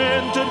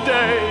happening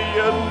today,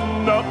 you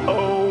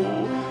know.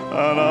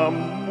 And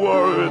I'm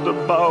worried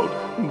about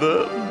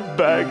the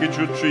baggage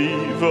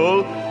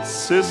retrieval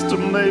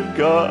system they've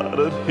got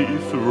at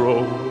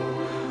Heathrow.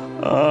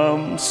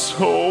 I'm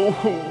so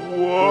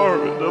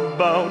worried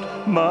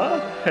about my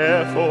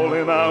hair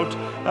falling out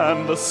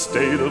and the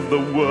state of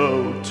the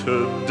world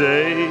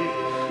today.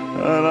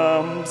 And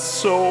I'm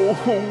so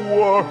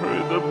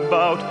worried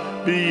about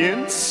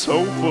being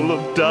so full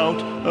of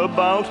doubt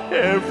about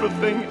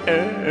everything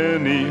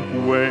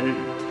anyway.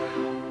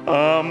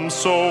 I'm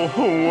so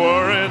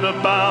worried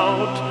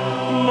about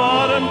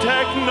modern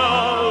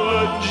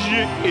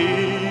technology.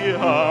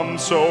 I'm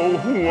so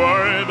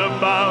worried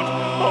about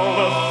all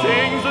the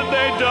things that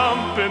they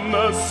dump in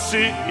the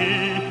sea.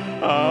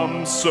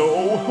 I'm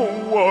so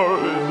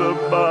worried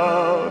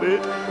about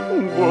it,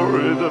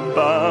 worried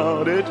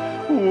about it,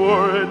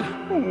 worried.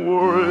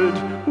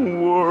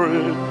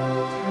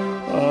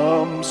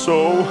 I'm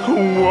so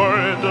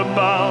worried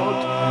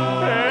about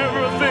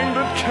everything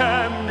that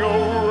can go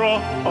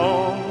wrong.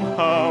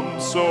 I'm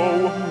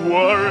so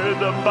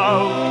worried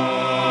about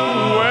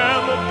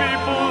whether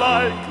people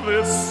like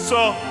this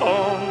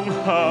song.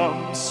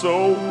 I'm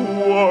so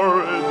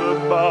worried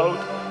about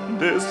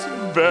this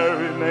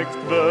very next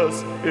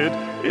verse. It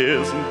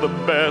isn't the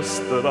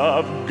best that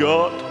I've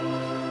got.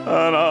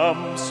 And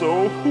I'm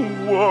so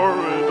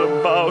worried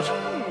about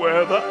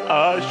whether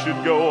I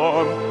should go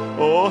on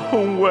or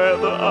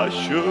whether I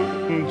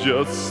should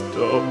just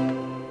stop.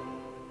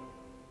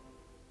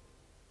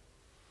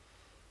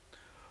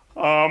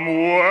 I'm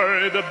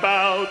worried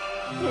about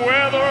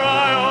whether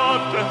I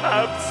ought to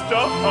have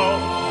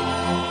stopped.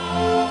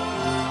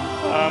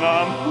 And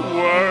I'm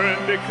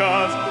worried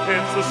because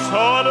it's the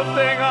sort of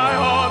thing I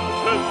ought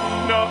to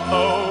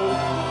know.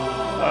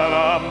 And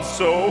I'm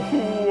so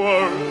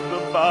worried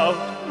about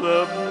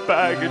the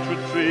baggage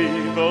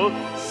retrieval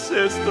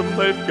system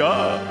they've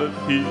got at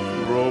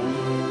Heathrow.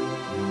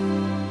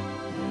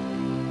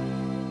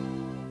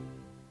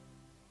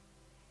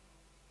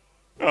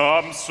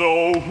 I'm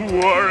so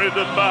worried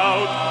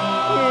about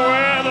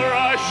whether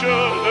I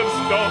should have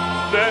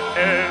stopped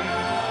then.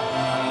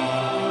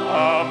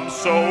 I'm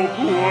so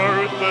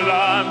worried that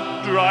I'm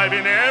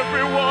driving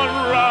everyone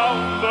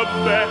round the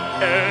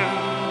bend.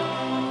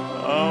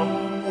 I'm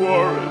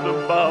worried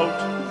about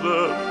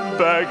the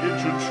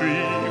baggage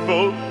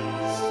retrieval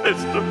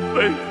system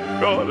they've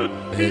got it.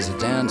 There's a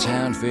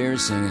downtown fair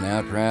singing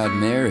out Proud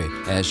Mary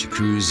as she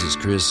cruises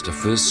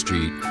Christopher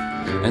Street.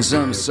 And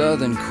some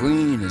southern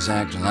queen is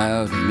acting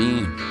loud and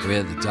mean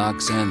where the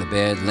docks and the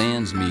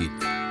Badlands meet.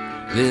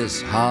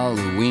 This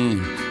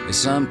Halloween is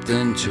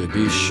something to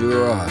be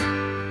sure,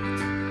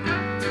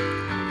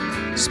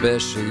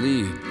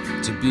 especially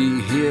to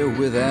be here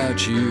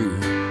without you.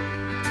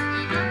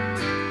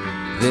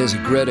 There's a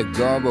Greta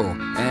Garbo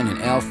and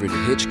an Alfred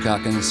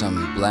Hitchcock and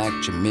some black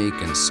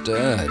Jamaican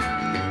stud.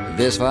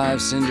 There's 5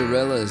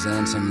 Cinderellas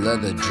and some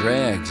leather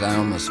drags. I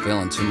almost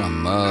fell into my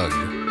mug.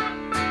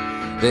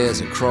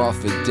 There's a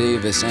Crawford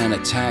Davis and a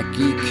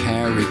tacky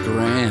Cary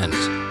Grant.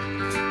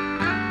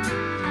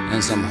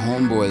 And some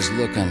homeboys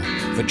looking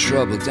for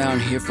trouble down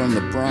here from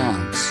the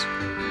Bronx.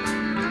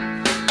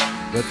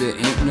 But there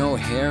ain't no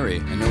Harry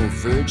and no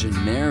Virgin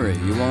Mary.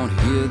 You won't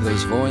hear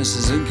those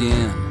voices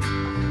again.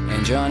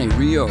 And Johnny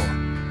Rio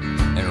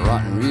and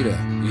Rotten Rita,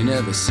 you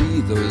never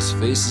see those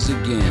faces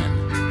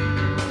again.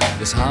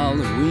 This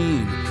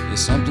Halloween is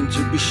something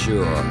to be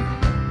sure,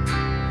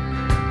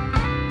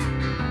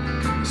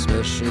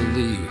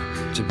 especially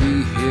to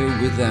be here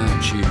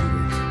without you.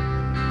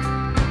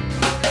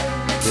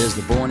 There's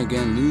the Born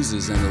Again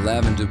Losers and the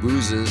Lavender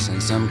Boozers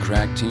and some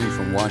crack team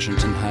from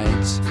Washington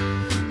Heights.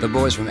 The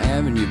boys from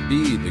Avenue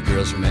B, the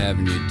girls from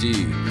Avenue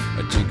D,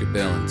 a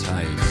Tinkerbell in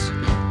tights.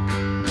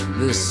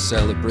 This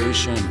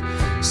celebration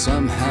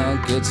somehow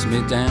gets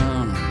me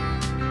down,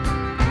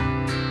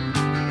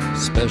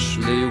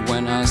 especially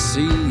when I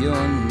see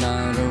you're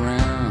not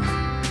around.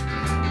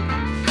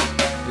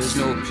 There's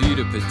no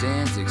Peter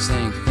Pedantic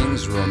saying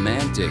things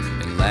romantic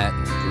in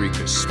Latin, Greek,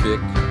 or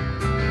Spic.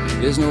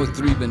 There's no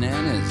 3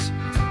 Bananas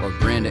or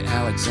Brenda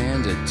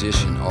Alexander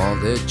dishing all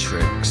their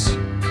tricks.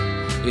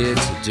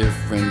 It's a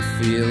different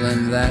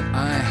feeling that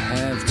I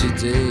have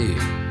today,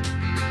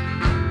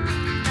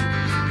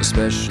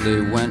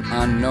 especially when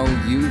I know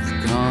you've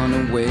gone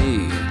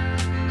away.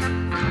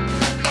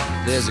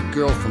 There's a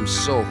girl from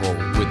Soho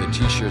with a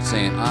t-shirt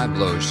saying I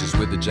blow. She's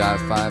with the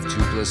Jive 5,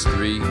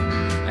 2+3.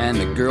 And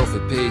the girl for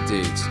pay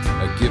dates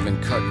are giving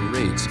cut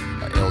rates,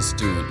 or else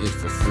doing it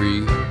for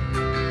free.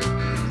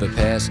 The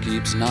past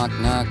keeps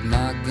knocking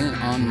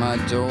on my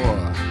door,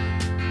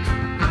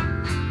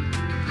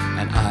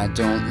 and I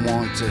don't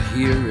want to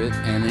hear it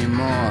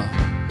anymore.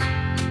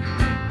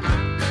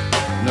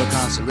 No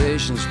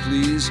consolations,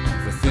 please,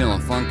 for feeling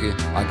funky.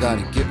 I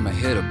gotta get my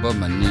head above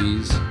my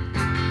knees.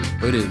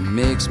 But it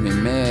makes me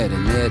mad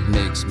and that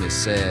makes me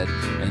sad,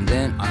 and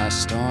then I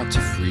start to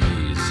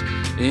freeze.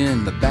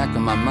 In the back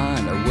of my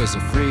mind, I was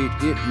afraid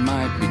it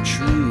might be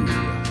true.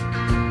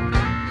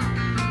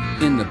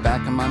 In the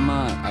back of my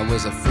mind, I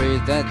was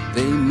afraid that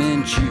they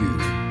meant you.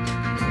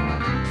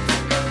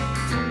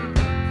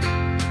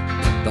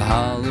 The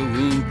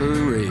Halloween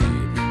parade.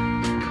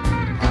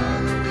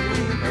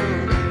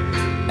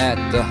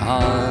 At the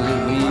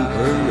Halloween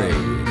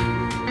parade.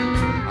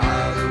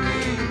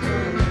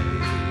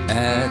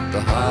 At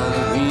the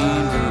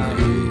Halloween parade.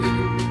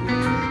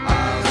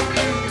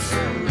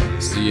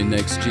 See you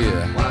next year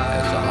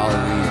at the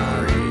Halloween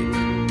parade.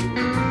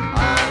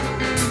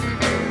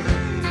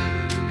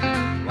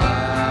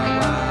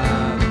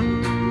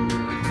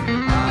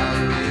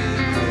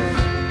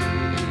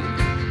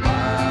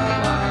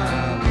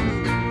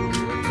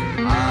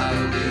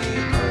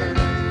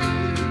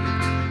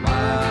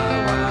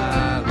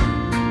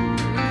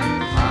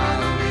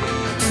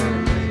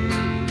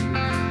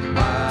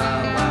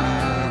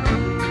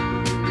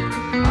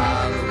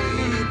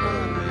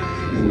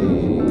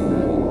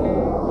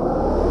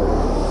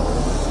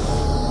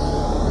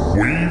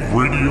 Wave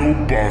Radio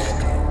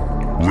Boston.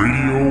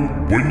 Radio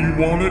when you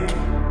want it,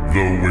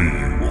 the way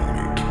you want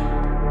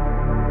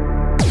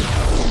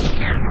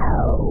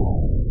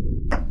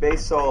it.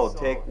 Bass solo,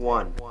 take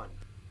one.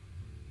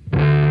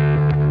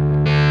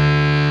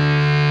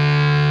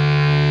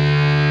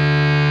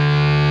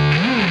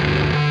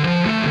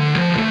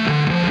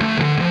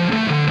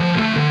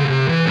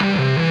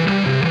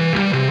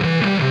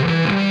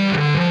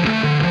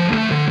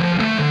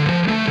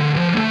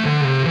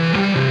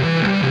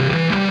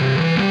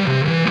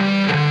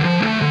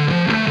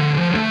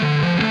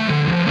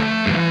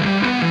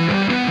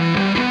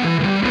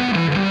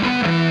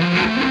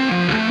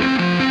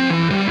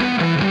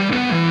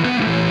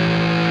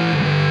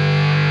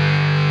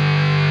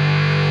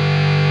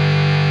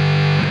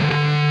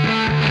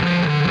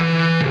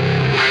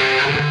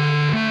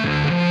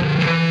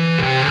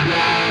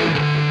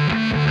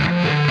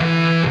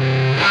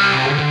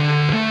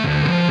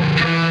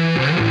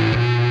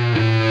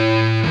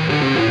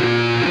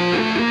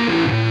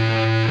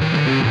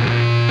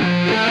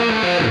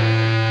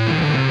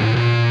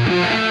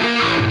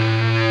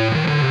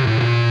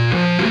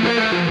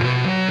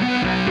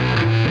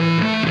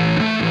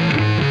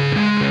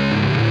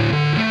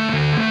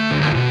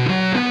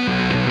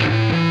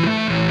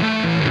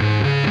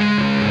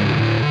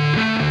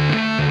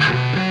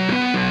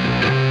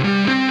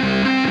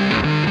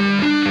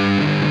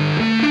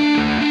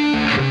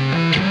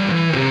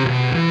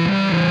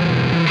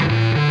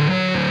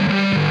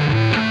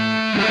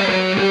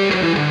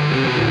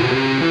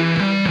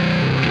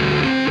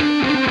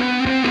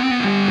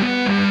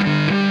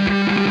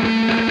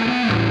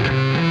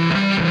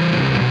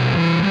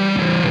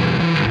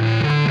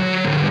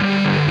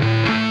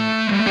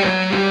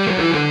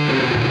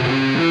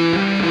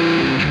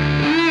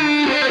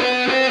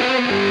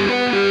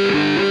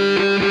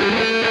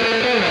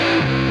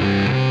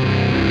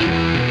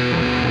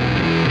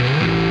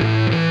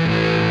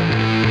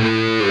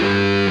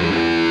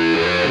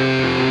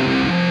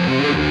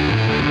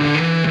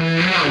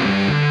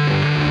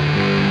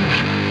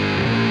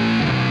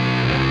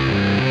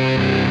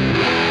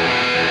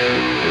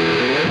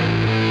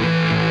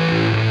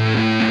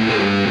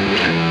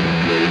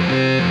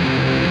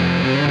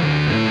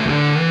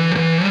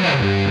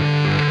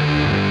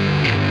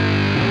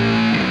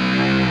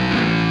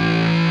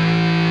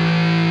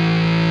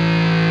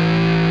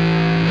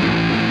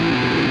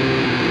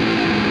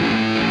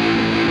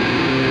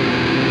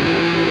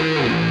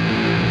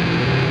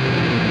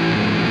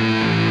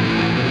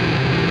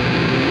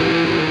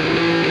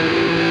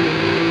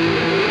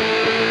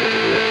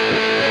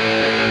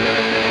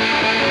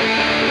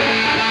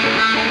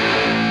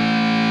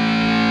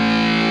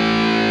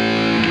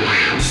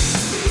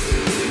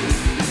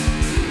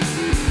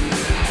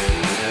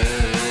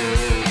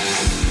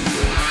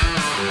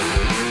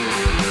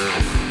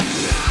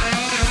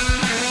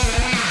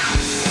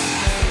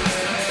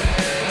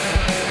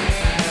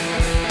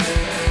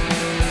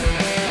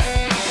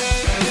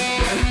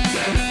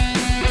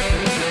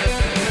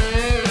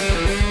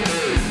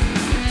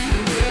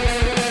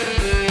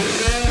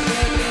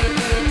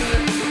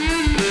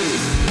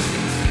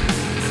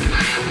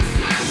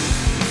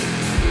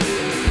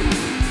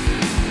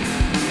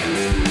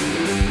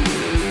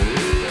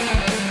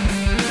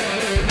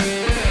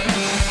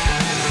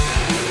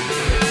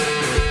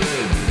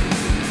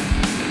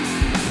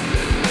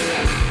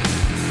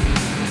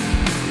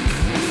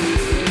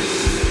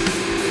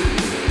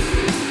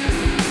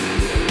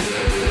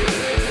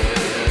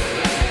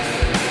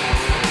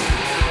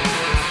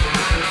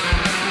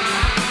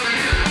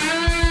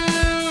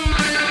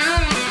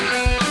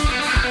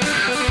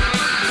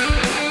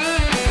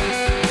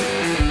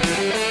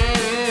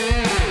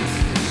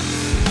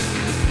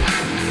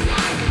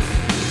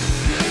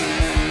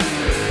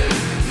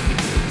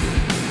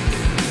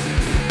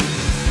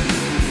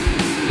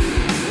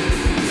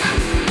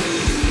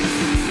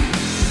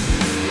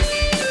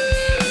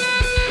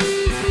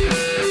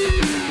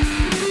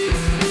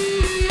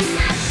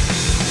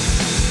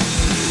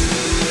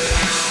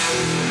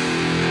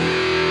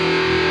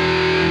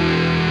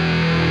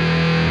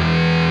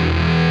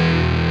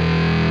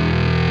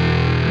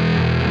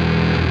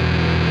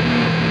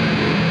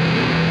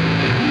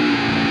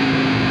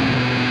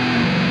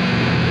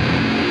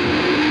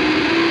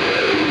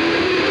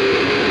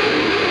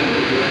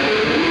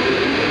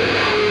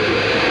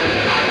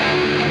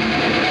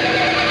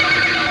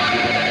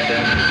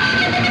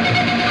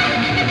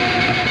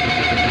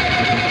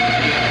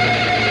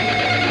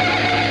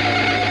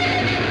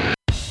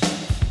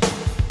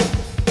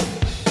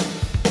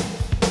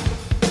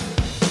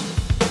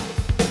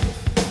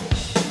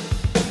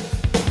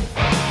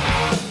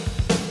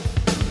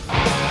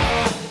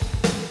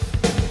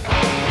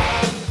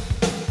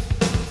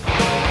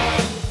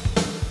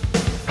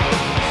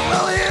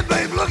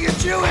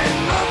 thought you in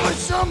love with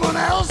someone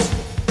else.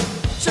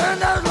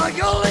 Turned out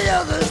like all the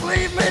others,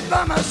 leave me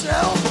by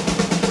myself.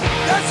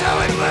 That's how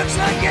it works,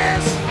 I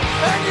guess.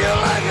 And you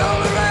like all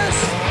the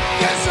rest.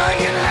 Guess I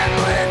can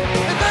handle it,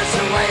 and that's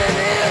the way it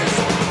is.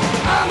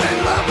 I'm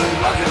in love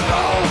with rock and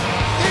roll.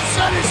 It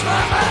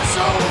satisfies my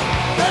soul.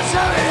 That's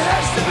how it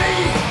has to be.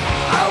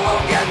 I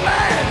won't get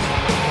mad.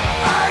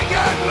 I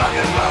got rock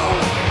and roll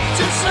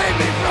to save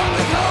me from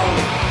the cold.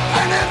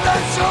 And if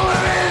that's all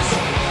there is,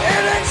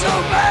 it ain't so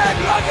bad,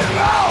 rock and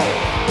roll.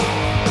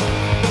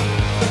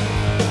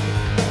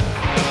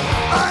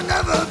 I've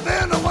never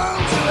been the one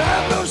to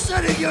have no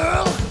steady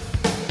girl.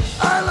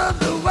 I love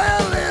the way I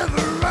live,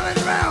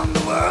 running around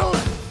the world. I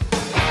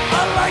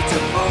like to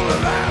fool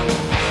around, I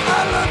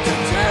love to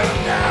tear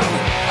them down.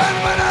 And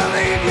when I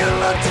leave, you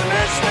love to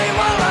miss me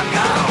while I'm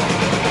gone.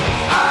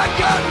 I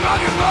got rock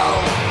and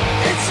roll,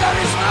 it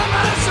satisfies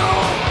my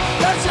soul.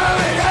 That's how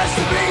it has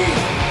to be,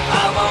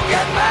 I won't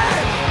get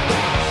mad.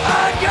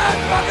 I got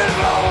rock and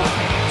roll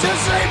to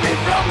save me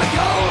from the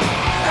cold.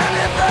 And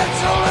if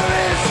that's all there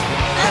is,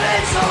 it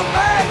ain't so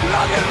bad,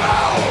 rock and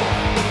roll.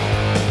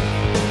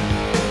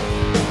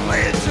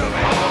 Play it to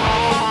me.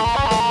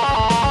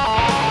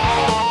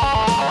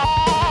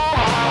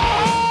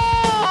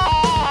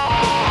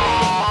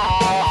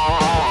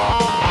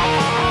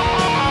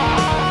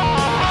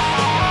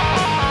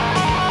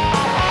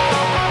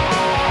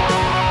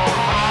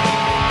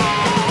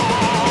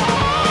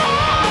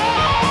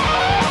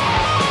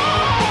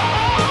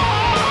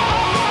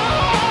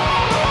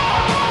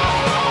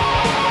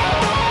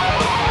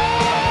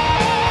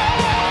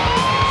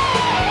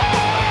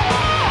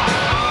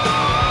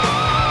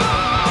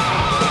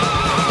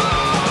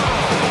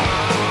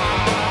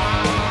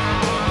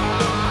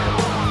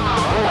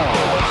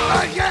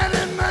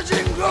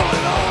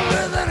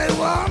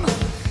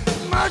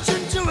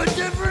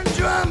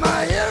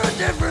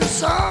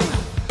 Song.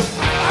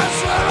 I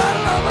swear I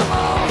love them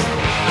all.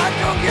 I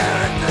don't care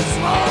if they're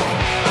small.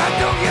 I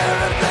don't care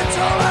if they're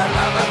tall. I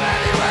love them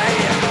anyway.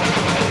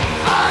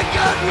 I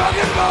got rock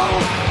and roll.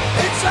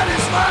 It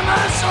satisfies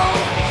my soul.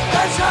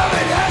 That's how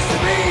it has to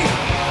be.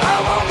 I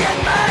won't get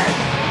mad.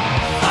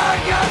 I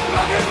got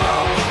rock and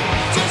roll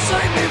to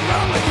save me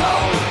from the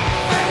cold.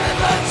 And if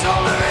that's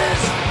all there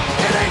is,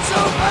 it ain't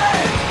so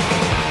bad.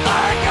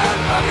 I got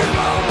rock and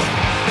roll.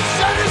 It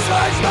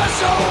satisfies my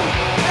soul.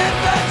 If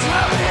that's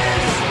how it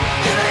is,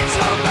 it ain't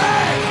so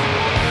bad.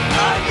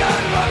 I got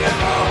rock and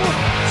roll,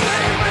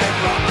 save me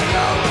from the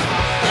cold.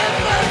 If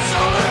that's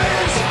all there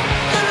is,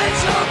 it ain't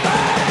so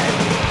bad.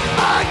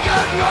 I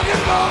got rock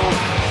and roll,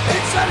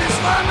 it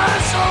satisfies my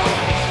soul.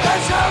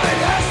 That's how it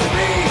has to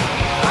be.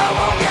 I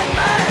won't get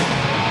mad.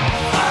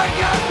 I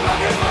got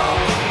rock and roll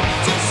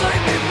to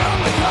save me from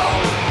the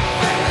cold.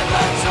 And if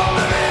that's all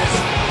there is,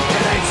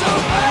 it ain't so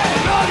bad.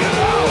 Rock and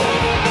roll,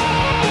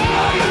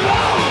 rock and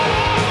roll,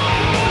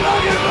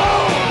 rock and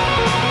roll.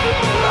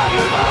 Rock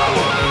and roll,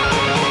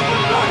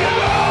 rock and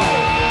roll,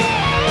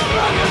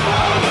 rock and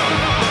roll,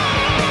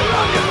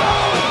 rock and roll, rock and roll, rock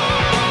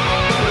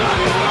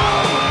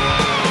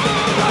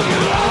and roll, rock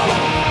and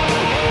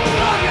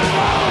roll, rock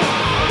and roll,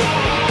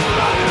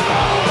 rock and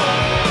roll,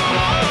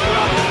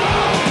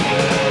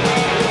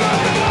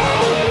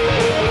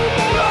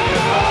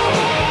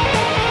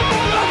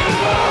 rock and roll, rock and roll, rock and roll, rock and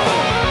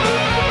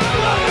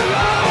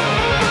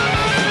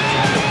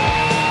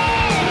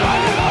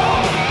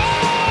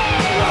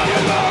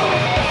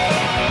roll,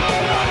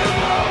 rock and roll,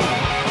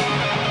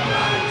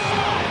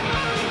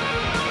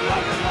 rock and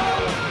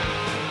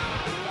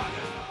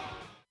roll.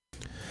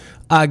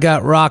 I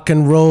got rock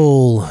and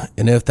roll,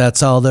 and if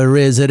that's all there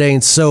is, it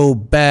ain't so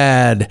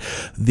bad.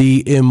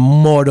 The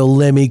immortal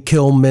Lemmy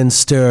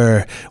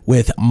Kilminster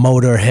with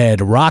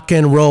Motorhead. Rock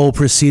and roll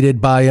preceded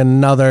by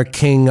another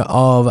king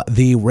of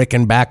the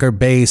Rickenbacker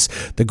bass,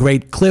 the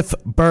great Cliff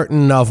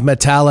Burton of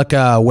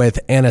Metallica with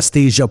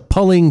Anesthesia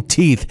Pulling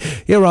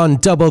Teeth, here on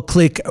Double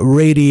Click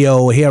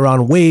Radio, here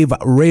on Wave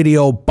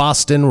Radio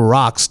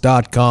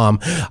BostonRocks.com.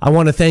 I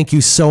want to thank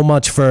you so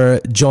much for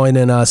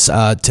joining us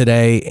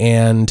today,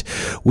 and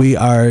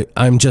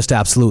I'm just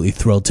absolutely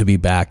thrilled to be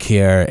back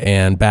here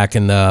and back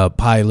in the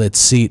pilot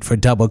seat for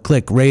Double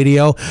Click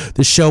Radio.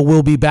 The show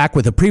will be back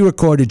with a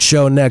pre-recorded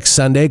show next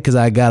Sunday because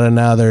I got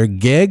another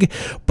gig,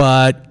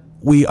 but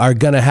we are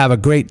going to have a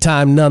great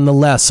time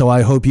nonetheless, so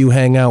I hope you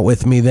hang out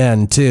with me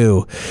then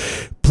too.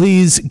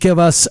 Please give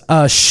us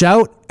a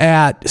shout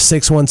at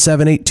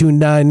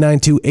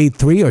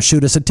 617-829-9283 or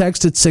shoot us a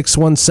text at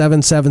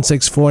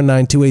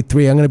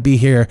 617-764-9283. I'm going to be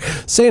here,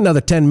 say, another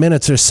 10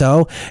 minutes or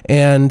so,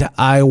 and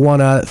I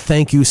want to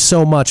thank you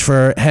so much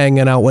for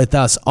hanging out with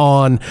us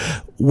on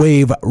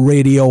Wave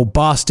Radio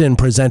Boston,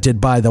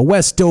 presented by the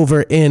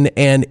Westover Inn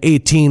and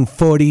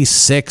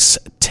 1846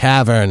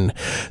 Tavern.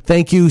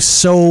 Thank you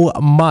so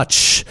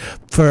much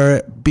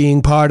for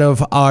being part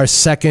of our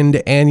second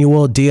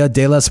annual Dia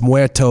de los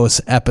Muertos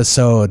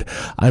episode.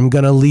 I'm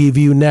going to leave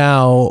you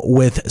now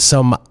with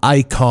some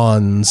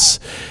icons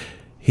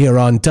here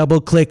on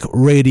Double Click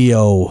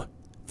Radio.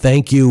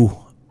 Thank you.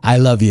 I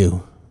love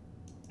you.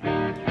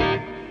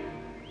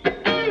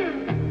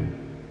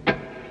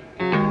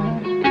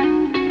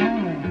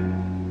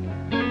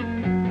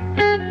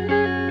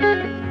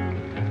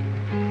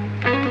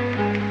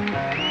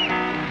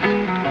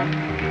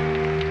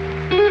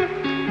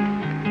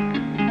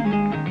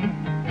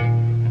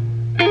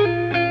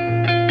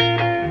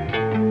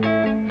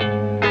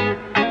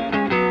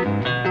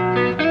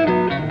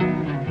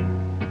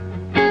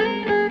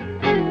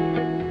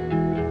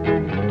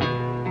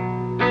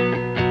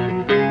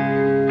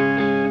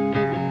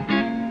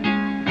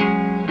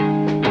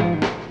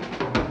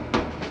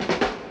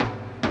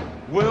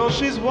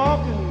 she's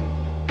walking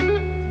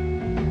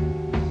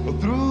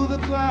through the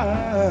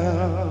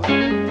clouds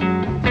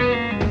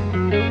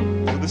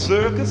with a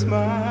circus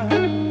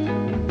mind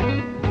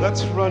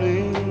that's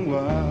running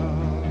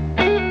wild.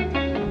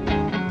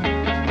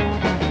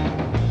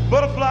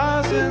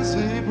 Butterflies and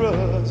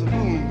zebras, a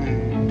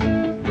moonbeam,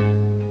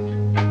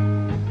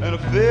 and a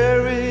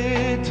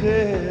fairy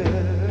tale.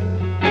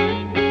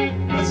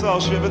 That's all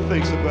she ever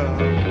thinks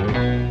about.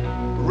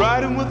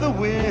 Riding with the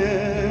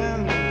wind.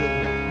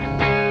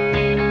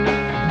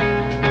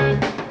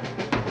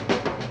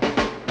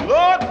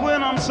 Lord,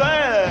 when I'm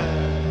sad,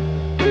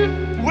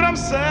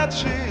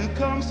 she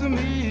comes to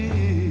me.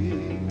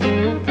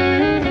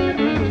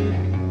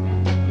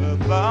 A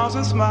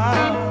thousand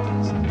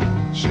smiles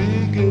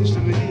she gives to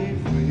me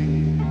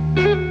free.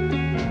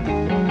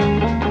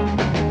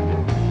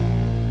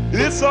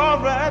 It's all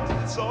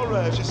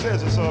right, she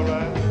says it's all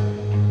right.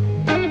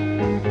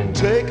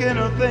 Take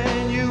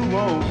anything you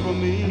want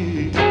from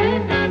me.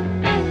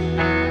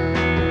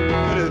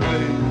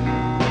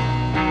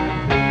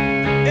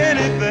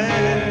 Anything.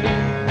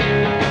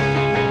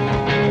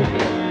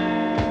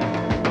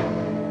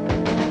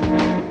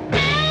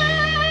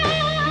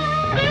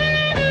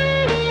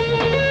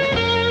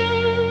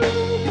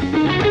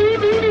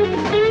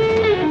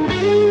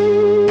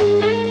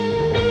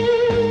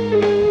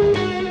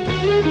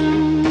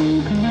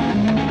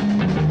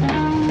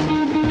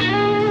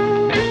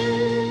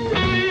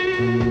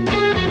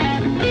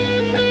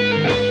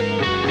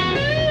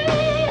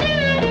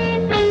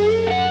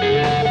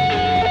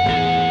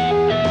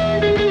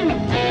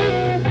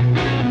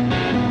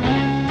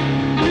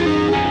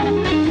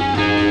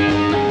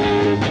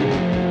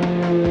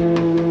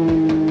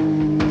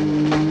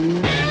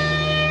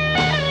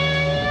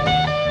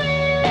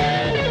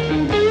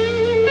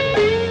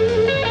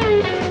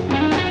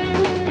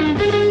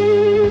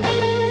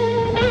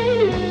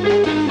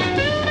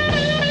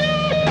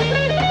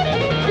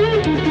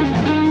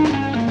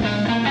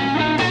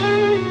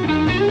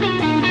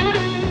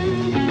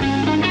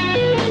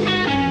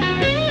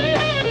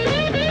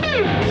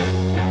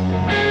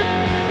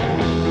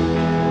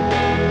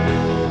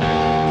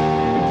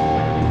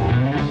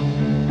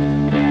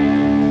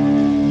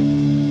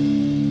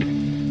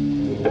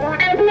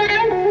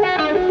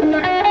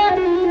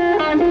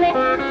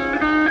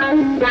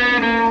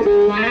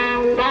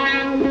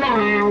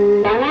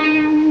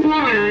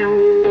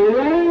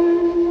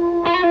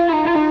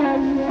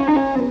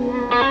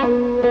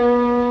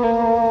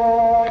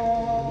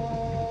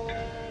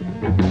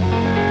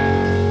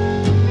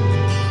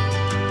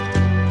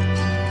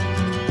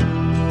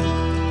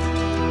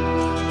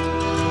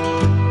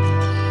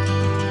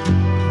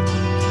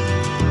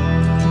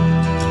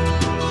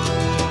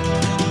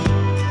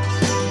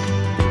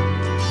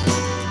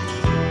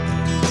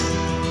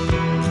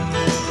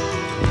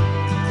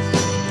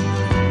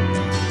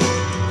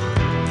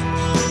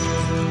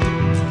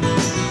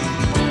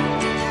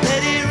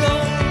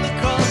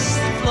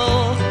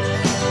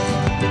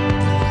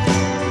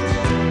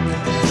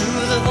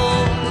 Through the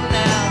hole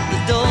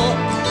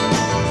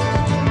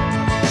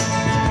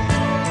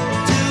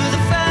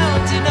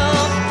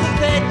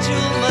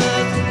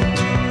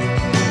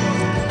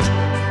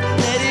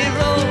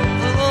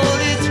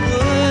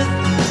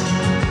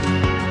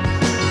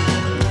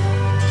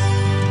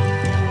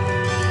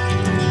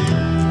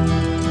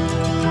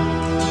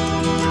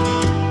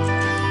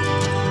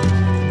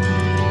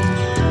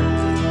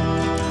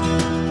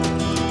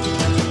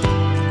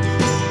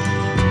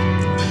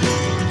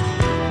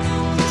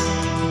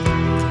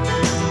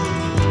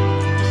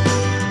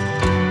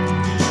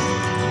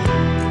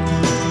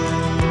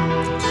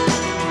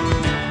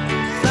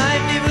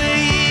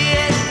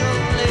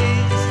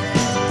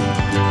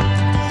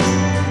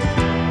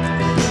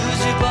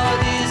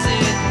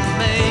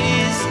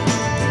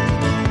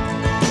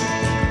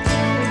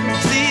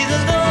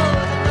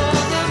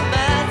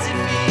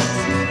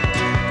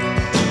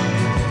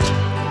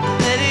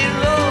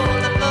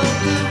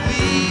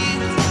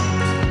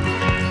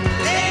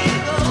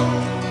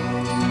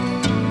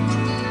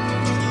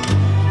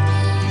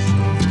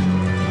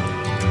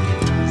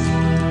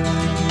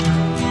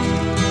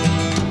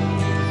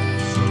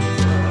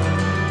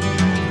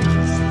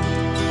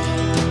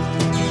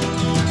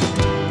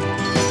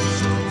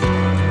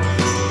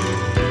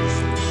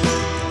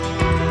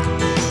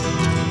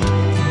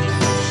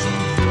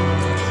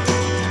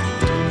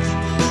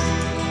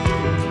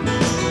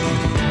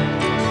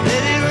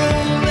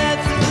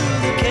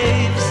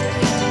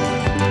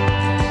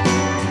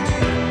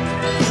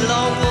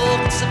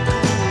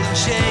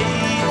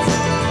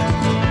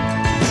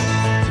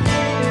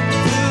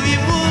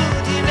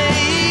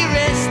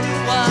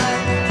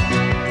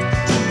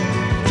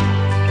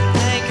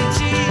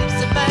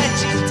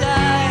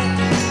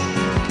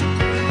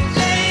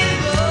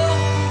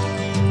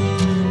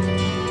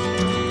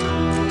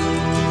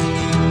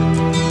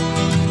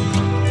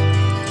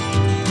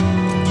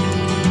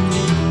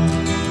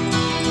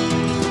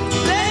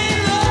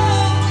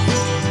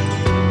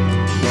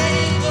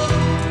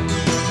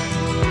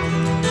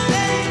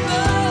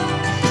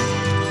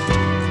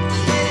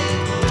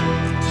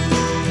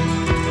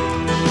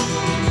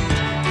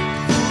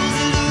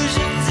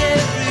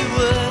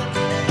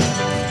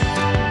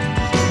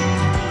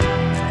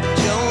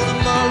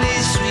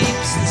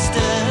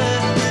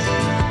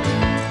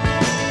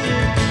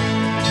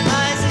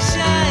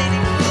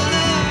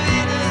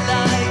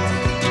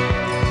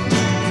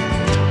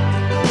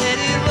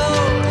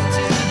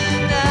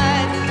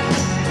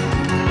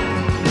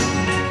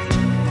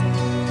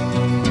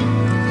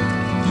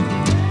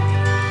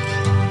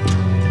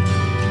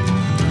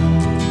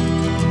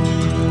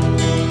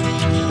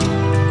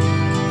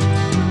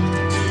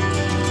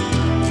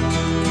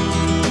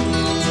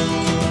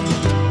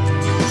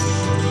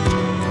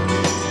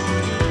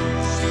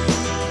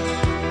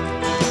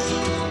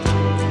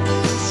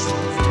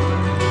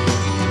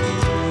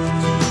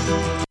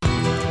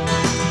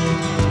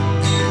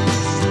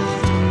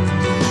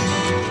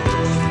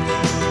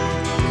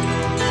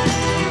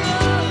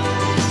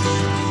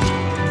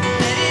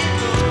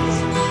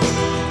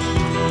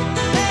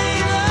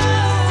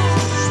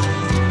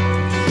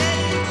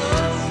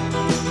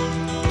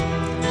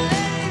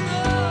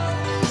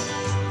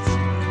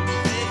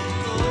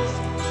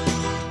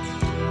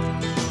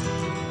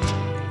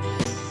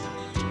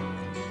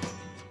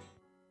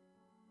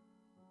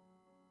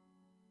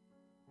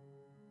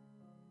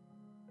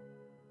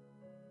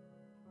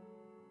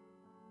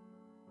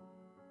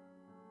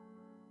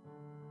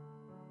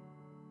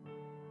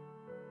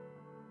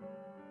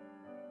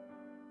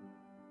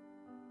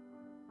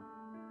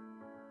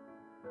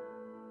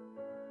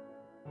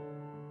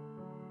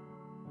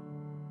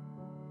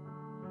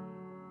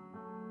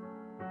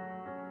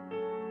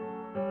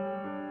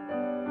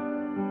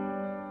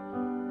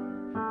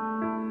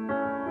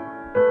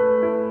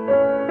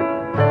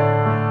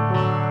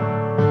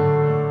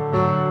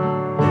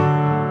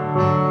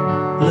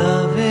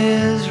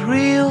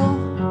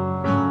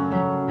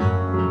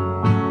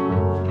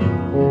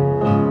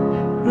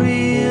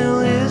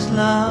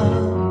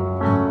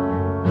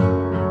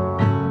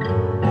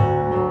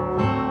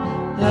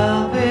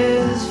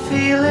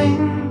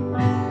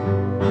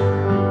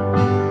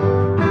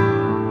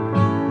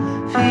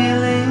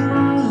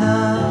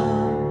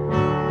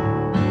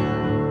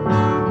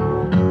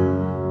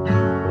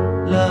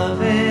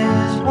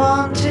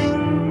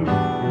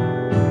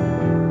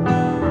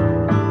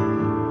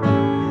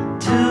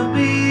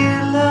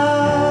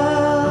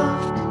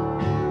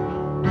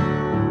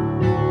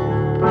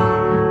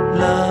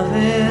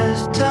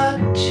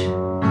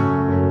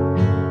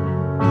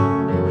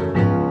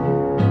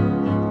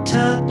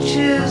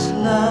choose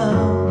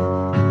love.